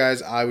either one of these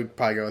guys, I would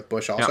probably go with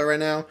Bush also right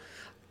now.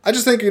 I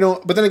just think,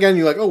 but then again,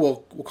 you're like, oh, well,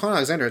 Quan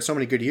Alexander had so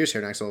many good years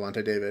here next to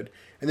Lavonte David.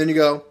 And then you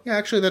go, yeah,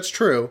 actually, that's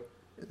true.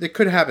 It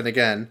could happen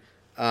again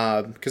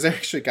because they're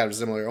actually kind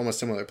of almost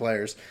similar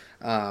players.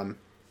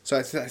 So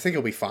I think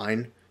he'll be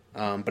fine,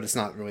 but it's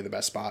not really the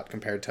best spot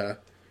compared to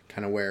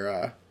kind of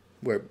where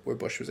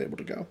Bush was able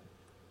to go.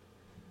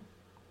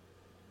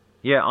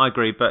 Yeah, I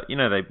agree, but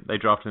they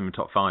drafted him in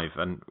top 5,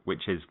 and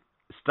which is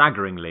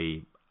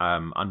staggeringly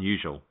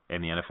unusual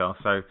in the NFL.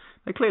 So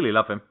they clearly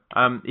love him.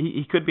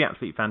 He could be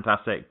absolutely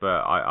fantastic, but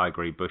I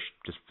agree. Bush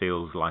just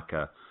feels like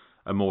a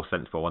more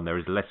sensible one. There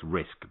is less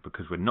risk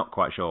because we're not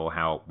quite sure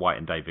how White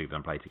and David are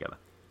going to play together.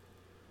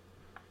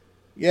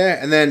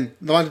 Yeah, and then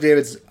Lavonte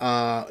David's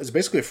is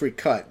basically a free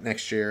cut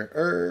next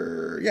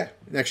year.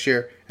 Next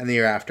year and the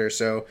year after.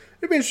 So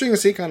it'd be interesting to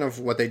see kind of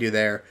what they do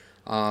there.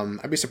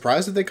 I'd be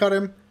surprised if they cut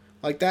him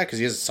like that because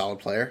he is a solid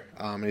player.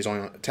 And he's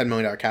only a $10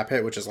 million cap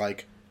hit, which is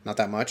not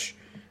that much.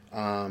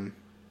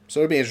 So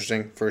it'd be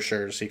interesting for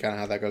sure to see kind of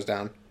how that goes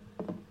down.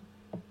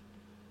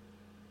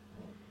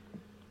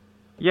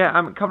 Yeah,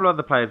 a couple of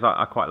other players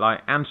I quite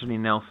like. Anthony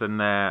Nelson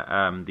there,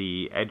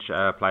 the edge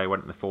player,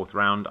 went in the 4th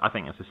round. I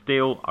think that's a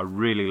steal. I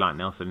really like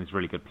Nelson. He's a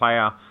really good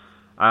player.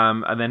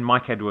 And then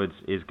Mike Edwards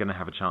is going to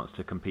have a chance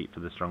to compete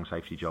for the strong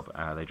safety job.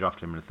 They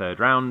drafted him in the 3rd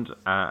round,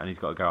 and he's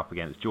got to go up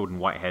against Jordan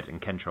Whitehead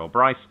and Kentrell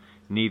Bryce,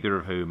 neither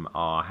of whom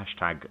are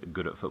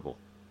 #good at football.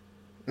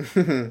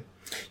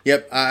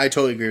 Yep, I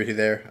totally agree with you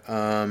there.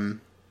 I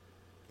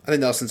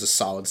think Nelson's a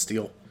solid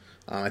steal.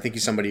 I think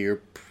he's somebody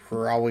you're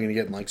probably going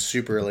to get in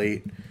super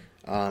late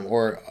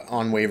or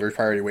on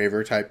priority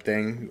waiver type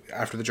thing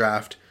after the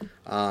draft.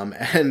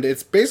 And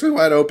it's basically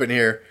wide open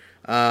here.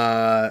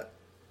 Was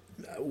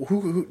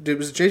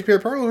it J.P.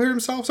 Pierre-Paul who hurt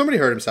himself? Somebody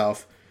hurt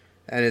himself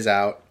and is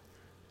out.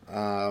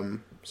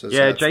 So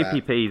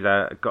JPP's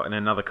got in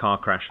another car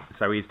crash,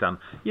 so he's done.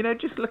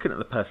 Just looking at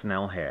the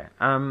personnel here,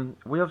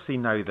 we obviously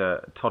know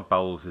that Todd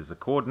Bowles is the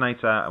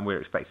coordinator, and we're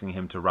expecting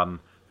him to run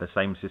the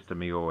same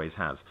system he always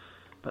has.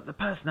 But the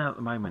personnel at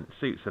the moment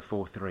suits the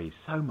 4-3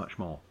 so much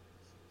more.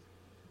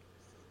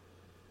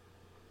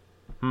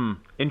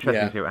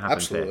 Interesting to see what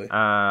happens absolutely.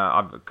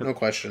 Here. No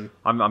question.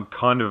 I'm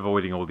kind of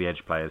avoiding all the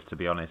edge players, to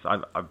be honest.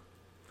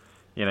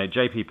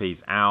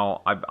 JPP's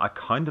out. I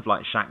kind of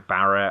like Shaq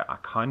Barrett. I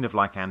kind of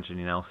like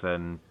Anthony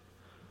Nelson.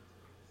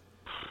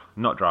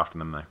 Not drafting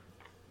them,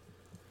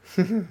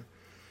 though.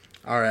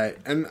 All right.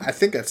 And I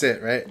think that's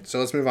it, right? So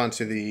let's move on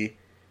to the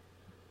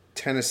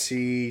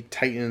Tennessee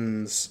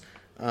Titans.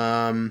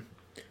 So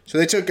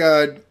they took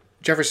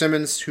Jeffrey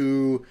Simmons,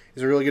 who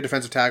is a really good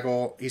defensive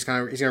tackle. He's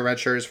going to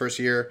redshirt his first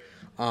year.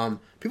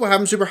 People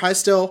have him super high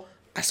still.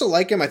 I still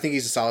like him. I think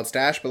he's a solid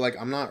stash, but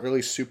I'm not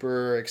really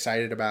super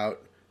excited about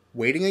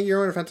waiting a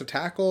year on defensive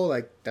tackle.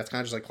 That's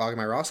kind of just clogging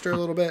my roster a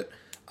little bit.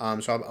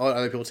 So I'll let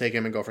other people take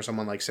him and go for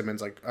someone like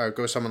Simmons, or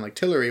go someone like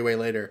Tillery way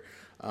later.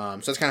 So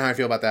that's kind of how I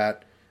feel about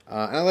that.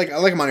 And I like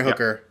Amani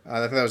Hooker. I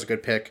think that was a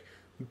good pick.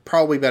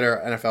 Probably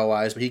better NFL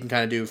wise, but he can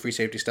kind of do free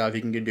safety stuff.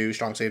 He can do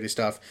strong safety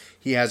stuff.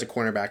 He has a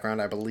corner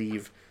background, I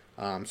believe.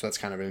 So that's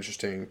kind of an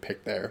interesting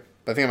pick there.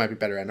 But I think it might be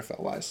better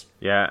NFL wise.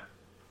 Yeah.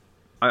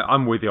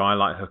 I'm with you. I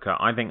like Hooker.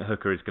 I think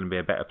Hooker is going to be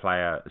a better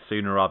player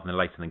sooner rather than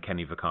later than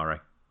Kenny Vaccaro.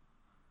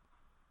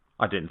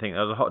 I didn't think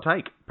that was a hot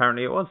take.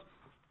 Apparently it was.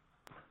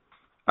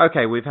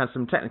 Okay, we've had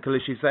some technical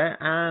issues there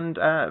and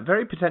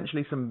very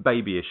potentially some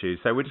baby issues.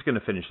 So we're just going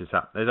to finish this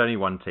up. There's only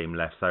one team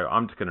left, so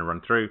I'm just going to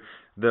run through.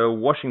 The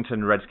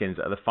Washington Redskins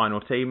are the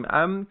final team.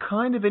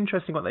 Kind of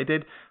interesting what they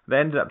did. They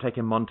ended up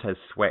taking Montez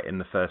Sweat in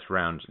the first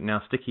round.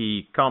 Now,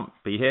 Sticky can't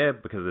be here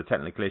because of the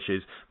technical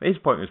issues. But his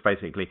point was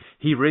basically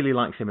he really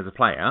likes him as a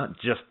player,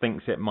 just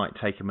thinks it might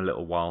take him a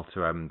little while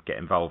to get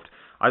involved.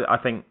 I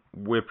think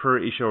we're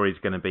pretty sure he's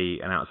going to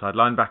be an outside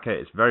linebacker.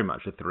 It's very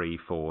much a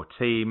 3-4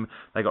 team.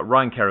 They got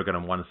Ryan Kerrigan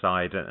on one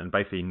side and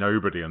basically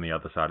nobody on the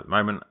other side at the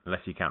moment, unless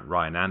you count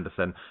Ryan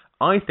Anderson.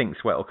 I think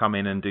Sweat will come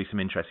in and do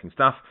some interesting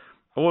stuff.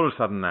 All of a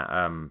sudden,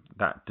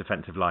 that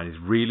defensive line is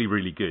really,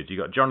 really good. You've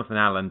got Jonathan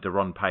Allen,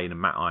 Daron Payne, and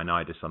Matt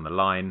Ioannidis on the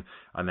line,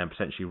 and then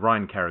potentially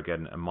Ryan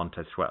Kerrigan and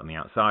Montez Sweat on the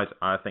outside.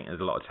 I think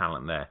there's a lot of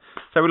talent there.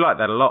 So we like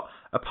that a lot.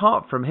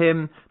 Apart from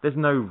him, there's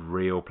no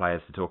real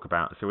players to talk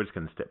about, so we're just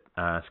going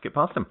to skip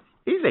past them.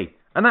 Easy.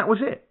 And that was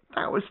it.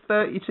 That was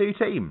 32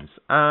 teams.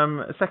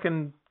 A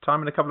second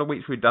time in a couple of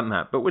weeks we've done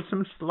that, but with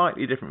some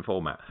slightly different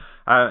format.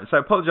 So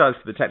apologise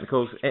for the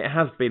technicals. It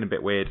has been a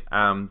bit weird,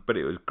 but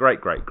it was great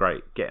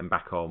getting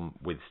back on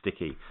with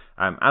Sticky.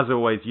 As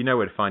always, you know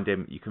where to find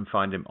him. You can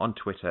find him on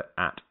Twitter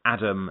at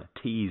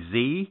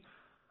AdamTZ.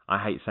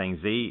 I hate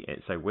saying Z,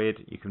 it's so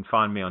weird. You can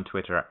find me on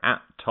Twitter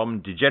at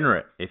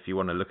TomDegenerate if you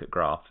want to look at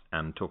graphs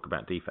and talk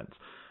about defense.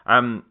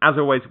 As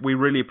always, we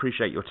really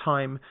appreciate your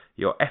time,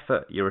 your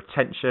effort, your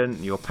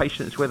attention, your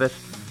patience with us.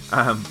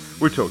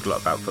 We talked a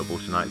lot about football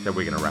tonight, so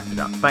we're going to wrap it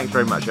up. Thanks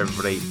very much,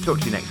 everybody. Talk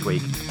to you next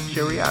week.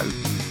 Cheerio.